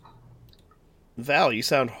Val, you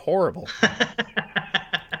sound horrible.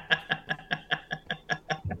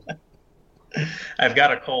 I've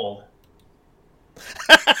got a cold.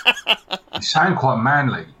 You sound quite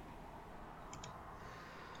manly.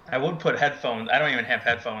 I would put headphones. I don't even have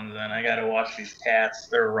headphones in. I got to watch these cats.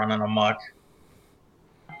 They're running amok.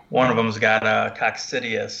 One of them's got a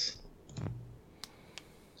coccidius.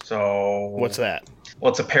 So What's that?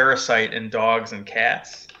 Well, it's a parasite in dogs and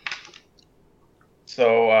cats.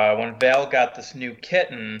 So when Val got this new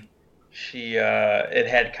kitten, it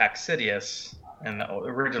had coccidius, and the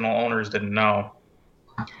original owners didn't know.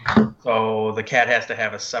 So the cat has to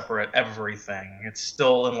have a separate everything. It's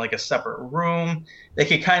still in like a separate room. They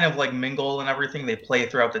can kind of like mingle and everything. They play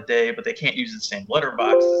throughout the day, but they can't use the same litter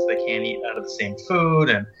boxes. They can't eat out of the same food,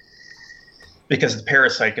 and because the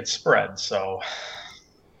parasite gets spread.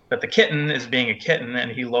 But the kitten is being a kitten,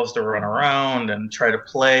 and he loves to run around and try to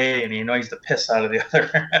play, and he annoys the piss out of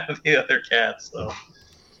the other cats. So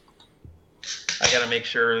I got to make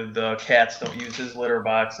sure the cats don't use his litter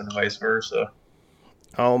box and vice versa.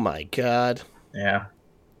 Oh my god. Yeah.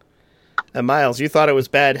 And Miles, you thought it was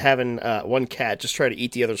bad having one cat just try to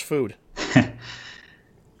eat the other's food.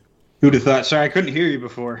 Who'd have thought? Sorry, I couldn't hear you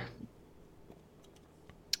before.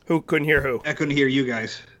 Who couldn't hear who? I couldn't hear you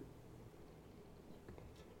guys.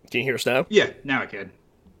 Can you hear us now? Yeah, now I can.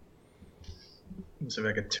 Let's see if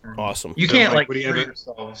I could turn. Awesome. You So, can't Mike, like what do you hear have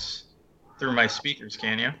yourselves through my speakers,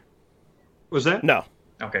 can you? Was that? No.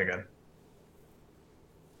 Okay, good.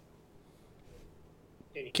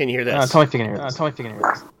 Can you hear this? Tell me if you can hear this. Tell me if you can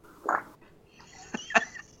hear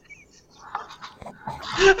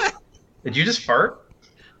this. Did you just fart?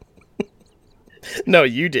 No,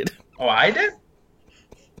 you did. Oh, I did?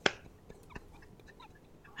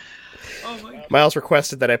 Oh my God. Miles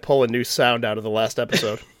requested that I pull a new sound out of the last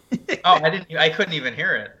episode. Oh, I didn't. I couldn't even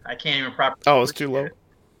hear it. I can't even properly. Oh, it's too low.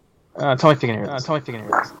 Tell me if you can hear this. Tell me if you can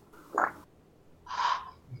hear this.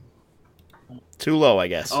 Too low, I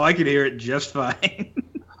guess. Oh, I could hear it just fine.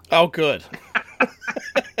 Oh, good.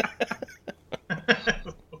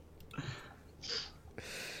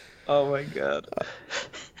 Oh my God.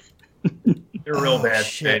 They're real bad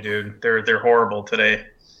today, shit. dude. They're horrible today.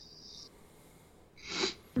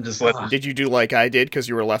 I'm just letting. Did you do like I did because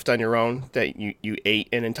you were left on your own? That you ate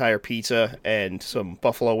an entire pizza and some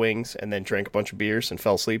buffalo wings and then drank a bunch of beers and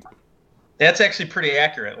fell asleep? That's actually pretty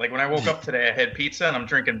accurate. Like when I woke up today, I had pizza and I'm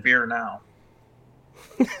drinking beer now.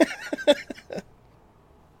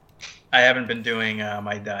 I haven't been doing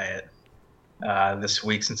my diet this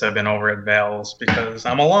week since I've been over at Val's because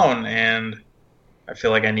I'm alone and I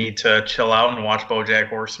feel like I need to chill out and watch BoJack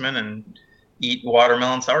Horseman and eat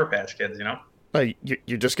watermelon Sour Patch Kids, you know?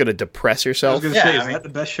 You're just going to depress I yourself? was going to say, Yeah, is that the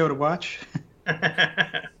best show to watch?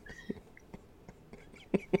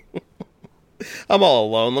 I'm all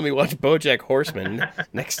alone. Let me watch BoJack Horseman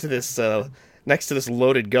next to this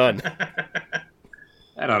loaded gun.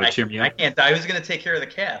 That ought to cheer me I up. can't die. Who's going to take care of the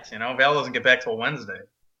cats, you know? Val doesn't get back till Wednesday.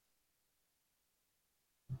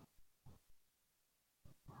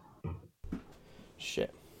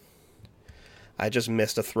 Shit. I just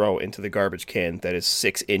missed a throw into the garbage can that is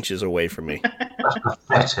 6 inches away from me. That's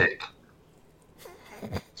pathetic.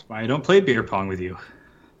 That's why I don't play beer pong with you.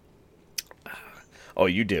 Oh,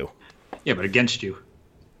 you do? Yeah, but against you.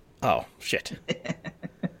 Oh, shit.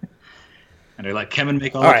 And I let Kevin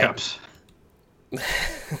make all All the right. cups.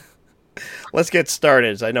 Let's get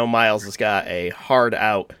started. I know Miles has got a hard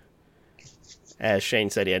out. As Shane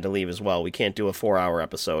said, he had to leave as well. We can't do a 4-hour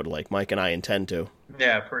episode like Mike and I intend to.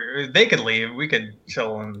 Yeah, they could leave. We could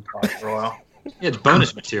chill and talk for a while. Yeah, it's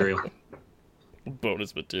bonus material.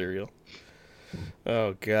 Bonus material.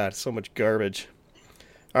 Oh, God, so much garbage.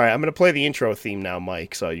 All right, I'm going to play the intro theme now,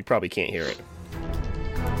 Mike, so you probably can't hear it.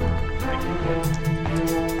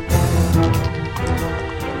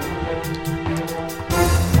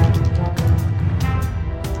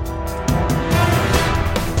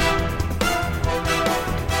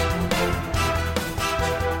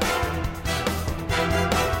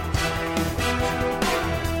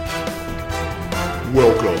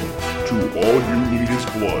 Welcome to All You Need Is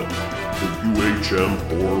Blood, the UHM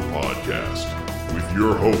Horror Podcast, with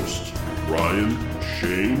your hosts, Ryan,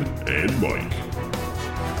 Shane, and Mike.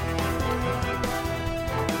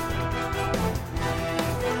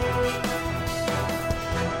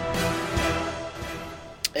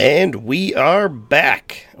 And we are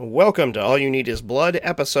back. Welcome to All You Need Is Blood,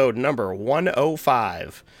 episode number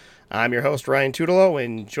 105. I'm your host, Ryan Tutelo,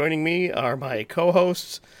 and joining me are my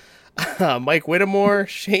co-hosts, Mike Whittemore,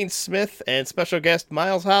 Shane Smith, and special guest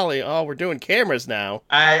Miles Holly. Oh, we're doing cameras now.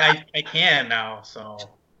 I can now, so.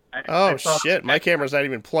 Oh, shit. My camera's not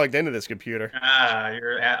even plugged into this computer.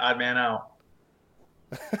 You're odd man out.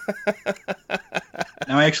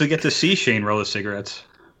 Now I actually get to see Shane roll his cigarettes.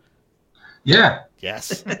 Yeah,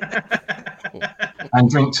 Yes. and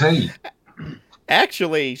drink tea.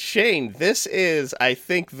 Actually, Shane, this is, I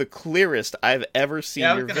think, the clearest I've ever seen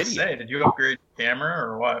Yeah, I was your gonna video. say, did you upgrade your camera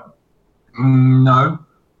or what? No,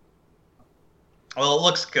 Well, it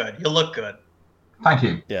looks good. You look good. thank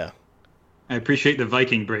you. Yeah. I appreciate the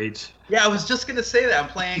Viking braids. Yeah, I was just gonna say that. I'm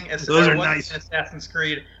playing Those are nice. Assassin's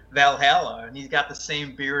Creed Valhalla, and he's got the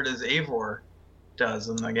same beard as Eivor does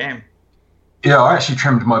in the game. Yeah, I actually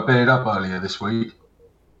trimmed my beard up earlier this week.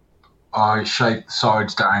 I shaved the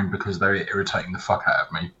sides down because they're irritating the fuck out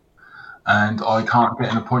of me. And I can't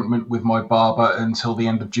get an appointment with my barber until the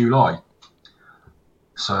end of July.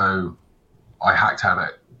 So I hacked at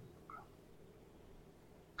it.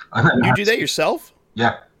 And then You do that yourself?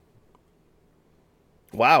 Yeah.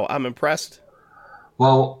 Wow, I'm impressed.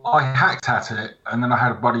 Well, I hacked at it, and then I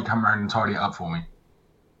had a buddy come around and tidy it up for me.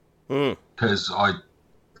 Hmm. Because I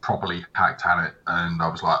properly hacked at it, and I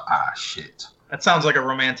was like, shit. That sounds like a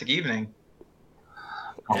romantic evening.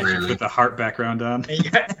 Not Actually really. put the heart background on. He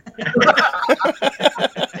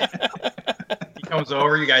comes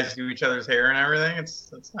over, you guys do each other's hair and everything.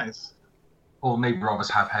 It's nice. Well, neither of us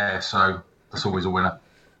have hair, so that's always a winner.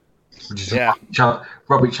 We just Yeah.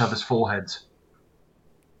 rub each other's foreheads.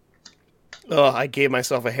 Oh, I gave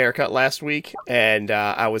myself a haircut last week, and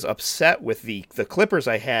I was upset with the clippers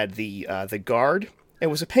I had, the guard. It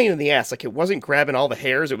was a pain in the ass. Like, it wasn't grabbing all the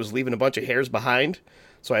hairs; it was leaving a bunch of hairs behind.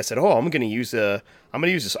 So I said, "Oh, I'm gonna use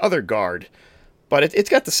this other guard," but it's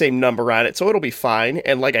got the same number on it, so it'll be fine.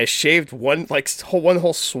 And like, I shaved one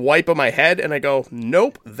whole swipe of my head, and I go,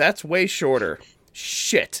 "Nope, that's way shorter.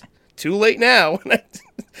 Shit, too late now."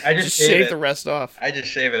 And I just shave shave it. the rest off. I just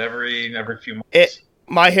shave it every few months.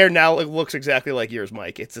 My hair now looks exactly like yours,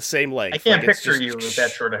 Mike. It's the same length. I can't Like, it's picture just- you with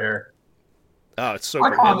that short of hair. Oh, it's so I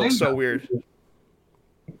it can't looks so either. weird.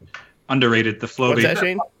 Underrated, the flow What's beat. that,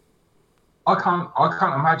 Shane? I can't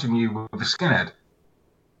imagine you with a skinhead.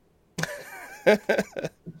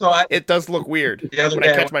 So It does look weird the other when I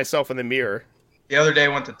day, catch myself in the mirror. I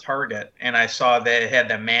went to Target and I saw they had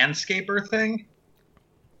the Manscaper thing.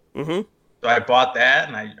 Mm-hmm. So I bought that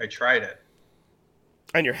and I tried it.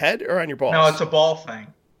 On your head or on your balls? No, it's a ball thing.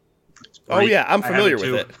 Oh yeah, I'm I have familiar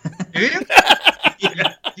it with too. it. Do you?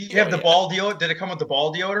 Do you have the ball deodorant? Did it come with the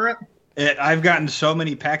ball deodorant? I've gotten so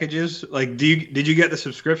many packages. Like, did you get the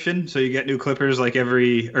subscription? So you get new clippers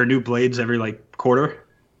new blades every like quarter?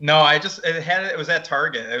 No, it was at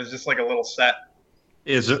Target. It was just like a little set.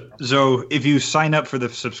 So if you sign up for the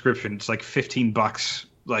subscription, it's like $15,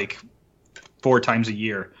 like 4 times a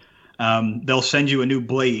year. They'll send you a new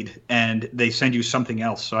blade and they send you something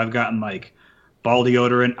else. So I've gotten like ball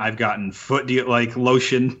deodorant. I've gotten foot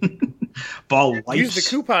lotion, ball wipes. Use the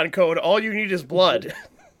coupon code. All you need is blood.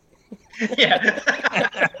 Yeah.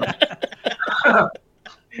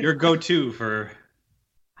 Your go-to for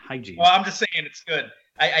hygiene. Well, I'm just saying it's good.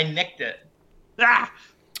 I nicked it. Ah!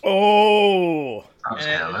 Oh, That was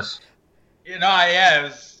And- careless.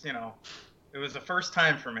 It was the first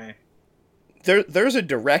time for me. there's a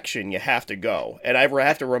direction you have to go, and I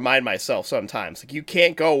have to remind myself sometimes. Like, you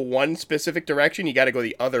can't go one specific direction. You got to go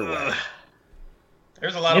the other way.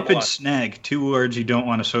 There's a lot Nip of and blood. snag, 2 words you don't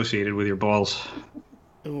want associated with your balls.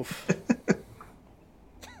 Oof.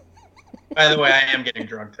 By the way, I am getting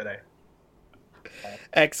drunk today.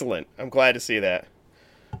 Excellent. I'm glad to see that.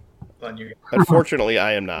 On you. Unfortunately,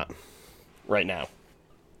 I am not right now.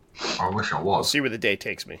 I wish I We'll was. see where the day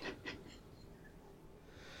takes me.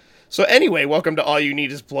 So anyway, welcome to All You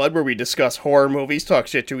Need Is Blood, where we discuss horror movies, talk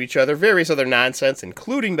shit to each other, various other nonsense,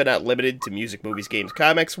 including but not limited to music, movies, games,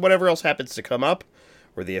 comics, whatever else happens to come up.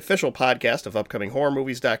 We're the official podcast of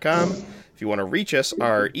upcominghorrormovies.com. If you want to reach us,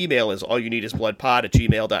 our email is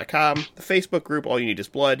allyouneedisbloodpod@gmail.com. The Facebook group, All You Need Is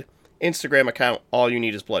Blood. Instagram account, All You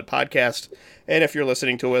Need Is Blood Podcast. And if you're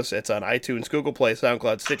listening to us, it's on iTunes, Google Play,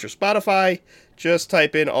 SoundCloud, Stitcher, Spotify. Just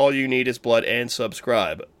type in All You Need Is Blood and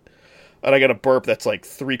subscribe. And I got a burp that's like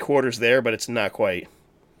 3/4 there, but it's not quite.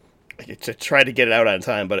 I tried to get it out on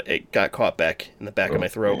time, but it got caught back in the back of my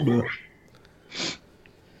throat.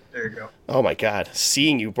 There you go. Oh my god,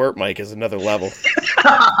 seeing you burp, Mike, is another level. You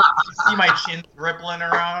see my chin rippling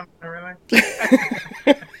around and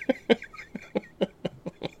everything?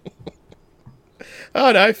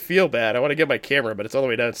 Oh, no, I feel bad. I want to get my camera, but it's all the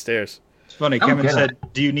way downstairs. It's funny. Oh, Kevin get said,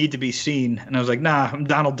 "Do you need to be seen?" And I was like, "Nah, I'm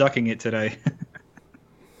Donald Ducking it today."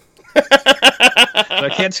 So I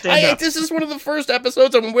can't stand up. This is one of the first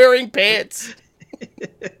episodes I'm wearing pants.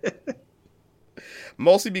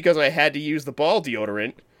 Mostly because I had to use the ball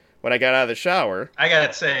deodorant when I got out of the shower. I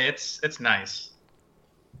gotta say, it's nice.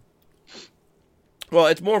 Well,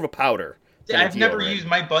 it's more of a powder. I've never used.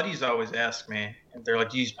 My buddies always ask me, and they're like,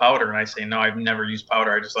 "Do you use powder?" And I say, "No, I've never used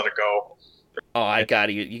powder. I just let it go." Oh, you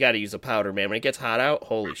gotta use a powder, man. When it gets hot out,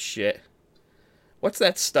 holy shit. What's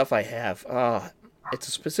that stuff I have? It's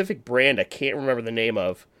a specific brand I can't remember the name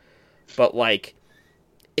of, but like,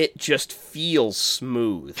 it just feels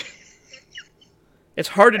smooth. It's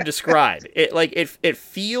hard to describe. It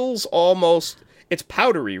feels almost. It's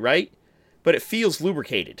powdery, right? But it feels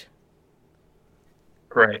lubricated.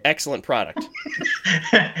 Great. Excellent product.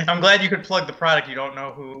 I'm glad you could plug the product. You don't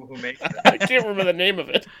know who makes it. I can't remember the name of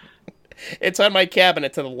it. It's on my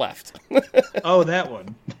cabinet to the left. Oh, that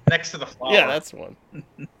one. Next to the flower. Yeah, that's one.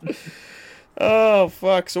 Oh,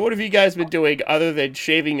 fuck. So what have you guys been doing other than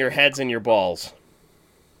shaving your heads and your balls?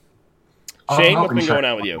 Shane, what's been going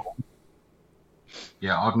on with you?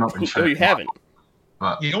 Yeah, I've not been shaving. Oh, you haven't?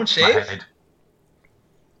 You don't shave?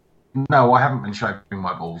 No, I haven't been shaving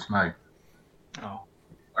my balls, no. Oh.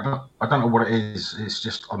 I don't know what it is. It's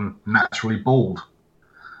just I'm naturally bald.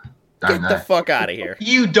 Get the fuck out of here.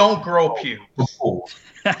 You don't grow pubes.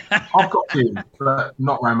 I've got pubes, but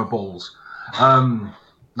not around my balls.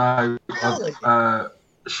 No, Really? I've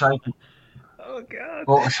shaved. Oh god.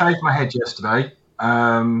 Well, I shaved my head yesterday.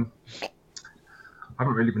 I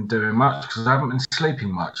haven't really been doing much because I haven't been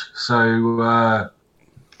sleeping much. So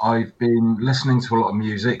I've been listening to a lot of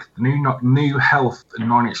music. The new Health and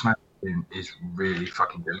 9 Inch Nails is really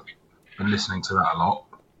fucking good. Been listening to that a lot.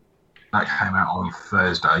 That came out on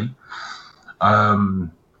Thursday.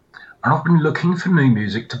 And I've been looking for new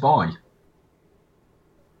music to buy.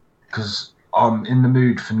 Because I'm in the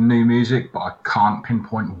mood for new music, but I can't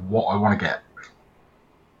pinpoint what I want to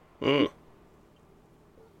get.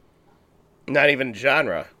 Not even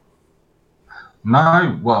genre.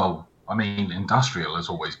 No, well, I mean, industrial is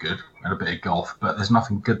always good, and a bit of golf, but there's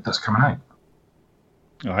nothing good that's coming out.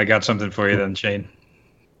 Oh, I got something for you then, Shane.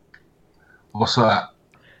 What's that?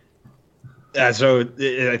 So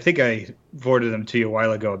I think I forwarded them to you a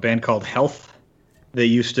while ago. A band called Health. They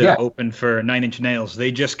used to open for 9 Inch Nails.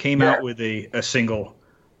 They just came out with a single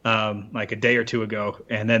like a day or two ago,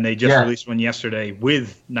 and then they just released one yesterday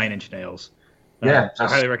with 9 Inch Nails. So I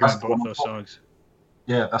highly recommend both those songs.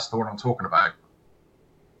 Yeah, that's the one I'm talking about.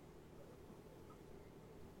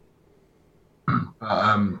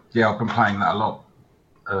 But yeah, I've been playing that a lot.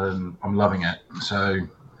 I'm loving it. So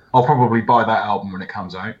I'll probably buy that album when it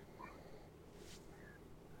comes out.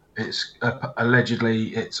 It's allegedly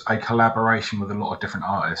it's a collaboration with a lot of different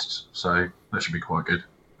artists, so that should be quite good.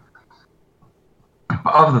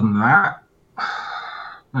 But other than that,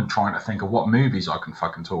 I'm trying to think of what movies I can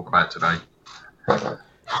fucking talk about today. I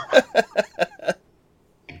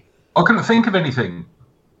couldn't think of anything.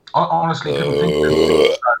 I honestly couldn't think of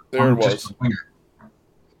anything. There it was.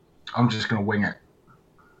 I'm just going to wing it.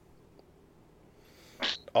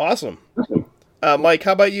 Awesome. Mike,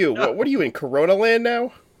 how about you? What are you in, Corona Land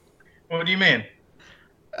now? What do you mean?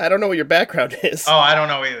 I don't know what your background is. Oh, I don't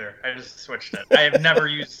know either. I just switched it. I have never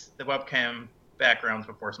used the webcam backgrounds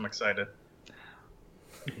before, so I'm excited.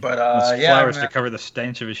 But flowers to cover the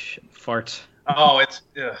stench of his farts. Oh, it's.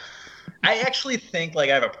 I actually think like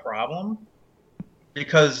I have a problem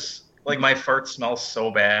because like my farts smell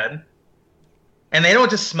so bad, and they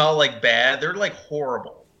don't just smell like bad; they're like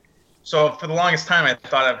horrible. So for the longest time, I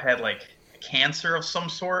thought I've had like cancer of some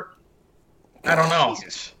sort. I don't know.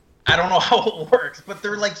 Jesus. I don't know how it works, but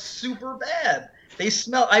they're like super bad. They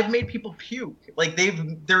smell. I've made people puke. Like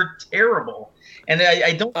they're terrible, and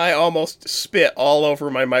I don't. I almost spit all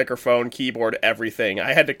over my microphone, keyboard, everything.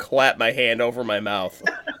 I had to clap my hand over my mouth.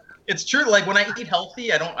 It's true. Like when I eat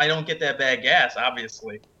healthy, I don't get that bad gas,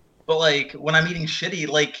 obviously. But like when I'm eating shitty,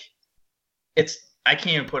 like I can't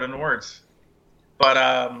even put into words. But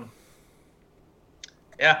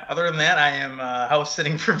yeah. Other than that, I am house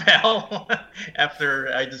sitting for Val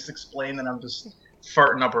after I just explained that I'm just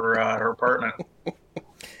farting up her apartment.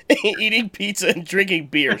 Eating pizza and drinking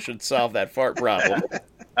beer should solve that fart problem.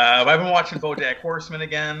 I've been watching BoJack Horseman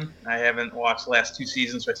again. I haven't watched the last 2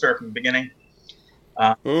 seasons, so I started from the beginning.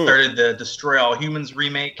 Started the Destroy All Humans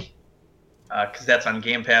remake because that's on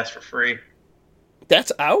Game Pass for free.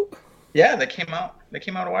 That's out? Yeah, that came out. They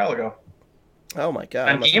came out a while ago. Oh my god!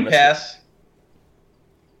 On Game Pass.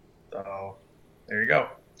 So there you go.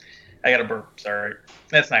 I got a burp. Sorry,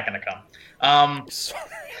 that's not going to come. Sorry.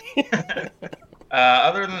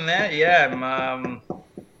 Other than that,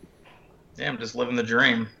 I'm just living the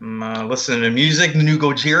dream. I'm listening to music. The new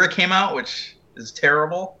Gojira came out, which is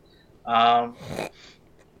terrible. What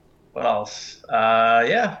else?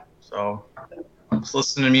 So just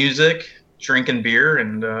listening to music, drinking beer,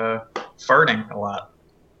 and farting a lot.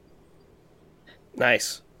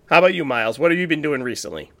 Nice. How about you, Miles? What have you been doing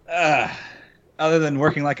recently? Other than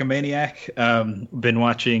working like a maniac, been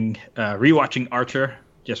rewatching Archer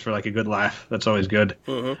just for like a good laugh. That's always good.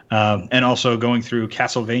 Mm-hmm. And also going through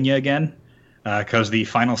Castlevania again because the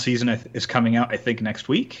final season is coming out, I think, next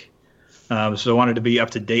week. So I wanted to be up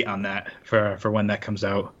to date on that for when that comes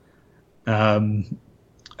out. Other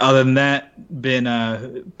than that,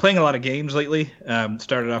 been playing a lot of games lately.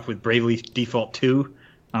 Started off with Bravely Default 2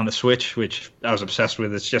 on the Switch, which I was obsessed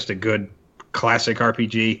with. It's just a good classic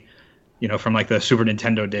RPG, from like the Super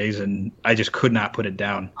Nintendo days, and I just could not put it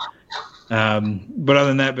down. But other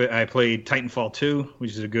than that, I played Titanfall 2,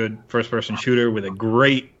 which is a good first-person shooter with a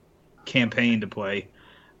great campaign to play.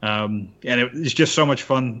 And it's just so much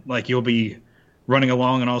fun. Like, you'll be running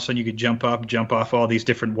along, and all of a sudden you could jump off all these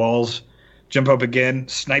different walls, jump up again,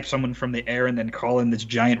 snipe someone from the air, and then call in this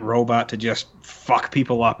giant robot to just fuck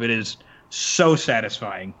people up. It is so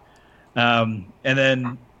satisfying. And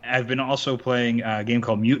then I've been also playing a game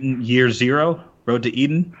called Mutant Year Zero, Road to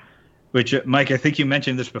Eden, which, Mike, I think you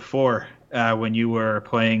mentioned this before when you were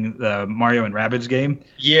playing the Mario and Rabbids game.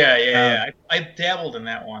 Yeah. I dabbled in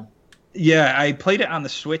that one. Yeah, I played it on the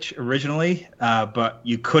Switch originally, but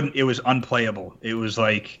you couldn't. It was unplayable. It was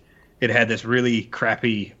like it had this really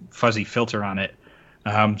crappy fuzzy filter on it.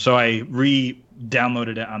 So I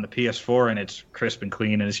re-downloaded it on the PS4, and it's crisp and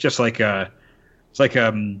clean. And it's just like an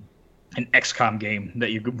XCOM game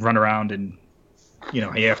that you run around and you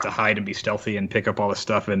have to hide and be stealthy and pick up all the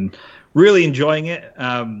stuff. And really enjoying it.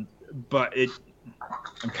 But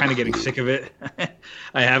I'm kind of getting sick of it.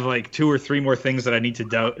 I have like 2 or 3 more things that I need to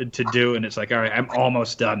do, and it's like, all right, I'm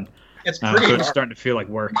almost done. It's pretty so it's starting to feel like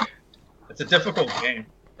work. It's a difficult game.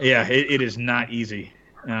 Yeah, it is not easy.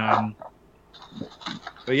 But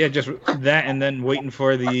yeah, just that, and then waiting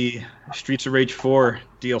for the Streets of Rage 4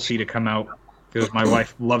 DLC to come out because my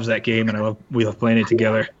wife loves that game, and we love playing it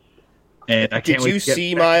together. And I can't wait. Did you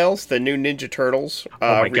see, Miles, the new Ninja Turtles?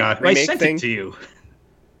 Oh my god! I sent it to you.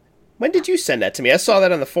 When did you send that to me? I saw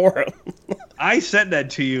that on the forum. I sent that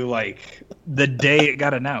to you like the day it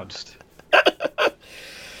got announced.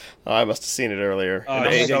 I must have seen it earlier.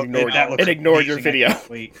 It ignored your video.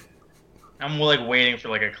 I'm like waiting for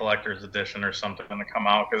like a collector's edition or something to come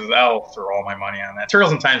out because I'll throw all my money on that.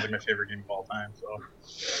 Turtles in Time is like my favorite game of all time. So.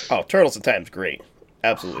 Oh, Turtles in Time is great.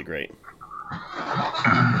 Absolutely great.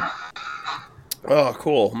 Oh,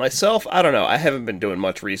 cool. Myself, I don't know. I haven't been doing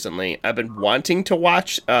much recently. I've been wanting to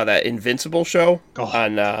watch that Invincible show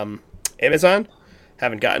on Amazon.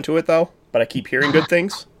 Haven't gotten to it, though, but I keep hearing good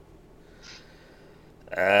things.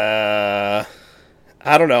 I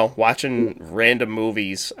don't know. Watching random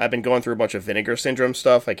movies. I've been going through a bunch of Vinegar Syndrome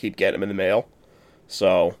stuff. I keep getting them in the mail.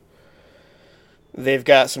 So, they've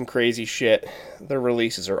got some crazy shit. Their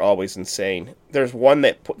releases are always insane. There's one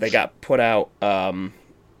that they got put out...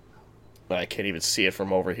 I can't even see it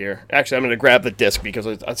from over here. Actually, I'm going to grab the disc because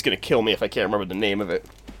it's going to kill me if I can't remember the name of it.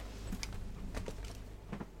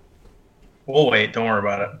 We'll wait. Don't worry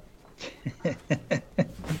about it.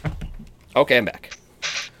 Okay, I'm back.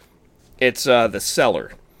 It's The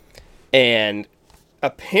Cellar. And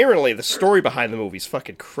apparently the story behind the movie is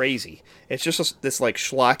fucking crazy. It's just this like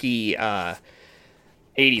schlocky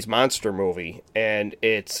 80s monster movie. And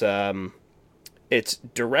it's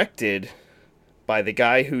directed... by the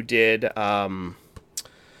guy who did Night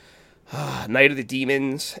of the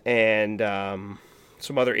Demons and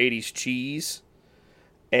some other 80s cheese.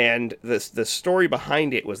 And the story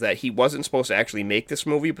behind it was that he wasn't supposed to actually make this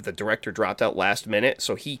movie, but the director dropped out last minute,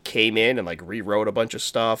 so he came in and like rewrote a bunch of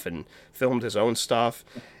stuff and filmed his own stuff,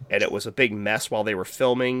 and it was a big mess while they were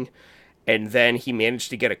filming. And then he managed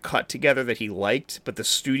to get a cut together that he liked, but the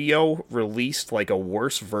studio released like a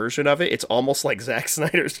worse version of it. It's almost like Zack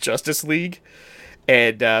Snyder's Justice League.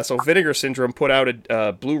 And so Vinegar Syndrome put out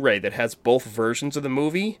a Blu-ray that has both versions of the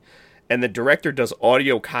movie, and the director does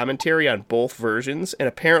audio commentary on both versions, and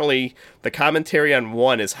apparently the commentary on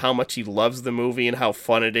one is how much he loves the movie and how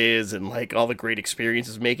fun it is and like all the great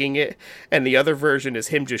experiences making it, and the other version is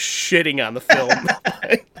him just shitting on the film.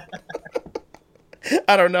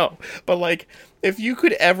 I don't know, but like, if you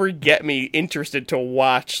could ever get me interested to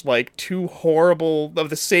watch like 2 horrible of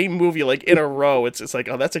the same movie like in a row, it's like,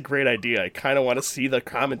 oh, that's a great idea. I kind of want to see the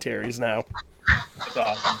commentaries now. That's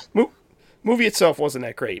awesome. Movie itself wasn't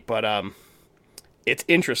that great, but it's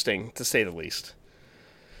interesting to say the least.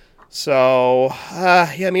 So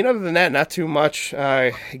yeah, I mean, other than that, not too much.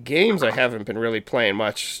 Games I haven't been really playing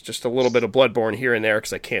much. Just a little bit of Bloodborne here and there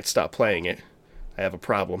because I can't stop playing it. I have a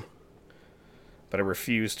problem. But I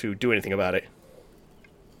refuse to do anything about it.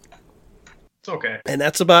 It's okay. And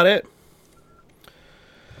that's about it.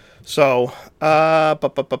 So, I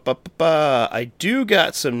do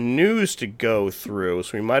got some news to go through,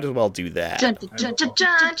 so we might as well do that.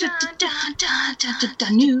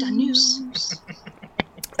 News.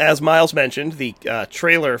 As Miles mentioned, the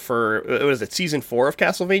trailer for, what is it, Season 4 of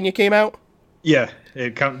Castlevania came out? Yeah,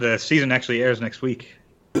 the season actually airs next week.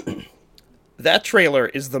 That trailer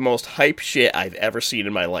is the most hype shit I've ever seen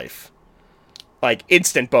in my life. Like,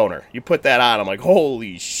 instant boner. You put that on, I'm like,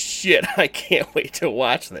 holy shit, I can't wait to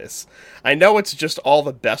watch this. I know it's just all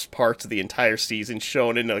the best parts of the entire season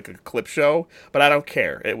shown in like a clip show, but I don't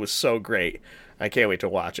care. It was so great. I can't wait to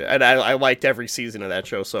watch it. And I liked every season of that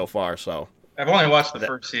show so far, so. I've only watched the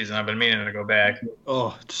first season. I've been meaning to go back.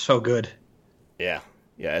 Oh, it's so good. Yeah,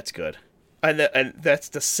 it's good. And that's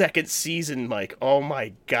the second season, Mike. Oh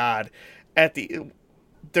my god.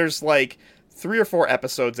 There's like 3 or 4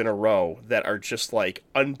 episodes in a row that are just like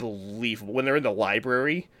unbelievable. When they're in the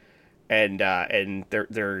library and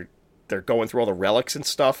they're going through all the relics and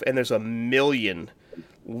stuff, and there's a million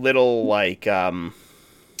little like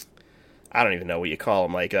I don't even know what you call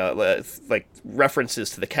them, like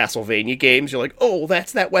references to the Castlevania games. You're like, oh,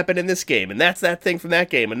 that's that weapon in this game, and that's that thing from that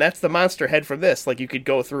game, and that's the monster head from this. Like, you could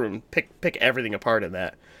go through and pick everything apart in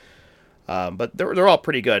that. But they're all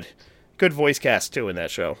pretty good. Good voice cast, too, in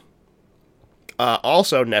that show.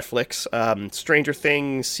 Also, Netflix, Stranger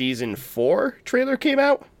Things Season 4 trailer came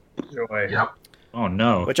out. Joy. Yep. Oh,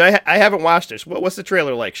 no. Which I haven't watched it. What's the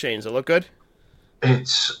trailer like, Shane? Does it look good?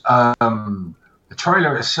 It's the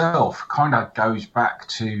trailer itself kind of goes back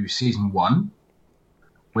to Season 1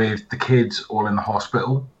 with the kids all in the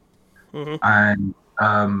hospital, and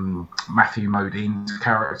Matthew Modine's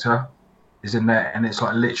character is in there, and it's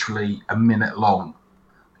like literally a minute long.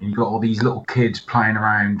 And you've got all these little kids playing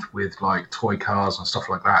around with like toy cars and stuff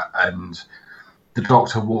like that, and the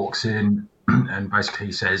doctor walks in and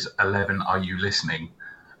basically says, 11, are you listening?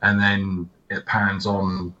 And then it pans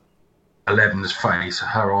on 11's face,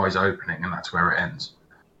 her eyes opening, and that's where it ends.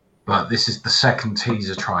 But this is the second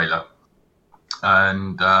teaser trailer,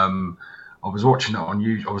 and I was watching I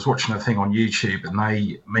was watching a thing on YouTube, and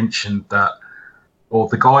they mentioned that, or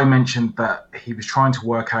the guy mentioned that he was trying to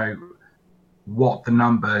work out what the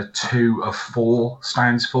number 2 of 4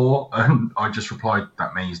 stands for, and I just replied,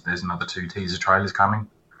 that means there's another 2 teaser trailers coming.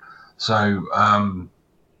 So,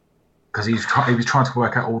 because he was trying to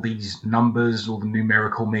work out all these numbers, all the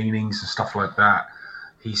numerical meanings and stuff like that.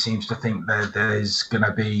 He seems to think that there's going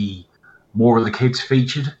to be more of the kids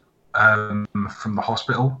featured from the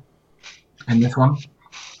hospital in this one.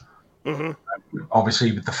 Mm-hmm.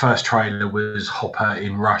 Obviously, the first trailer was Hopper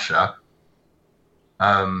in Russia,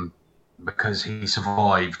 because he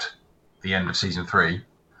survived the end of Season 3.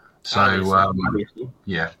 So,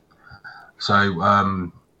 yeah.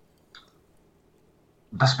 So,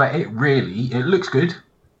 that's about it, really. It looks good.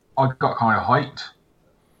 I got kind of hyped.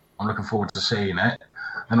 I'm looking forward to seeing it.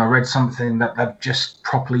 And I read something that they've just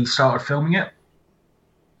properly started filming it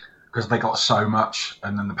because they got so much,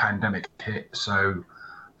 and then the pandemic hit. So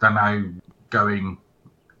they're now going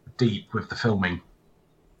deep with the filming.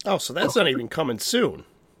 Oh, so that's not even coming soon.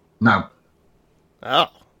 No. Oh,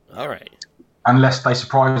 all right. Unless they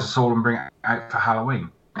surprise us all and bring it out for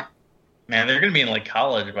Halloween. Man, they're going to be in like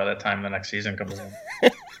college by the time the next season comes in.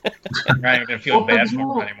 I'm not even going to feel bad for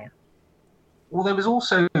them anymore. Well, there was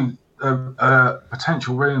also a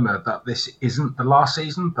potential rumor that this isn't the last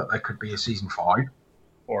season, but there could be a Season 5. Of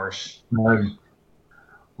course. So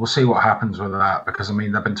we'll see what happens with that, because, I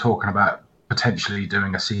mean, they've been talking about potentially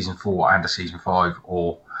doing a Season 4 and a Season 5,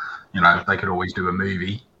 or, you know, they could always do a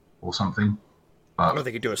movie or something. But, or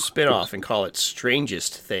they could do a spin-off and call it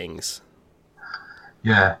Strangest Things.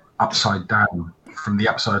 Yeah, upside down, from the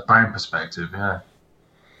upside down perspective, yeah.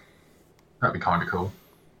 That'd be kind of cool.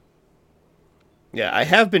 Yeah, I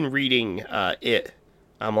have been reading it.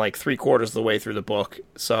 I'm like 3/4 of the way through the book,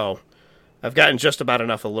 so I've gotten just about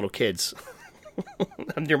enough of little kids.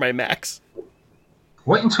 I'm near my max.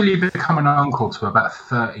 Wait until you become an uncle to about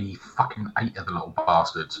 38 of the little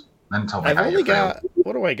bastards. Then tell me I've how only you feel. got,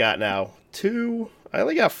 what do I got now? 2? I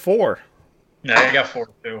only got 4. Yeah, I got 4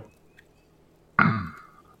 too.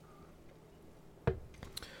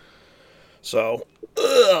 So,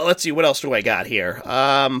 let's see, what else do I got here?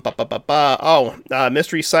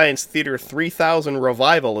 Mystery Science Theater 3000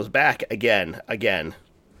 Revival is back again. It's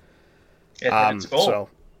goal. So,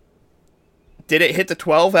 did it hit the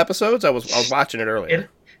 12 episodes? I was watching it earlier.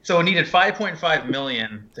 So it needed 5.5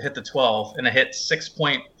 million to hit the 12, and it hit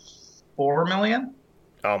 6.4 million.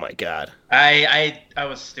 Oh my god! I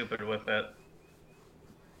was stupid with it.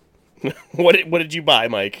 What did you buy,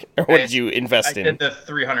 Mike? Or what did you invest in? I did the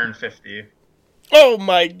 350. Oh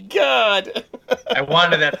my god! I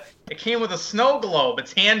wanted that. It came with a snow globe.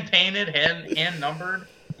 It's hand painted, hand numbered.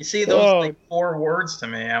 You see those Whoa. like 4 words to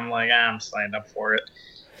me. I'm like, I'm signed up for it.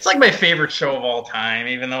 It's like my favorite show of all time,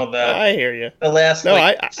 even though I hear you. the last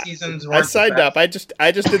No, seasons I weren't signed the up. I just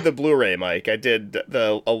did the Blu-ray, Mike. I did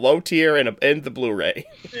a low tier and the Blu-ray.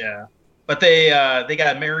 Yeah, but they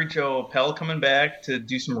got Mary Jo Pell coming back to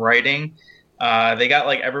do some writing. They got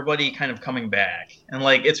like everybody kind of coming back, and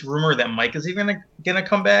like it's rumored that Mike is even gonna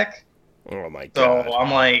come back. Oh my So god! I'm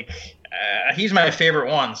like, he's my favorite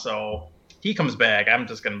one. So he comes back, I'm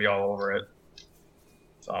just gonna be all over it.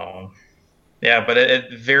 So yeah, but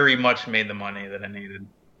it very much made the money that I needed.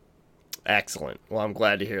 Excellent. Well, I'm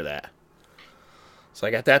glad to hear that. So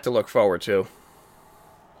I got that to look forward to.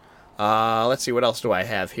 Let's see, what else do I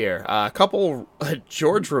have here? A couple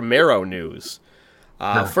George Romero news.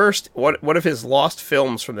 First, one of his lost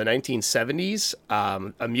films from the 1970s,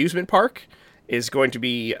 Amusement Park, is going to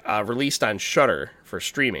be released on Shudder for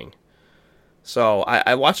streaming. So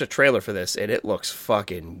I watched a trailer for this, and it looks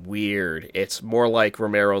fucking weird. It's more like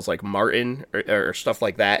Romero's like Martin or stuff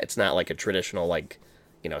like that. It's not like a traditional, like,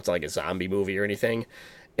 you know, it's not like a zombie movie or anything.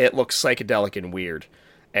 It looks psychedelic and weird,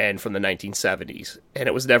 and from the 1970s. And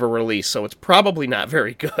it was never released, so it's probably not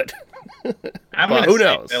very good. But who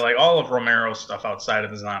knows? Like all of Romero's stuff outside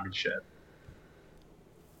of the zombie shit.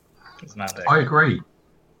 It's not that I good. agree.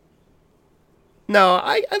 No,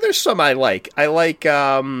 there's some I like. I like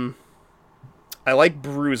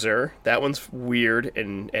Bruiser. That one's weird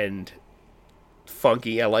and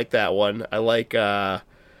funky. I like that one. I like I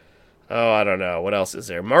don't know. What else is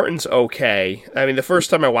there? Martin's okay. I mean, the first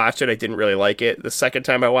time I watched it, I didn't really like it. The second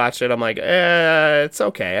time I watched it, I'm like, it's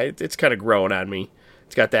okay. It's kind of growing on me.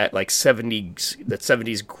 It's got that like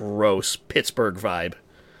 70s gross Pittsburgh vibe.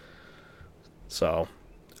 So,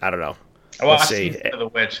 I don't know. I We'll watched see. Season of the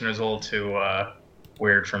Witch, and it was a little too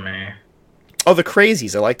weird for me. Oh, The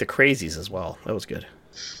Crazies. I like The Crazies as well. That was good.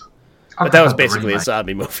 I've But that was heard the basically a remake.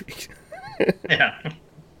 zombie movie. Yeah.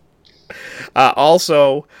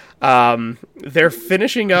 Also, they're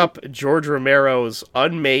finishing up George Romero's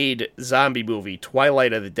unmade zombie movie,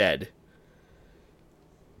 Twilight of the Dead,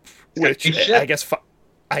 which I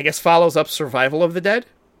guess follows up Survival of the Dead.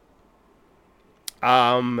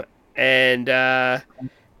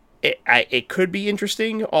 It could be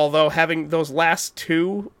interesting, although having those last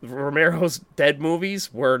 2 Romero's Dead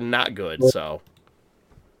movies were not good. So,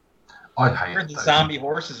 I I hate heard it. the though. zombie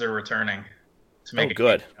horses are returning to make Oh, a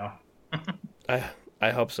good. cameo. I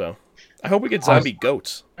hope so. I hope we get zombie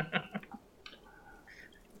goats.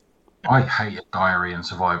 I hated Diary and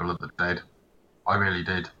Survival of the Dead. I really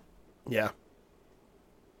did. Yeah.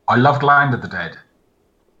 I loved Land of the Dead.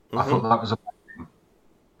 I Mhm. thought that was amazing.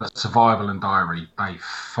 But Survival and Diary, they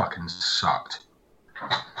fucking sucked.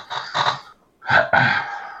 I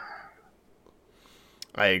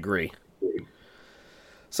agree.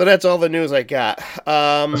 So that's all the news I got.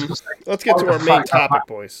 Let's get to our main topic,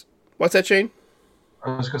 boys. What's that, Shane?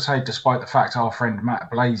 I was going to say, despite the fact our friend Matt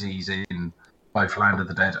Blazy's in both Land of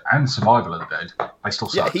the Dead and Survival of the Dead, they still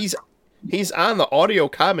Yeah, suck. he's on the audio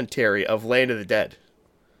commentary of Land of the Dead.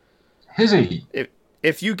 Is he?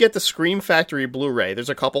 If you get the Scream Factory Blu-ray, there's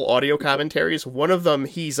a couple audio commentaries. One of them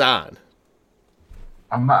he's on.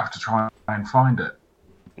 I might have to try and find it.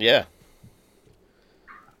 Yeah.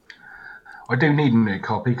 I do need a new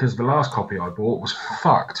copy because the last copy I bought was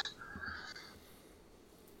fucked.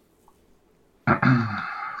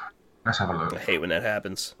 Let's have a look. I hate when that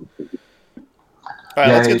happens. All right,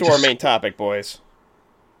 let's get to our main topic, boys.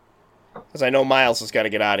 Because I know Miles has got to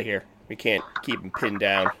get out of here. We can't keep him pinned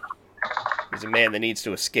down. He's a man that needs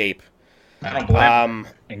to escape. I don't blame him.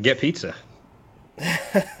 And get pizza.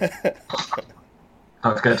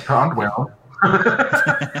 Don't forget to put underwear on.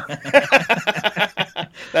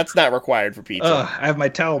 That's not required for pizza. I have my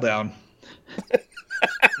towel down.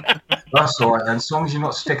 That's all right then, as long as you're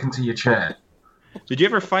not sticking to your chair. Did you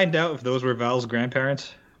ever find out if those were Val's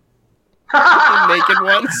grandparents? The naked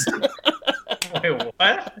ones. Wait,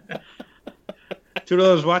 what? Dude,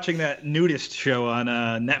 I was watching that nudist show on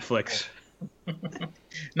Netflix.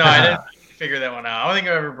 No, I didn't figure that one out. I don't think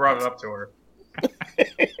I ever brought it up to her.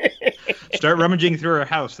 Start rummaging through her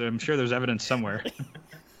house. I'm sure there's evidence somewhere.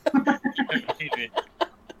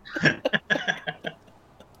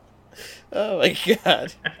 Oh my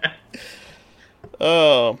god.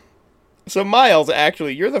 Oh. So Miles,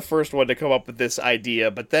 actually, you're the first one to come up with this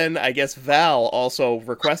idea, but then I guess Val also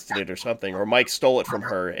requested it or something, or Mike stole it from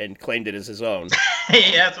her and claimed it as his own.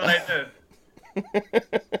 Yeah, that's what I did.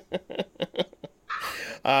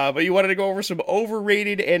 But you wanted to go over some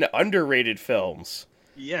overrated and underrated films.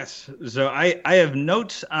 Yes. So I have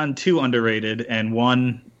notes on 2 underrated and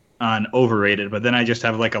 1 on overrated, but then I just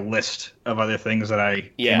have like a list of other things that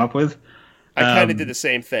I came up with. I kind of did the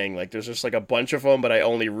same thing. Like, there's just like a bunch of them, but I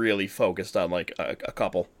only really focused on like a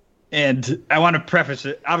couple. And I want to preface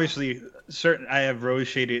it. Obviously, I have rose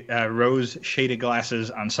shaded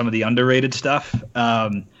glasses on some of the underrated stuff,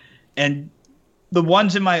 and the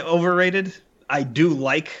ones in my overrated, I do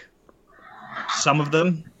like some of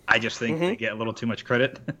them. I just think they get a little too much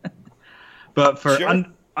credit. But for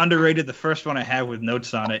underrated, the first one I have with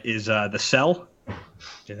notes on it is The Cell, which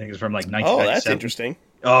I think is from like 1997. Oh, that's interesting.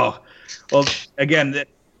 Oh, well, again,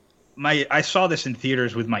 I saw this in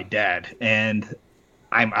theaters with my dad, and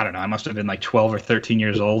I don't know, I must have been like 12 or 13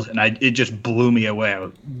 years old, and it just blew me away. I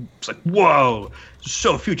was like, whoa,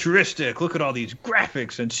 so futuristic. Look at all these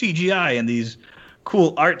graphics and CGI and these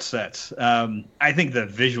cool art sets. I think the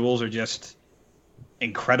visuals are just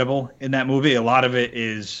incredible in that movie. A lot of it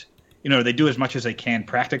is, they do as much as they can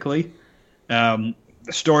practically. The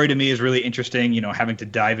story to me is really interesting, having to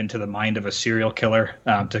dive into the mind of a serial killer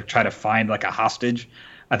to try to find like a hostage.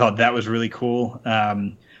 I thought that was really cool.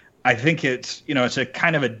 I think it's a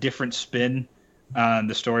kind of a different spin on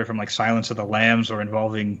the story from like Silence of the Lambs or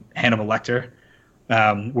involving Hannibal Lecter,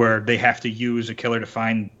 where they have to use a killer to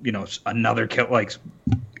find, another like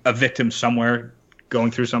a victim somewhere going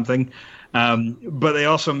through something. But they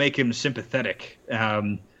also make him sympathetic.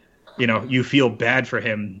 You feel bad for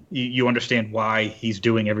him. You understand why he's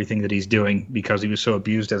doing everything that he's doing because he was so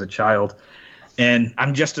abused as a child. And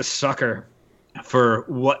I'm just a sucker for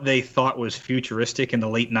what they thought was futuristic in the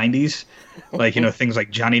late 90s. Like, things like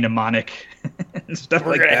Johnny Mnemonic and stuff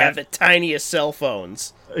like that. We're going to have the tiniest cell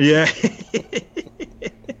phones. Yeah.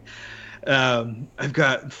 I've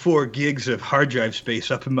got 4 gigs of hard drive space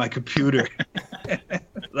up in my computer.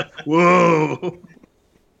 Like, whoa.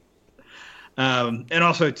 And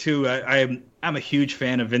also, too, I'm a huge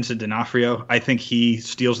fan of Vincent D'Onofrio. I think he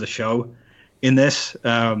steals the show in this.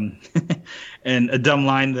 And a dumb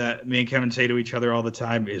line that me and Kevin say to each other all the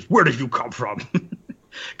time is, "Where did you come from?"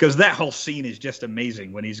 Because that whole scene is just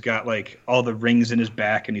amazing when he's got like all the rings in his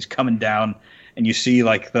back and he's coming down and you see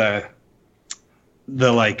like the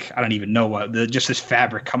like, I don't even know what, just this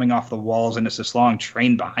fabric coming off the walls and it's this long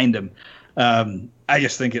train behind him. I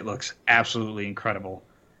just think it looks absolutely incredible.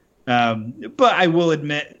 But I will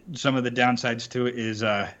admit some of the downsides to it is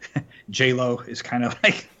J-Lo is kind of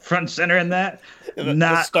like front and center in that. The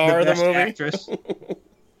Not star the of the best movie. actress.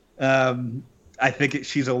 I think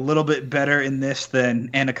she's a little bit better in this than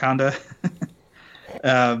Anaconda.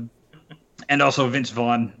 And also Vince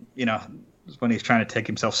Vaughn, when he's trying to take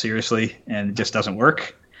himself seriously and it just doesn't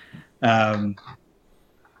work. I'm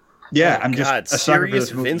just a sucker for serious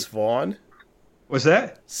this movie. Vince Vaughn? What's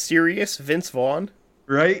that? Serious Vince Vaughn?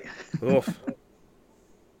 Right? Oof.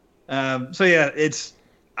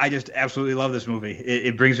 I just absolutely love this movie.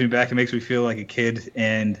 It brings me back. It makes me feel like a kid.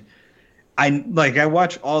 And I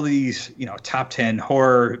watch all these, top 10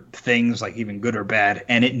 horror things, like even good or bad,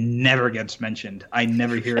 and it never gets mentioned. I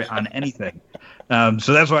never hear it on anything.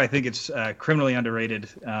 So that's why I think it's criminally underrated.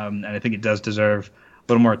 And I think it does deserve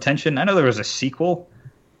a little more attention. I know there was a sequel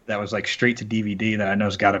that was like straight to DVD that I know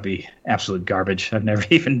has got to be absolute garbage. I've never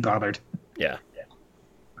even bothered. Yeah.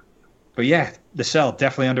 But yeah, The Cell,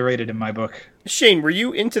 definitely underrated in my book. Shane, were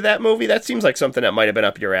you into that movie? That seems like something that might have been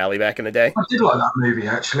up your alley back in the day. I did like that movie,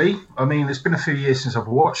 actually. I mean, it's been a few years since I've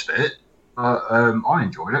watched it, but I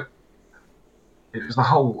enjoyed it. It was the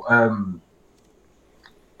whole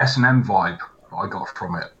S&M vibe that I got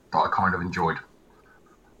from it that I kind of enjoyed.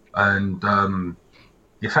 And the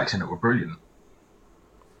effects in it were brilliant.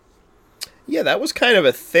 Yeah, that was kind of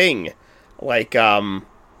a thing, like,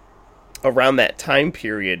 around that time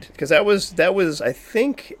period, because that was I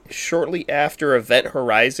think shortly after Event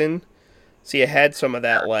Horizon. So you had some of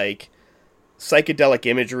that like psychedelic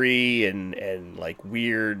imagery and like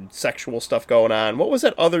weird sexual stuff going on. What was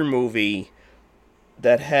that other movie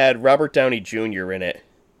that had Robert Downey Jr. in it?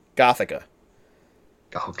 Gothika.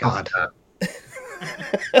 Oh God.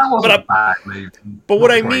 That wasn't a bad movie. But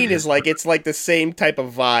what I mean is, like, it's like the same type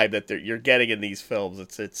of vibe that you're getting in these films.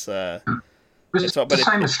 It's It's the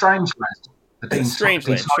same as Strangeland.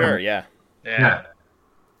 Strangeland, sure, yeah. Yeah.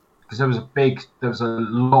 Because there was a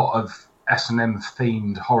lot of S&M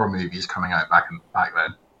themed horror movies coming out back then.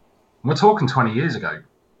 And we're talking 20 years ago.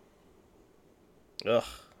 Ugh.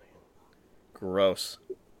 Gross.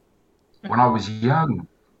 When I was young.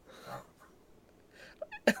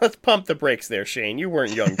 Let's pump the brakes there, Shane. You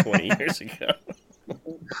weren't young 20 years ago.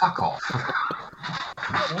 Fuck off.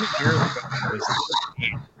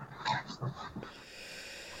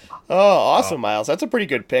 Oh, awesome, Miles. That's a pretty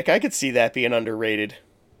good pick. I could see that being underrated.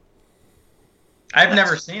 I've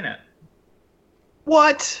never seen it.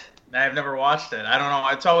 What? I've never watched it. I don't know.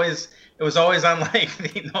 It was always on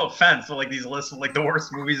no offense, but like these lists of like the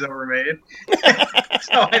worst movies ever made.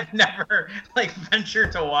 So I've never like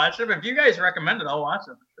ventured to watch it. But if you guys recommend it, I'll watch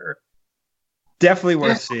it for sure. Definitely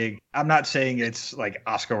worth seeing. I'm not saying it's like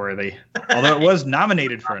Oscar worthy, although it was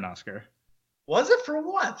nominated for an Oscar. Was it for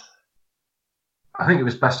what? I think it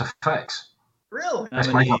was best effects. Really?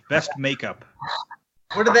 Best makeup.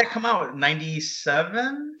 Where did that come out?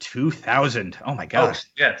 97? 2000. Oh my Oh gosh.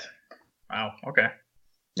 shit! Wow. Okay.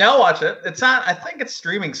 Yeah, I'll watch it. It's on. I think it's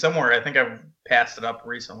streaming somewhere. I think I've passed it up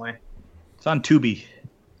recently. It's on Tubi.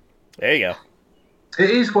 There you go. It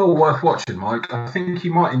is well worth watching, Mike. I think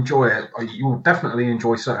you might enjoy it. You'll definitely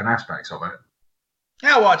enjoy certain aspects of it.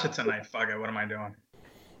 Yeah, I'll watch it tonight. Fuck it. What am I doing?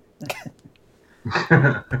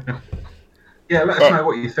 Yeah, let us know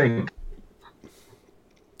what you think.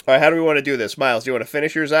 All right, how do we want to do this? Miles, do you want to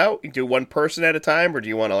finish yours out? You do one person at a time, or do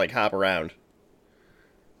you want to like hop around?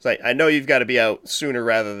 So I know you've got to be out sooner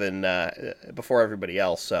rather than before everybody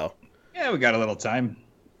else. So Yeah, we got a little time.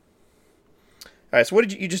 all right, so what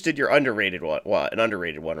did you just did your underrated one? What, an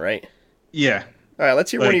underrated one, right? Yeah. All right, let's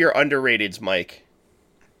hear one Like- of your underrateds, Mike.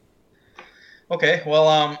 Okay.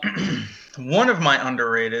 Well, one of my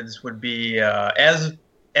underrateds would be as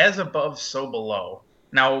above, so below.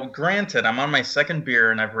 Now, granted, I'm on my second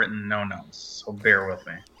beer and I've written no notes, so bear with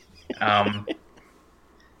me.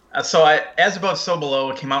 So As Above, So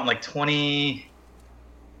Below came out in like 2014,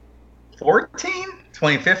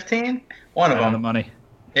 2015, one of Right on the them. money.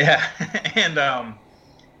 Yeah, and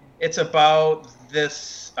it's about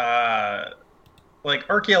this like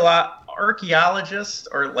archaeologist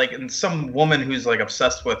or like and some woman who's like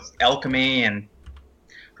obsessed with alchemy, and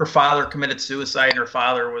her father committed suicide. Her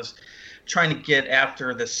father was trying to get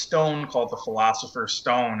after this stone called the Philosopher's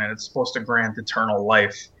Stone, and it's supposed to grant eternal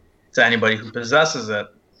life to anybody who possesses it.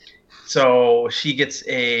 So she gets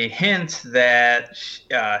a hint that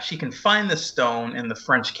she can find the stone in the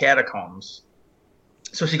French catacombs.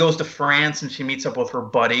 So she goes to France and she meets up with her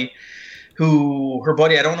buddy, I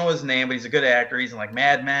don't know his name, but he's a good actor. He's in like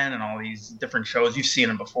Mad Men and all these different shows. You've seen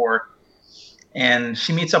him before. And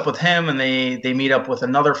she meets up with him, and they meet up with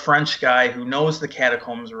another French guy who knows the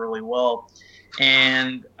catacombs really well.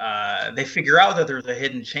 And they figure out that there's a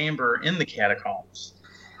hidden chamber in the catacombs.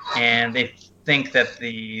 And they think that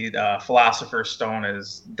the Philosopher's Stone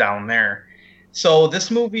is down there. So this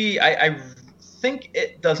movie, I think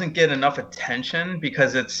it doesn't get enough attention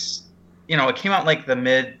because it's, it came out in like the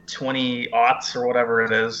mid-20s or whatever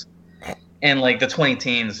it is, and like the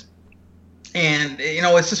 20-teens. And,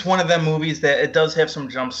 it's just one of them movies that it does have some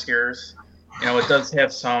jump scares. It does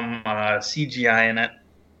have some CGI in it.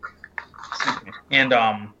 And,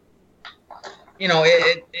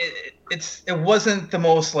 it wasn't the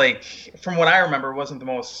most, like, from what I remember, it wasn't the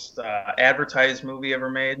most advertised movie ever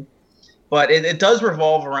made. But it does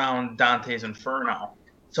revolve around Dante's Inferno.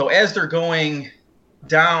 So as they're going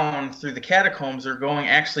down through the catacombs, they're going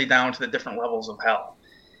actually down to the different levels of hell.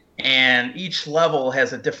 And each level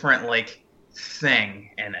has a different, like, thing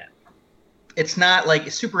in it. It's not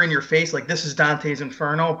like super in your face like this is Dante's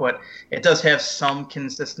Inferno, but it does have some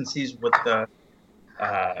consistencies with the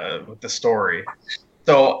story.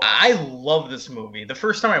 So I love this movie. The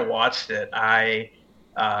first time I watched it, I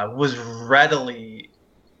was ready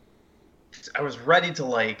to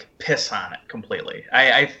like piss on it completely.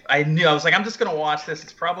 I knew, I was like, I'm just gonna watch this.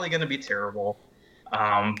 It's probably gonna be terrible.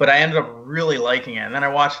 But I ended up really liking it. And then I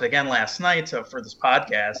watched it again last night for this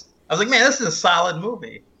podcast. I was like, man, this is a solid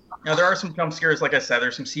movie. There are some jump scares, like I said.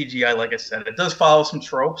 There's some CGI, like I said. It does follow some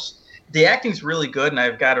tropes. The acting's really good, and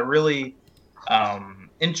I've got a really,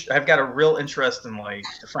 I've got a real interest in like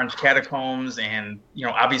the French catacombs and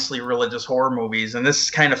obviously religious horror movies, and this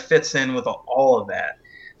kind of fits in with all of that.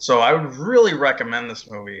 So I would really recommend this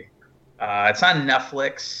movie. It's on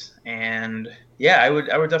Netflix, and yeah, I would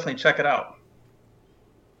definitely check it out.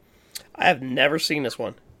 I have never seen this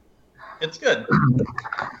one. It's good.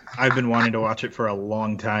 I've been wanting to watch it for a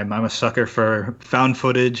long time. I'm a sucker for found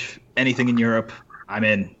footage, anything in Europe. I'm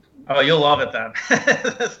in. Oh, you'll love it then.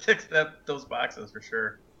 That ticks those boxes for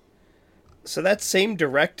sure. So that same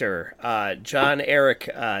director, John Eric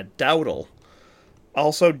Dowdle,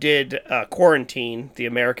 also did Quarantine, the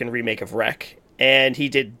American remake of Wreck, and he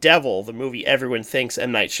did Devil, the movie everyone thinks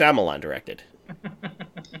M. Night Shyamalan directed.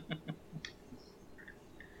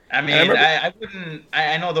 I mean, I wouldn't.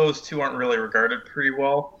 I know those two aren't really regarded pretty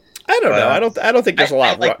well. I don't know. I don't think there's a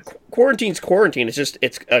lot. Quarantine's Quarantine.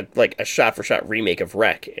 It's like a shot for shot remake of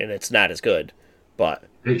Wreck, and it's not as good. But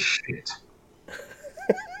It's shit.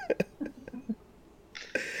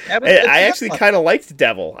 I actually kind of liked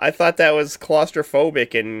Devil. I thought that was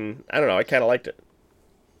claustrophobic, and I don't know. I kind of liked it.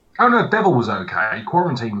 Oh no, Devil was okay.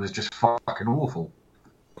 Quarantine was just fucking awful.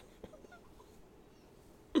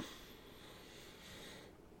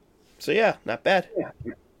 So yeah, not bad.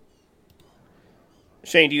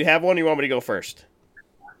 Shane, do you have one? Or you want me to go first?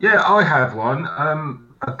 Yeah, I have one.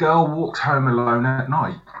 A Girl Walked Home Alone at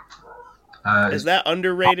Night. Is that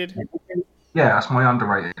underrated? Yeah, that's my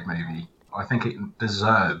underrated movie. I think it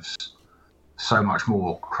deserves so much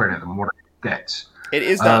more credit than what it gets. It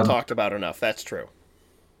is not talked about enough. That's true.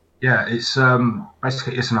 Yeah, it's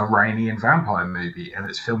basically it's an Iranian vampire movie, and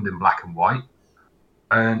it's filmed in black and white,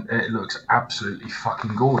 and it looks absolutely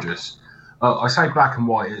fucking gorgeous. I say black and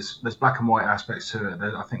white. There's black and white aspects to it.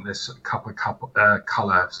 I think there's a couple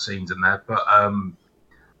color scenes in there, but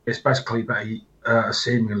it's basically about a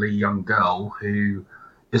seemingly young girl who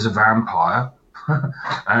is a vampire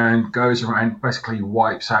and goes around, basically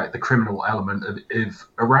wipes out the criminal element of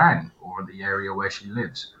Iran, or the area where she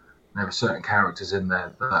lives. And there are certain characters in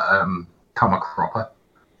there that come a cropper,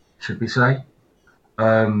 should we say.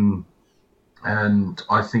 And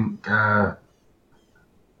I think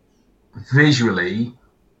visually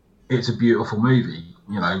it's a beautiful movie,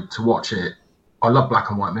 to watch it. I love black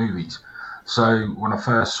and white movies. So when I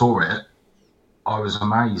first saw it, I was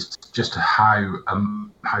amazed just how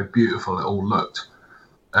beautiful it all looked.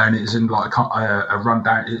 And it's in like a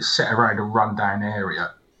rundown. It's set around a rundown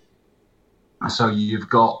area. So you've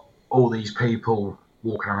got all these people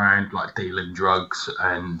walking around like dealing drugs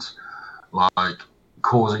and like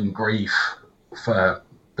causing grief for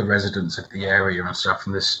the residents of the area and stuff.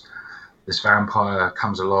 And this vampire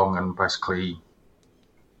comes along and basically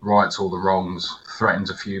rights all the wrongs, threatens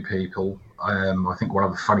a few people. I think one of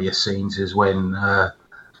the funniest scenes is when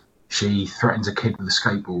she threatens a kid with a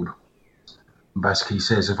skateboard. And basically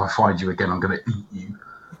says, if I find you again, I'm going to eat you.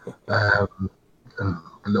 And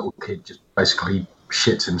the little kid just basically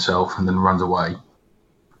shits himself and then runs away.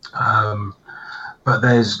 But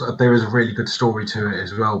there is a really good story to it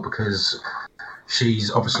as well, because she's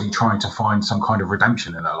obviously trying to find some kind of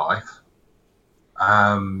redemption in her life.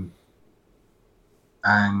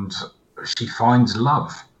 And she finds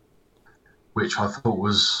love, which I thought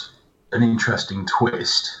was an interesting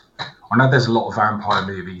twist. I know there's a lot of vampire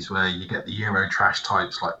movies where you get the Euro trash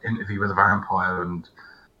types like Interview with a Vampire and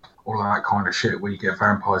all of that kind of shit, where you get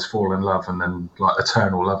vampires fall in love and then like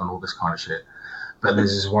eternal love and all this kind of shit. But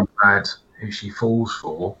there's this one lad who she falls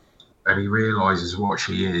for, and he realises what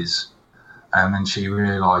she is, and then she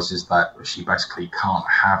realises that she basically can't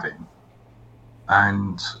have him.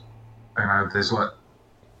 And there's like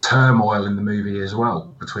turmoil in the movie as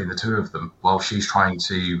well between the two of them, while she's trying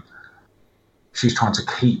to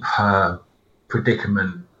keep her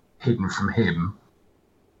predicament hidden from him,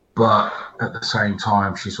 but at the same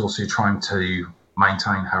time she's also trying to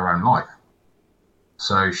maintain her own life.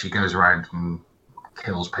 So she goes around and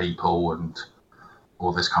kills people and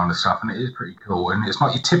all this kind of stuff, and it is pretty cool. And it's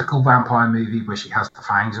not your typical vampire movie where she has the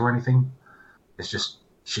fangs or anything. It's just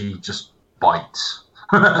she just bites.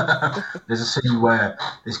 There's a scene where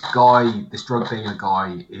this drug dealer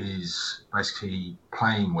guy is basically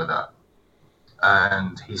playing with her,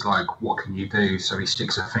 and he's like, what can you do? So he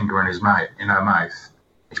sticks a finger in her mouth,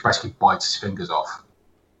 which basically bites his fingers off,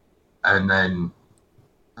 and then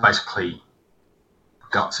basically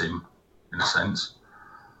guts him in a sense.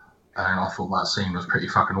 And I thought that scene was pretty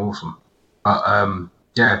fucking awesome. But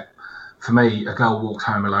yeah, for me, A Girl Walked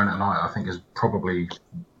Home Alone at Night, I think, is probably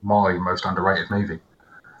my most underrated movie.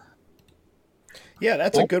 Yeah,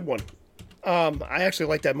 that's a good one. I actually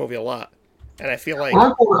like that movie a lot, and I feel like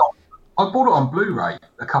I bought it on Blu-ray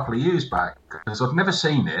a couple of years back because I'd never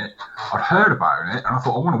seen it. I'd heard about it, and I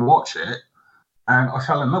thought I want to watch it, and I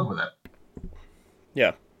fell in love with it.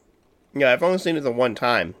 Yeah, I've only seen it the one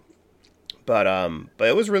time, but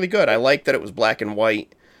it was really good. I liked that it was black and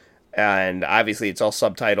white, and obviously it's all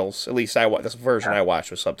subtitles. At least this version I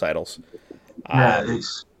watched with subtitles. Yeah,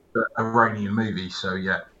 it's an Iranian movie, so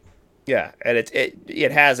yeah. Yeah, and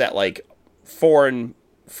it has that like foreign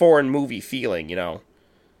movie feeling,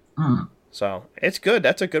 So it's good.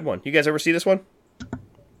 That's a good one. You guys ever see this one?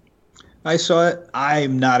 I saw it.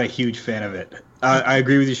 I'm not a huge fan of it. I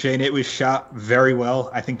agree with you, Shane. It was shot very well.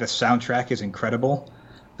 I think the soundtrack is incredible,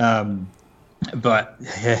 but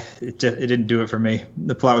it didn't do it for me.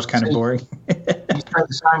 The plot was kind of boring. You said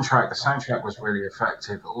the soundtrack was really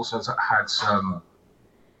effective. It also had some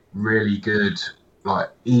really good like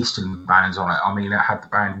Eastern bands on it. I mean, it had the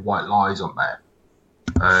band White Lies on there.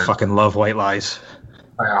 Fucking love White Lies.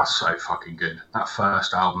 They are so fucking good. That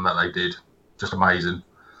first album that they did, just amazing.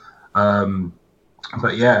 And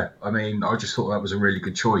But yeah, I mean, I just thought that was a really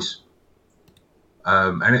good choice.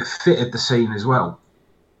 And it fitted the scene as well.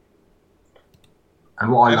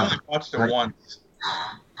 And what I I've love, only watched it once.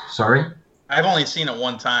 Sorry? I've only seen it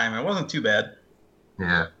one time. It wasn't too bad.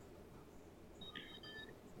 Yeah.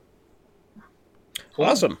 Cool.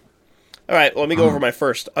 Awesome. All right, let me go over my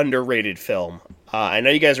first underrated film. I know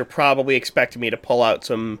you guys are probably expecting me to pull out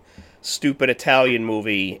some stupid Italian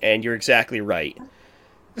movie, and you're exactly right.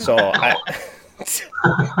 So I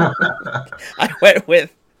went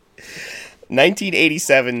with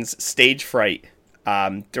 1987's Stage Fright,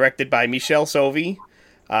 directed by Michel Sovi,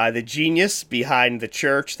 the genius behind The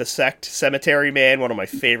Church, The Sect, Cemetery Man, one of my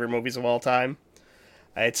favorite movies of all time.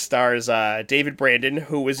 It stars David Brandon,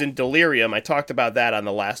 who was in Delirium. I talked about that on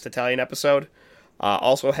the last Italian episode.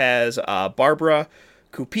 Also has Barbara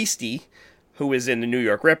Cupisti, who is in The New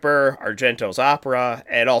York Ripper, Argento's Opera,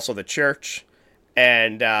 and also The Church.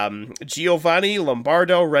 And Giovanni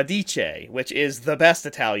Lombardo Radice, which is the best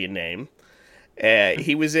Italian name.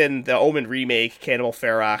 He was in the Omen remake, Cannibal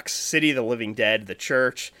Ferox, City of the Living Dead, The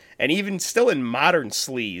Church, and even still in modern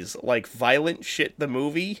sleaze like Violent Shit the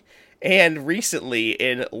Movie, and recently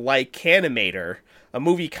in Like Canimator, a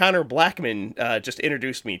movie Connor Blackman just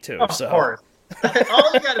introduced me to. Of course.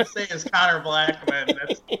 All you got to say is Connor Blackman.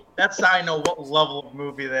 That's how I know what level of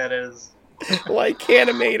movie that is. Like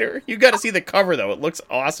Canimator. You got to see the cover, though. It looks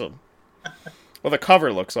awesome. Well, the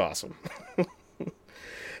cover looks awesome.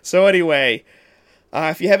 So anyway,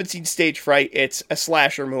 if you haven't seen Stage Fright, it's a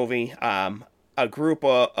slasher movie. A group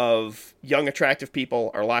of young, attractive people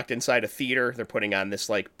are locked inside a theater. They're putting on this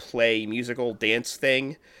like play, musical, dance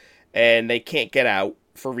thing, and they can't get out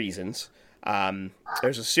for reasons.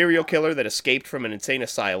 There's a serial killer that escaped from an insane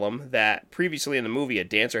asylum that previously in the movie a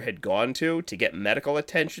dancer had gone to get medical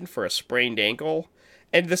attention for a sprained ankle.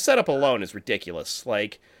 And the setup alone is ridiculous.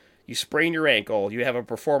 Like, you sprain your ankle, you have a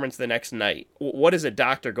performance the next night. What is a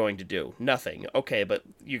doctor going to do? Nothing. Okay, but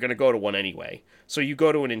you're going to go to one anyway. So you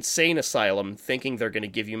go to an insane asylum thinking they're going to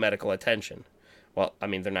give you medical attention. Well, I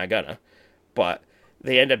mean, they're not gonna. But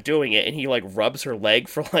they end up doing it, and he, like, rubs her leg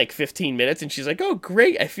for, like, 15 minutes, and she's like, oh,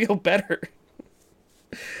 great, I feel better.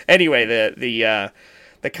 Anyway, the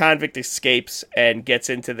convict escapes and gets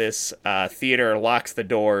into this theater, locks the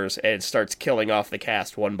doors, and starts killing off the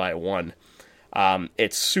cast one by one.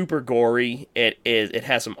 It's super gory. It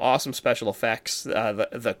has some awesome special effects.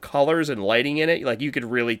 The colors and lighting in it, like, you could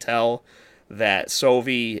really tell that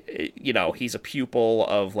Sovi, you know, he's a pupil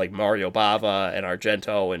of like Mario Bava and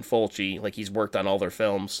Argento and Fulci. Like, he's worked on all their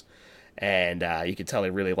films, and you can tell he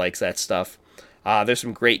really likes that stuff. There's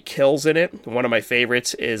some great kills in it. One of my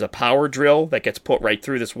favorites is a power drill that gets put right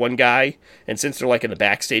through this one guy, and since they're like in the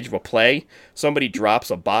backstage of a play, somebody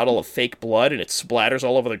drops a bottle of fake blood and it splatters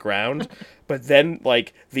all over the ground. But then,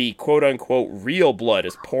 like, the quote-unquote real blood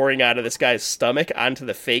is pouring out of this guy's stomach onto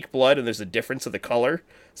the fake blood, and there's a difference of the color.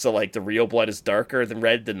 So, like, the real blood is darker than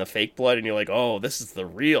red than the fake blood, and you're like, oh, this is the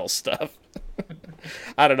real stuff.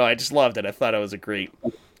 I don't know, I just loved it. I thought it was a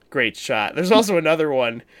great shot. There's also another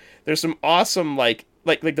one. There's some awesome, like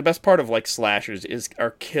the best part of, like, slashers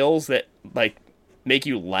are kills that, like, make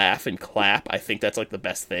you laugh and clap. I think that's, like, the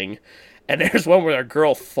best thing. And there's one where a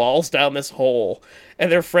girl falls down this hole, and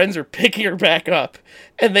their friends are picking her back up,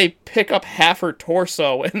 and they pick up half her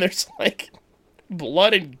torso, and there's, like,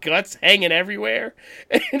 blood and guts hanging everywhere,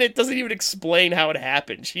 and it doesn't even explain how it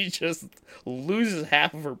happened. She just loses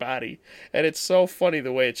half of her body, and it's so funny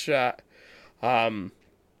the way it's shot.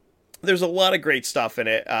 There's a lot of great stuff in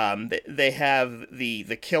it. They have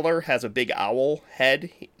the killer has a big owl head,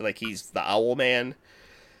 like he's the Owl Man,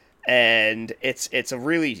 and it's a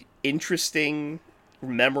really interesting,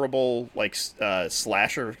 memorable, like,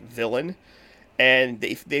 slasher villain. And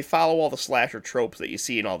they follow all the slasher tropes that you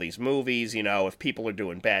see in all these movies. You know, if people are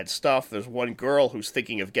doing bad stuff, there's one girl who's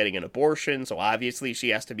thinking of getting an abortion, so obviously she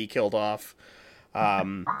has to be killed off.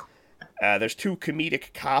 There's two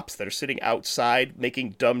comedic cops that are sitting outside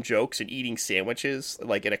making dumb jokes and eating sandwiches,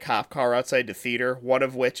 like in a cop car outside the theater, one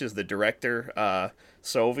of which is the director,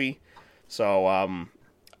 Sovi. So,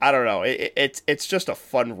 I don't know. It's just a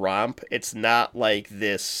fun romp. It's not like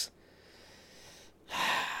this...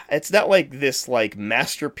 It's not like this, like,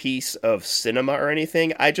 masterpiece of cinema or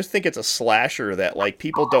anything. I just think it's a slasher that, like,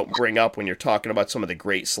 people don't bring up when you're talking about some of the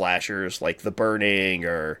great slashers, like The Burning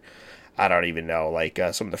or, I don't even know, like,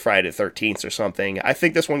 some of the Friday the 13th or something. I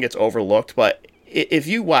think this one gets overlooked, but if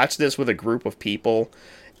you watch this with a group of people,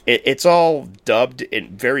 it's all dubbed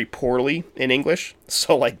very poorly in English,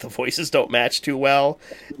 so, like, the voices don't match too well,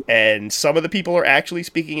 and some of the people are actually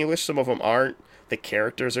speaking English, some of them aren't. The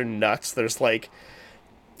characters are nuts. There's, like...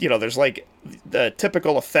 there's like the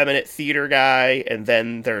typical effeminate theater guy, and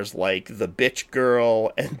then there's like the bitch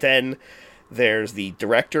girl, and then there's the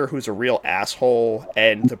director who's a real asshole,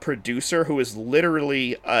 and the producer who is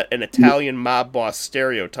literally an Italian mob boss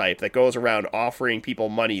stereotype that goes around offering people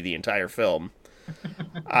money the entire film.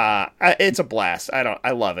 It's a blast.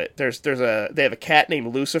 I love it. They have a cat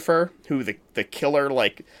named Lucifer who the killer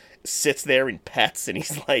like sits there and pets, and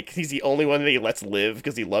he's the only one that he lets live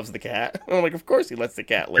because he loves the cat. I'm like, of course he lets the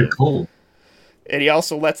cat live. Cool. And he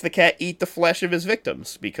also lets the cat eat the flesh of his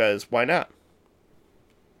victims because why not?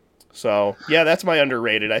 So yeah, that's my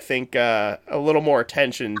underrated. I think a little more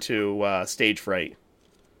attention to stage fright.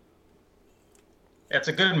 It's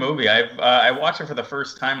a good movie. I watched it for the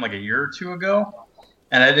first time like a year or two ago,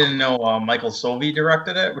 and I didn't know Michael Sovi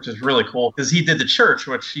directed it, which is really cool because he did The Church,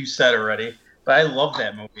 which you said already. But I love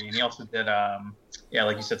that movie, and he also did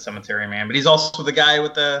like you said, Cemetery Man. But he's also the guy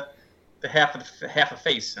with the half a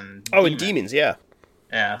face and and Demons, yeah.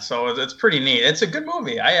 Yeah, so it's pretty neat. It's a good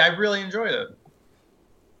movie. I really enjoyed it.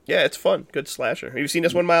 Yeah, it's fun. Good slasher. Have you seen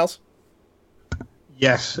this one, Miles?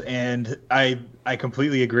 Yes, and I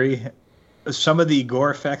completely agree. Some of the gore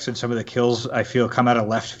effects and some of the kills I feel come out of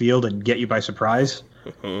left field and get you by surprise.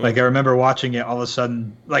 Mm-hmm. Like I remember watching it all of a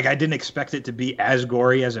sudden, like I didn't expect it to be as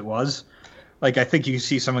gory as it was. Like I think you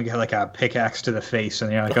see someone get like a pickaxe to the face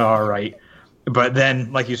and you're like, oh, all right. But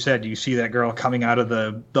then, like you said, you see that girl coming out of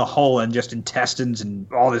the hole and just intestines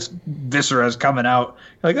and all this viscera is coming out.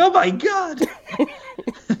 You're like, oh my God.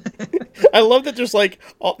 I love that there's like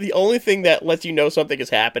the only thing that lets you know something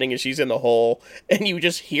is happening is she's in the hole and you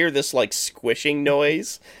just hear this like squishing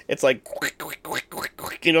noise. It's like quick, quick, quick, quick,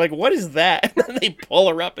 quick. And you're like, what is that? And then they pull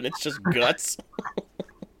her up and it's just guts.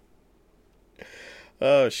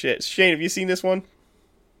 Oh shit. Shane, have you seen this one?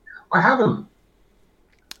 I haven't.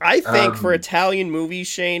 I think for Italian movies,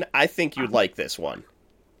 Shane, I think you'd like this one.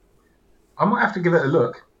 I might have to give it a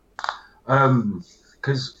look.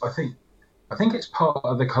 Because I think it's part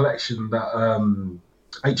of the collection that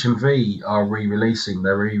HMV are re-releasing.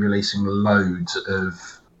 They're re-releasing loads of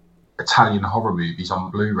Italian horror movies on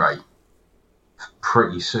Blu-ray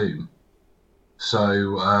pretty soon.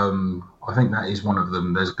 So I think that is one of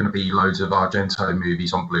them. There's going to be loads of Argento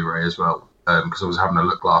movies on Blu-ray as well. Because I was having a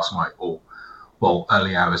look last night,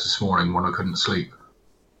 early hours this morning when I couldn't sleep.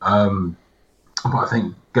 But I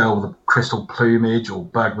think Girl with the Crystal Plumage or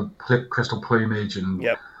Bird with Crystal Plumage and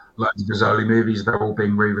loads of Rizzoli movies, they're all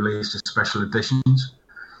being re-released as special editions.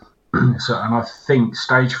 And I think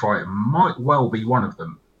Stage Fright might well be one of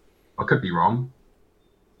them. I could be wrong,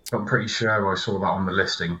 but I'm pretty sure I saw that on the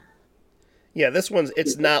listing. Yeah, this one's,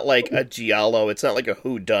 it's not like a giallo, it's not like a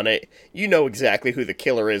whodunit. You know exactly who the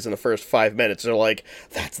killer is in the first 5 minutes. They're like,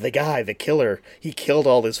 that's the guy, the killer. He killed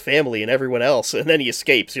all his family and everyone else, and then he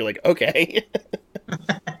escapes. You're like, okay.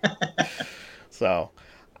 So,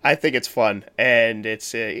 I think it's fun, and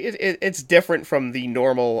it's different from the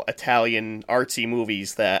normal Italian artsy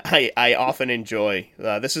movies that I often enjoy.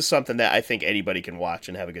 This is something that I think anybody can watch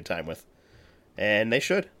and have a good time with. And they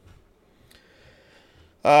should.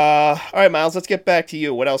 All right, Miles, let's get back to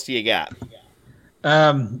you. What else do you got?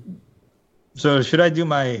 So should I do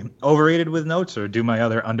my overrated with notes or do my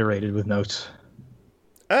other underrated with notes?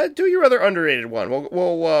 Do your other underrated one.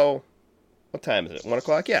 Well, what time is it? 1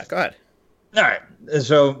 o'clock? Yeah, go ahead. All right.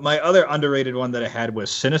 So my other underrated one that I had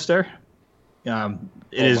was Sinister. It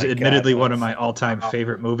is admittedly one of my all-time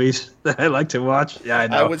favorite movies that I like to watch. Yeah, I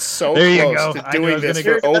know. I was so close to doing this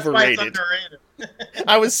for overrated.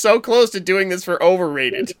 I was so close to doing this for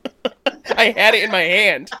overrated. I had it in my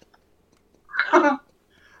hand. Oh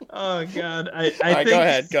God! I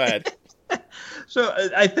think... Go ahead. So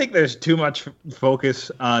I think there's too much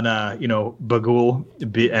focus on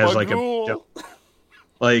Bughuul as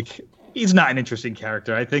like he's not an interesting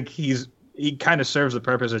character. I think he kind of serves the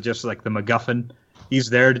purpose of just like the MacGuffin. He's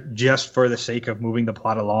there just for the sake of moving the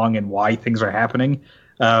plot along and why things are happening.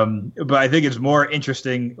 But I think it's more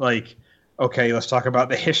interesting, like, okay, let's talk about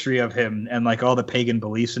the history of him and like all the pagan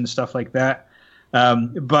beliefs and stuff like that.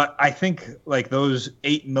 But I think like those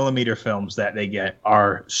 8mm films that they get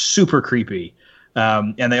are super creepy.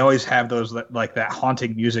 And they always have those like that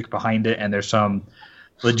haunting music behind it. And there's some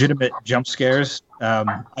legitimate jump scares.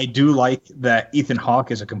 I do like that Ethan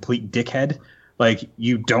Hawke is a complete dickhead. Like,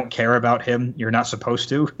 you don't care about him. You're not supposed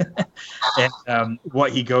to. And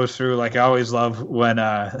what he goes through, like, I always love when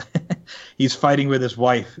he's fighting with his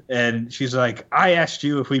wife, and she's like, I asked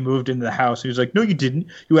you if we moved into the house. And he's like, no, you didn't.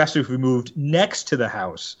 You asked if we moved next to the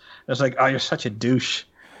house. And I was like, oh, you're such a douche.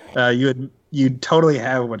 You totally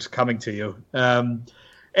have what's coming to you. And,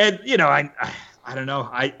 I don't know.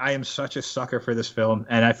 I am such a sucker for this film,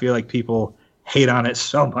 and I feel like people hate on it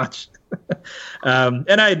so much.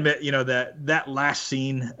 And I admit, that last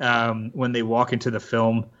scene when they walk into the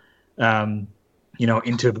film,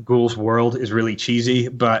 into Ghoul's world is really cheesy,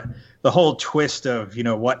 but the whole twist of,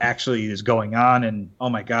 what actually is going on and, oh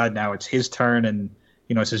my God, now it's his turn and,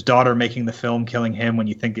 it's his daughter making the film, killing him when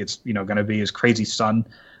you think it's, going to be his crazy son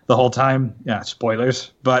the whole time. Yeah,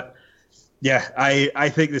 spoilers. But yeah, I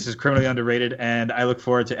think this is criminally underrated, and I look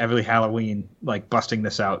forward to every Halloween, busting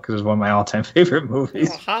this out because it's one of my all-time favorite movies.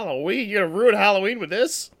 Oh, Halloween? You're going to ruin Halloween with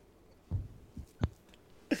this?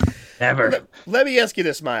 Never. Let me ask you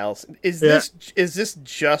this, Miles. Is this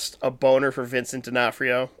just a boner for Vincent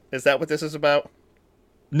D'Onofrio? Is that what this is about?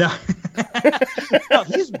 No. No,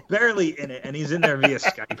 he's barely in it, and he's in there via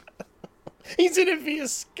Skype. He's in it via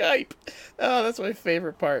Skype. Oh, that's my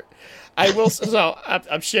favorite part. I will. So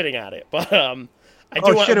I'm shitting on it, but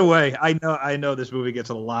shit away. I know this movie gets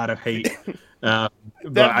a lot of hate. That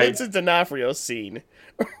Vincent D'Onofrio scene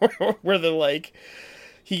where they're like,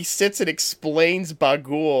 he sits and explains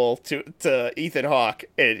Bagul to Ethan Hawke,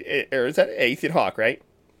 or is that Ethan Hawke, right?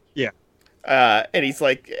 Yeah. And he's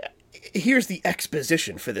like, here's the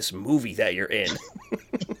exposition for this movie that you're in.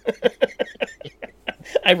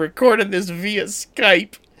 I recorded this via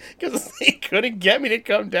Skype because they couldn't get me to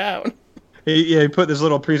come down. He put this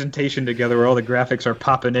little presentation together where all the graphics are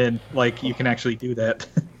popping in, like you can actually do that.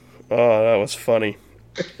 Oh, that was funny.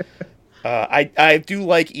 I do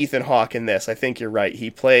like Ethan Hawke in this. I think you're right. He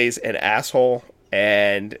plays an asshole,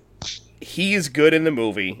 and he is good in the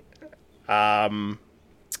movie.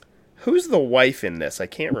 Who's the wife in this? I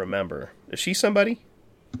can't remember. Is she somebody?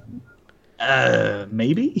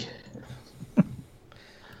 Maybe. Let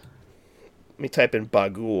me type in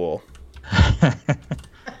Bagul.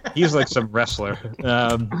 He's like some wrestler.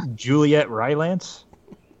 Juliet Rylance?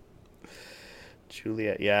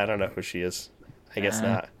 Juliet, yeah, I don't know who she is. I guess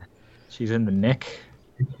not. She's in The Nick.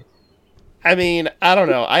 I mean, I don't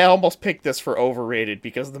know. I almost picked this for overrated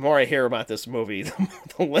because the more I hear about this movie,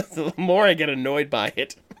 the more I get annoyed by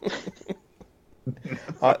it.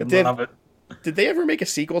 Love it. Did they ever make a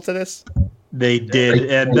sequel to this? They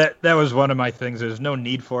did, and that was one of my things. There's no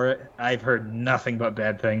need for it. I've heard nothing but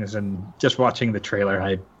bad things, and just watching the trailer, I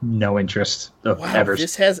had no interest of ever.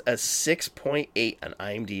 This has a 6.8 on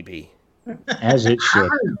IMDb. As it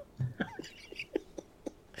should.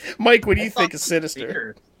 Mike, what do you think of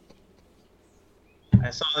Sinister? I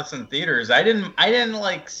saw this in theaters. I didn't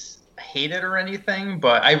hate it or anything,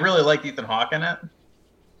 but I really liked Ethan Hawke in it.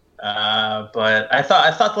 But I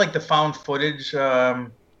thought the found footage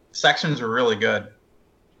sections were really good.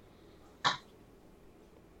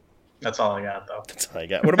 That's all I got, though. That's all I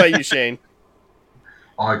got. What about you, Shane?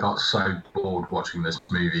 I got so bored watching this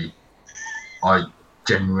movie. I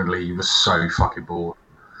genuinely was so fucking bored.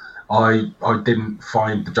 I didn't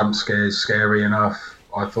find the jump scares scary enough.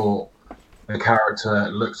 I thought the character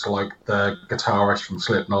looked like the guitarist from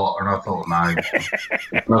Slipknot, and I thought, no,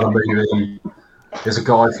 another movie. There's a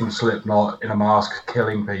guy from Slipknot in a mask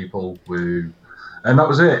killing people. Woo. And that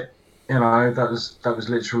was it. That was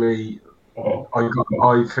literally.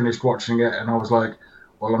 I finished watching it and I was like,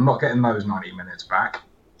 well, I'm not getting those 90 minutes back.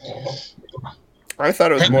 I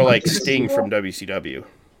thought it was more like Sting from WCW.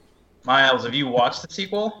 Miles, have you watched the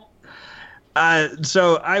sequel?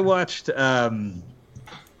 So I watched. I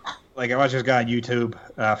watched this guy on YouTube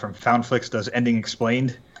from Foundflix does Ending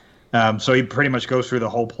Explained. So he pretty much goes through the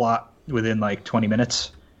whole plot within 20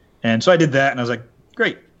 minutes. And so I did that and I was like,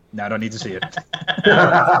 great. Now I don't need to see it.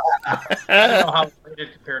 I don't know how it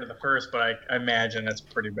rated compared to the first, but I imagine it's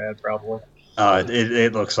pretty bad, probably.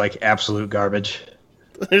 It looks like absolute garbage.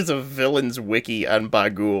 There's a villains wiki on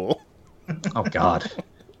Bagul. Oh God!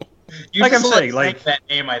 You I'm saying, that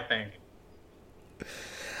name, I think.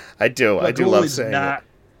 I do love saying it. Not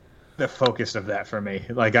the focus of that for me.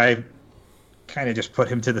 I kind of just put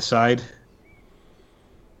him to the side.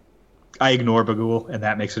 I ignore Bagul, and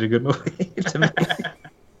that makes it a good movie to me.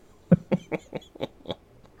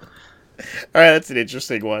 All right, that's an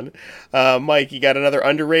interesting one. Mike, you got another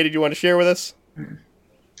underrated you want to share with us?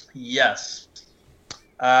 Yes.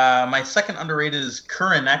 My second underrated is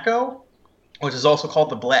Kuroneko, which is also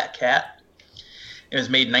called The Black Cat. It was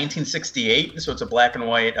made in 1968, so it's a black and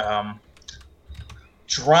white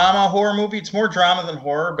drama horror movie. It's more drama than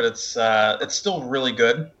horror, but it's still really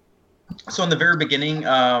good. So in the very beginning,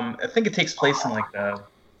 I think it takes place in the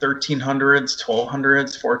 1300s,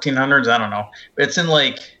 1200s, 1400s. I don't know, but it's in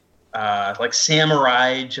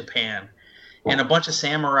samurai Japan, and a bunch of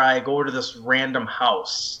samurai go to this random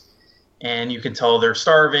house, and you can tell they're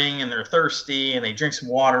starving and they're thirsty, and they drink some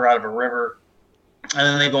water out of a river, and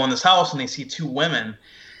then they go in this house and they see two women,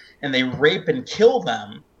 and they rape and kill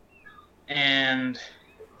them, and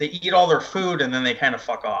they eat all their food, and then they kind of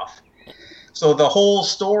fuck off. So the whole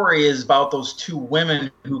story is about those two women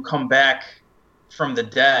who come back from the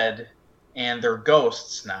dead, and they're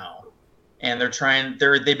ghosts now. And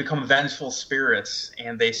they become vengeful spirits,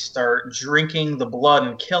 and they start drinking the blood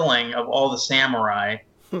and killing of all the samurai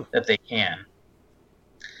that they can.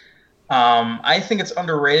 I think it's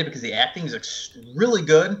underrated because the acting is really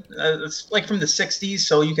good. It's like from the 60s,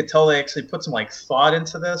 so you could tell they actually put some like thought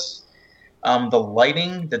into this. The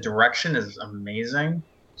lighting, the direction is amazing.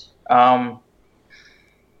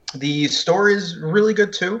 The story is really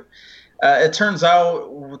good too. It turns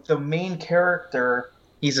out the main character,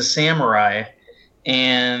 he's a samurai,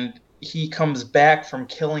 and he comes back from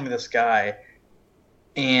killing this guy,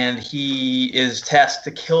 and he is tasked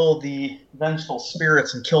to kill the vengeful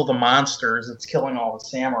spirits and kill the monsters that's killing all the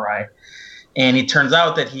samurai. And he turns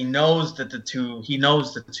out that he knows the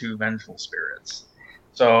two vengeful spirits.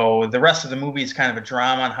 So the rest of the movie is kind of a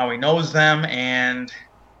drama on how he knows them and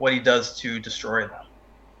what he does to destroy them.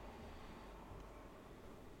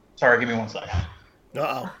 Sorry, give me 1 second.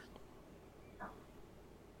 Uh-oh.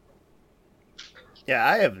 Yeah,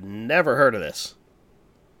 I have never heard of this.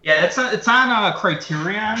 Yeah, it's on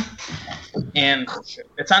Criterion, and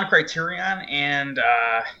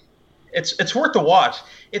it's worth the watch.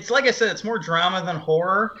 It's like I said, it's more drama than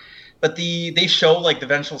horror, but they show like the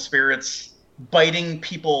vengeful spirits biting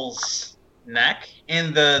people's neck,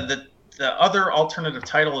 and the other alternative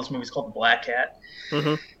title of this movie is called The Black Cat.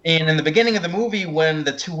 Mm-hmm. And in the beginning of the movie, when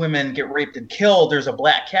the two women get raped and killed, there's a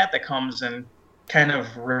black cat that comes and kind of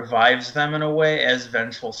revives them in a way as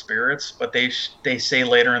vengeful spirits. But they say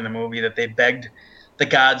later in the movie that they begged the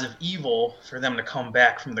gods of evil for them to come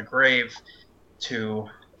back from the grave to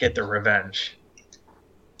get their revenge.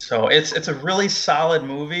 So it's a really solid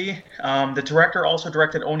movie. The director also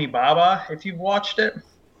directed Onibaba, if you've watched it.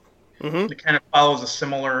 Mm-hmm. It kind of follows a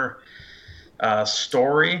similar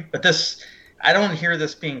story. But I don't hear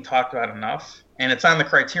this being talked about enough. And it's on the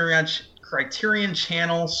Criterion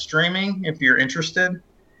Channel streaming if you're interested.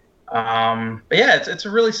 But yeah, it's a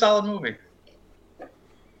really solid movie.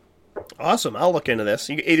 Awesome. I'll look into this.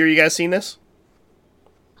 Either of you guys seen this?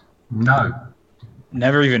 No.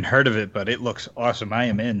 Never even heard of it, but it looks awesome. I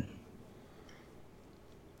am in.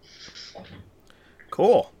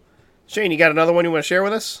 Cool. Shane, you got another one you want to share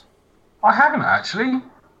with us? I haven't actually.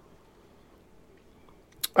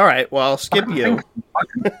 All right, well, I'll skip you.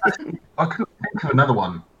 I couldn't think of another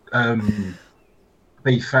one.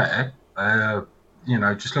 Be fair,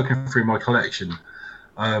 just looking through my collection,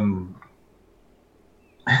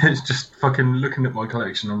 it's just fucking looking at my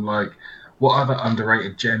collection. I'm like, what other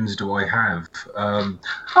underrated gems do I have?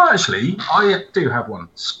 Actually, I do have one.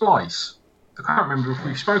 Splice. I can't remember if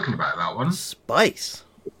we've spoken about that one. Spice.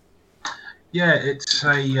 Yeah, it's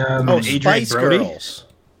a Spice Girls.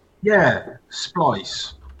 Yeah,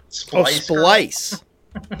 Splice. Splice.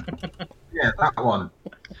 Yeah, that one.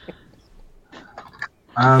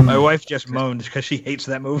 My wife just moaned because she hates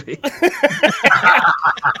that movie.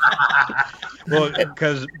 Well,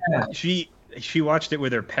 because she watched it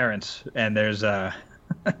with her parents, and there's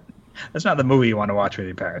that's not the movie you want to watch with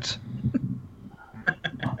your parents.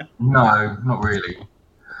 No, not really.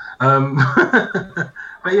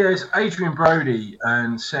 But yeah, it's Adrian Brody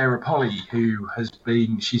and Sarah Polley,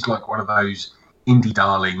 she's like one of those indie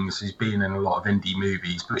darlings who's been in a lot of indie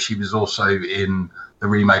movies, but she was also in the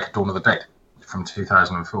remake of Dawn of the Dead from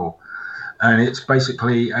 2004. And it's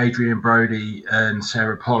basically Adrian Brody and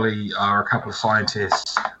Sarah Polley are a couple of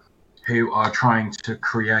scientists who are trying to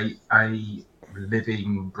create a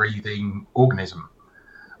living, breathing organism.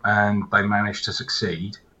 And they manage to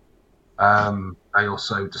succeed. They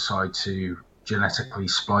also decide to genetically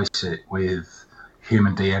splice it with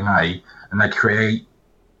human DNA, and they create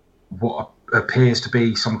what appears to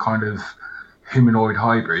be some kind of humanoid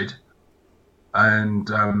hybrid. And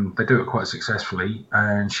they do it quite successfully,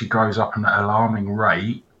 and she grows up at an alarming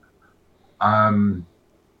rate, and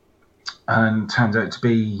turns out to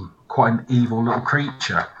be quite an evil little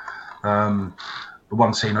creature. The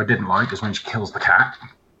one scene I didn't like is when she kills the cat,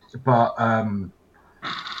 but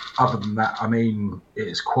other than that, I mean,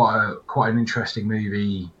 it's quite an interesting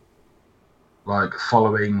movie, like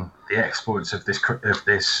following the exploits of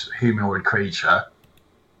this humanoid creature,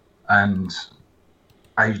 and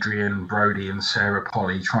Adrian Brody and Sarah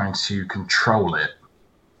Polley trying to control it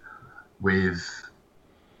with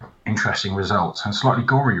interesting results and slightly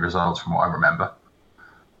gory results from what I remember.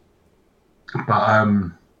 But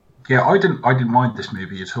yeah, I didn't mind this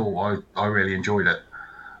movie at all. I really enjoyed it.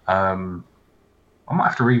 I might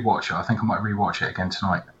have to rewatch it. I think I might rewatch it again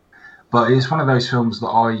tonight. But it's one of those films that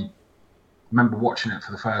remember watching it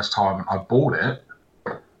for the first time, and I bought it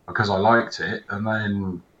because I liked it, and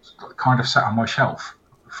then kind of sat on my shelf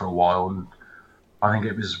for a while. And I think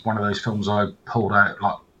it was one of those films I pulled out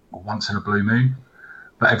like once in a blue moon.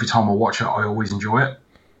 But every time I watch it, I always enjoy it.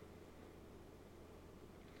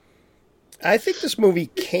 I think this movie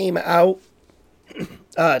came out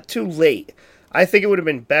too late. I think it would have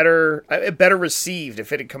been better received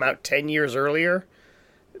if it had come out 10 years earlier,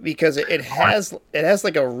 because it has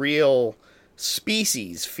like a real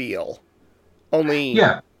Species feel, only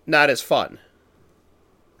not as fun.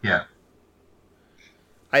 Yeah.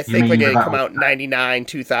 I think like it come out in 99,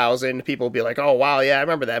 2000, people would be like, oh wow, yeah, I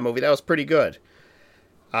remember that movie. That was pretty good.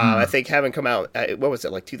 I think having come out, what was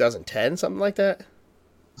it, like 2010, something like that?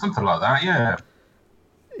 Something like that, yeah.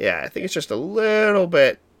 Yeah, I think it's just a little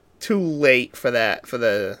bit too late for that,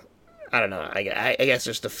 I don't know, I guess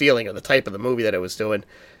just the feeling of the type of the movie that it was doing.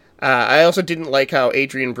 I also didn't like how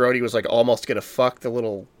Adrian Brody was like almost gonna fuck the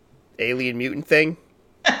little alien mutant thing.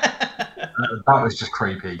 That was just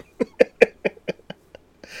creepy.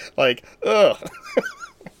 Like, ugh.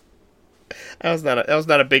 That was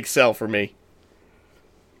not a big sell for me.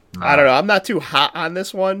 No. I don't know. I'm not too hot on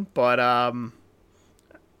this one, but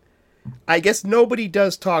I guess nobody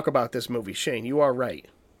does talk about this movie. Shane, you are right.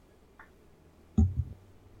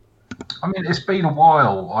 I mean, it's been a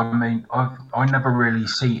while. I mean, I never really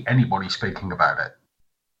see anybody speaking about it.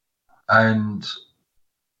 And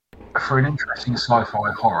for an interesting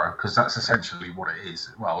sci-fi horror, because that's essentially what it is.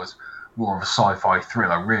 Well, it's more of a sci-fi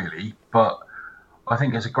thriller, really. But I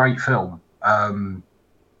think it's a great film. And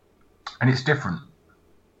it's different.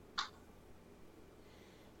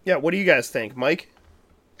 Yeah, what do you guys think, Mike?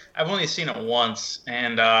 I've only seen it once,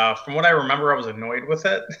 and from what I remember, I was annoyed with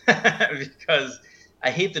it because I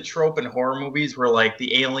hate the trope in horror movies where like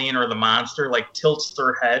the alien or the monster like tilts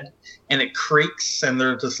their head and it creaks and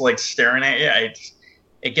they're just like staring at you.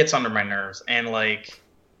 It gets under my nerves, and like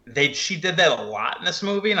she did that a lot in this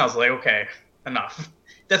movie, and I was like, okay, enough.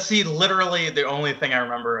 That's literally the only thing I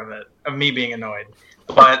remember of me being annoyed.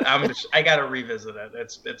 But I gotta revisit it.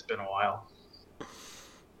 It's been a while.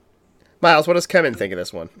 Miles, what does Kevin think of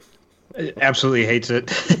this one? Absolutely hates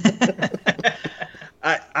it.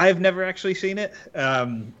 I've never actually seen it.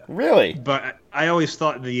 Really? But I always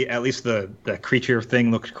thought at least the creature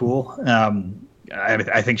thing looked cool.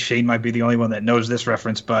 I think Shane might be the only one that knows this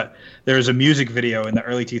reference, but there was a music video in the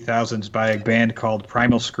early 2000s by a band called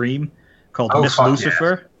Primal Scream called Miss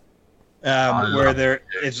Lucifer, where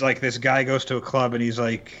it's like this guy goes to a club and he's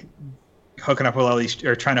like hooking up with all these,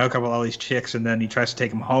 or trying to hook up with all these chicks, and then he tries to take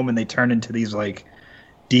them home, and they turn into these like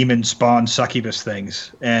demon spawn succubus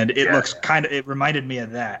things, and it reminded me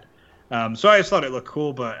of that. So I just thought it looked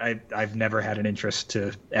cool, but I've never had an interest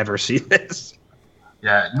to ever see this.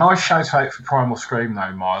 Yeah, nice shout out for Primal Scream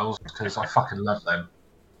though, Miles, because I fucking love them.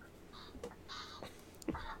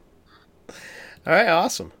 All right,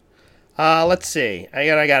 awesome. Let's see.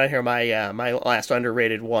 I got here my my last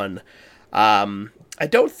underrated one. I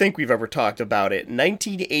don't think we've ever talked about it.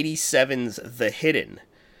 1987's The Hidden.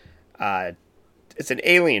 It's an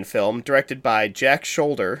alien film directed by Jack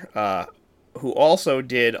Shoulder, who also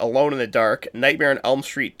did Alone in the Dark, Nightmare on Elm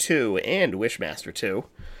Street 2, and Wishmaster 2.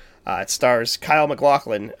 It stars Kyle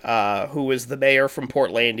MacLachlan, who is the mayor from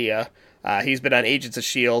Portlandia. He's been on Agents of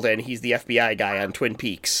S.H.I.E.L.D., and he's the FBI guy on Twin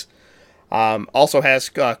Peaks. Also has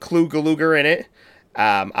Clu Gulager in it,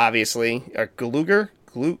 obviously. Or Gulager?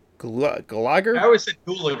 Gulager? I always said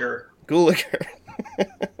Gulager. Gulager.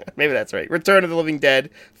 Maybe that's right. Return of the Living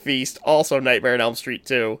Dead, Feast, also Nightmare on Elm Street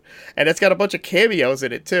 2. And it's got a bunch of cameos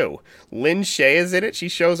in it, too. Lynn Shay is in it. She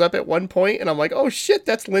shows up at one point, and I'm like, oh, shit,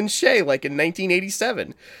 that's Lynn Shay, like in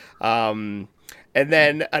 1987. And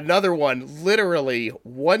then another one, literally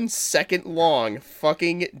 1 second long,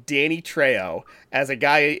 fucking Danny Trejo as a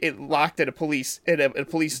guy locked at a police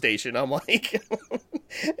station. I'm like,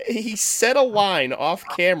 he said a line off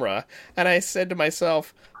camera, and I said to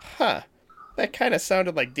myself, huh, that kind of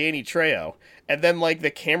sounded like Danny Trejo. And then like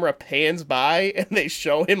the camera pans by, and they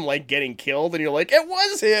show him like getting killed, and you're like, it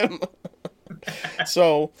was him.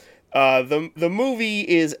 So the movie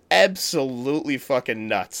is absolutely fucking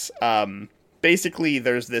nuts. Basically,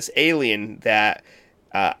 there's this alien that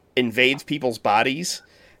invades people's bodies,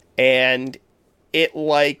 and it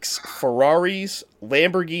likes Ferraris,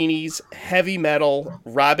 Lamborghinis, heavy metal,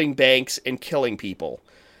 robbing banks, and killing people.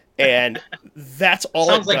 And that's all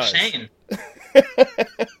Sounds it does. Sounds like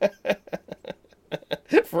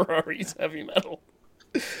Shane. Ferraris, heavy metal.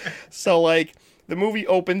 So, like, the movie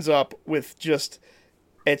opens up with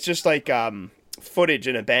it's just like footage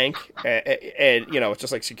in a bank, and you know, it's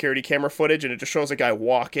just like security camera footage, and it just shows a guy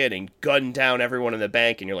walk in and gun down everyone in the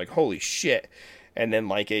bank, and you're like, holy shit. And then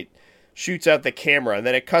like it shoots out the camera, and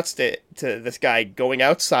then it cuts to this guy going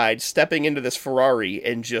outside, stepping into this Ferrari,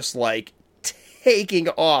 and just like taking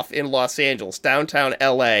off in Los Angeles, downtown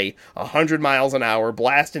LA, 100 miles an hour,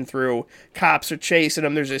 blasting through. Cops are chasing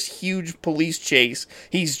him. There's this huge police chase.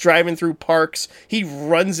 He's driving through parks. He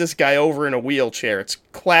runs this guy over in a wheelchair. It's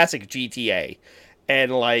classic GTA.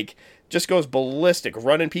 And, like, just goes ballistic,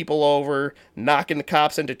 running people over, knocking the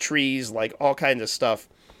cops into trees, like, all kinds of stuff.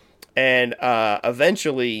 And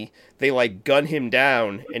eventually they, like, gun him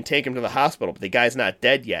down and take him to the hospital, but the guy's not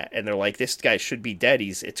dead yet. And they're like, this guy should be dead.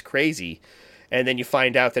 It's crazy. And then you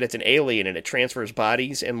find out that it's an alien and it transfers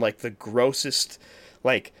bodies, and like the grossest,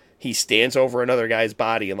 like he stands over another guy's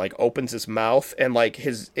body and like opens his mouth, and like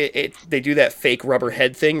they do that fake rubber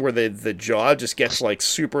head thing where the jaw just gets like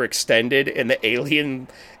super extended, and the alien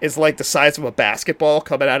is like the size of a basketball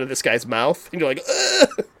coming out of this guy's mouth, and you're like,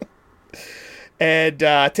 ugh! And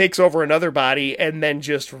takes over another body, and then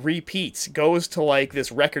just repeats, goes to like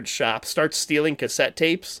this record shop, starts stealing cassette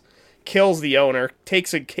tapes, kills the owner,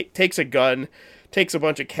 takes a gun, takes a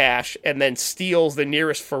bunch of cash, and then steals the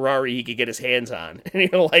nearest Ferrari he could get his hands on. And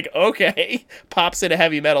you're like, okay, pops in a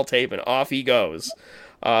heavy metal tape, and off he goes.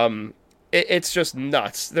 It's just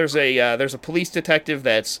nuts. There's a police detective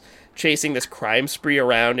that's chasing this crime spree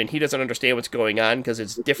around, and he doesn't understand what's going on because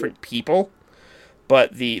it's different people. But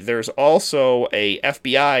there's also an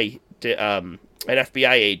FBI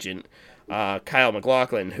agent, Kyle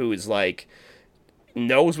MacLachlan, who is like,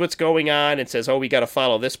 knows what's going on and says, oh, we got to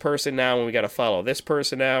follow this person now, and we got to follow this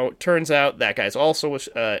person now. Turns out that guy's also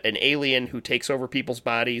an alien who takes over people's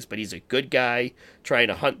bodies, but he's a good guy trying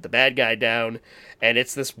to hunt the bad guy down. And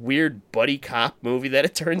it's this weird buddy cop movie that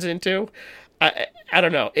it turns into. I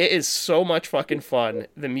don't know. It is so much fucking fun.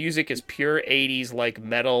 The music is pure 80s, like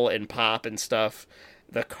metal and pop and stuff.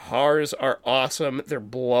 The cars are awesome. They're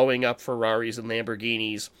blowing up Ferraris and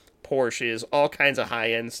Lamborghinis, Porsches, all kinds of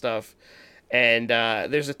high-end stuff. And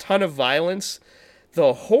there's a ton of violence.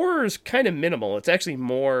 The horror's kind of minimal. It's actually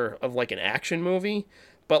more of like an action movie.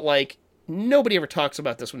 But like nobody ever talks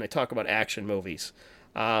about this when they talk about action movies.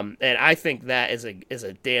 And I think that is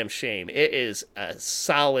a damn shame. It is a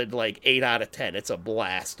solid like 8 out of 10. It's a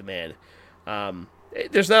blast, man.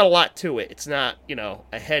 There's not a lot to it. It's not, you know,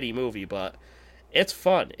 a heady movie, but it's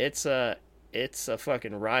fun. It's a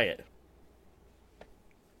fucking riot.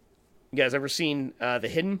 You guys ever seen The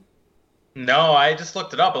Hidden? No, I just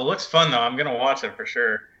looked it up. It looks fun, though. I'm going to watch it for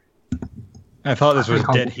sure. I thought this was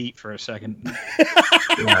Dead Heat for a second.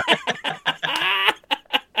 Yeah.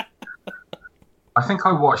 I think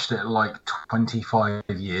I watched it like 25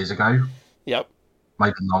 years ago. Yep.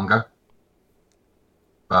 Maybe longer.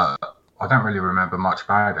 But I don't really remember much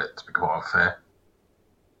about it, to be quite fair.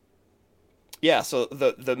 Yeah, so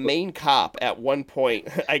the main cop at one point,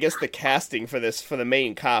 I guess the casting for the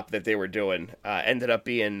main cop that they were doing ended up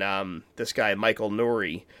being this guy, Michael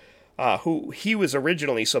Nouri, who he was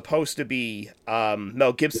originally supposed to be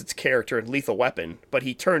Mel Gibson's character in Lethal Weapon, but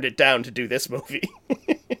he turned it down to do this movie.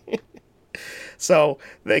 So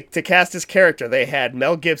to cast his character, they had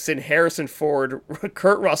Mel Gibson, Harrison Ford,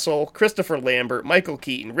 Kurt Russell, Christopher Lambert, Michael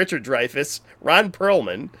Keaton, Richard Dreyfuss, Ron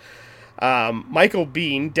Perlman, Michael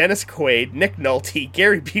Biehn, Dennis Quaid, Nick Nolte,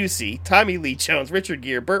 Gary Busey, Tommy Lee Jones, Richard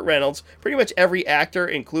Gere, Burt Reynolds, pretty much every actor,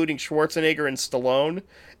 including Schwarzenegger and Stallone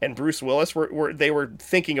and Bruce Willis, they were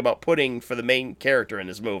thinking about putting for the main character in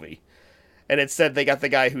this movie. And instead, they got the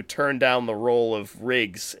guy who turned down the role of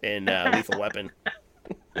Riggs in Lethal Weapon.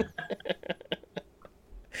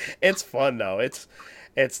 It's fun though. It's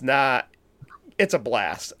a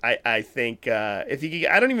blast. I think if you,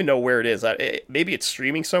 I don't even know where it is. Maybe it's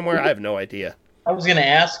streaming somewhere. I have no idea. I was gonna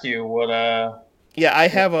ask you what. Yeah, I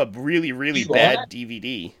have a really bad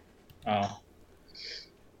DVD. Oh.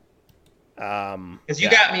 Because you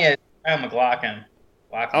got me at Kyle MacLachlan.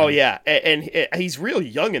 Oh yeah, and he's real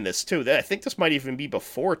young in this too. I think this might even be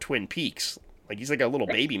before Twin Peaks. Like he's like a little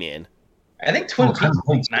baby man. I think Twin Peaks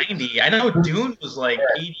was like 90. I know Dune was like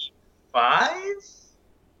 85.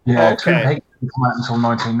 Yeah, okay. Twin Peaks didn't come out until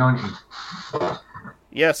 1990.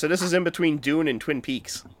 Yeah, so this is in between Dune and Twin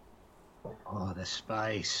Peaks. Oh, the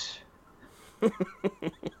spice.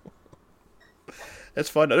 It's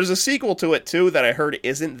fun. There's a sequel to it too that I heard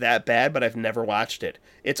isn't that bad, but I've never watched it.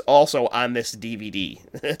 It's also on this DVD.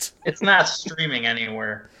 It's not streaming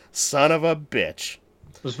anywhere. Son of a bitch.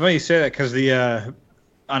 It was funny you say that because the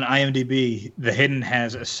on IMDb, The Hidden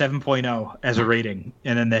has a 7.0 as a rating,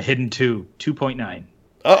 and then The Hidden 2, 2.9.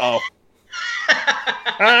 Uh-oh.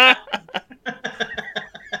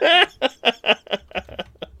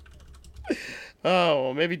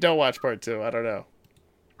 Maybe don't watch part 2. I don't know.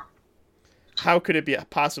 How could it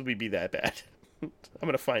possibly be that bad? I'm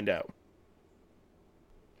gonna find out.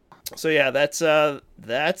 So yeah, that's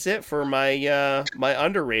it for my my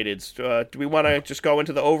underrateds. Do we want to just go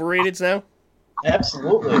into the overrateds now?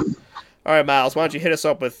 Absolutely. All right, Miles, why don't you hit us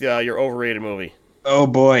up with your overrated movie? Oh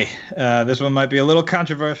boy, this one might be a little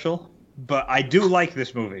controversial, but I do like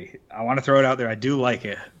this movie. I want to throw it out there. I do like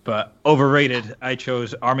it, but overrated. I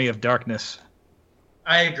chose Army of Darkness.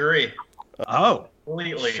 I agree. Oh,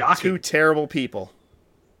 Completely. shocking. Two terrible people.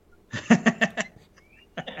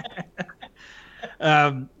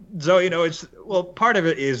 So it's part of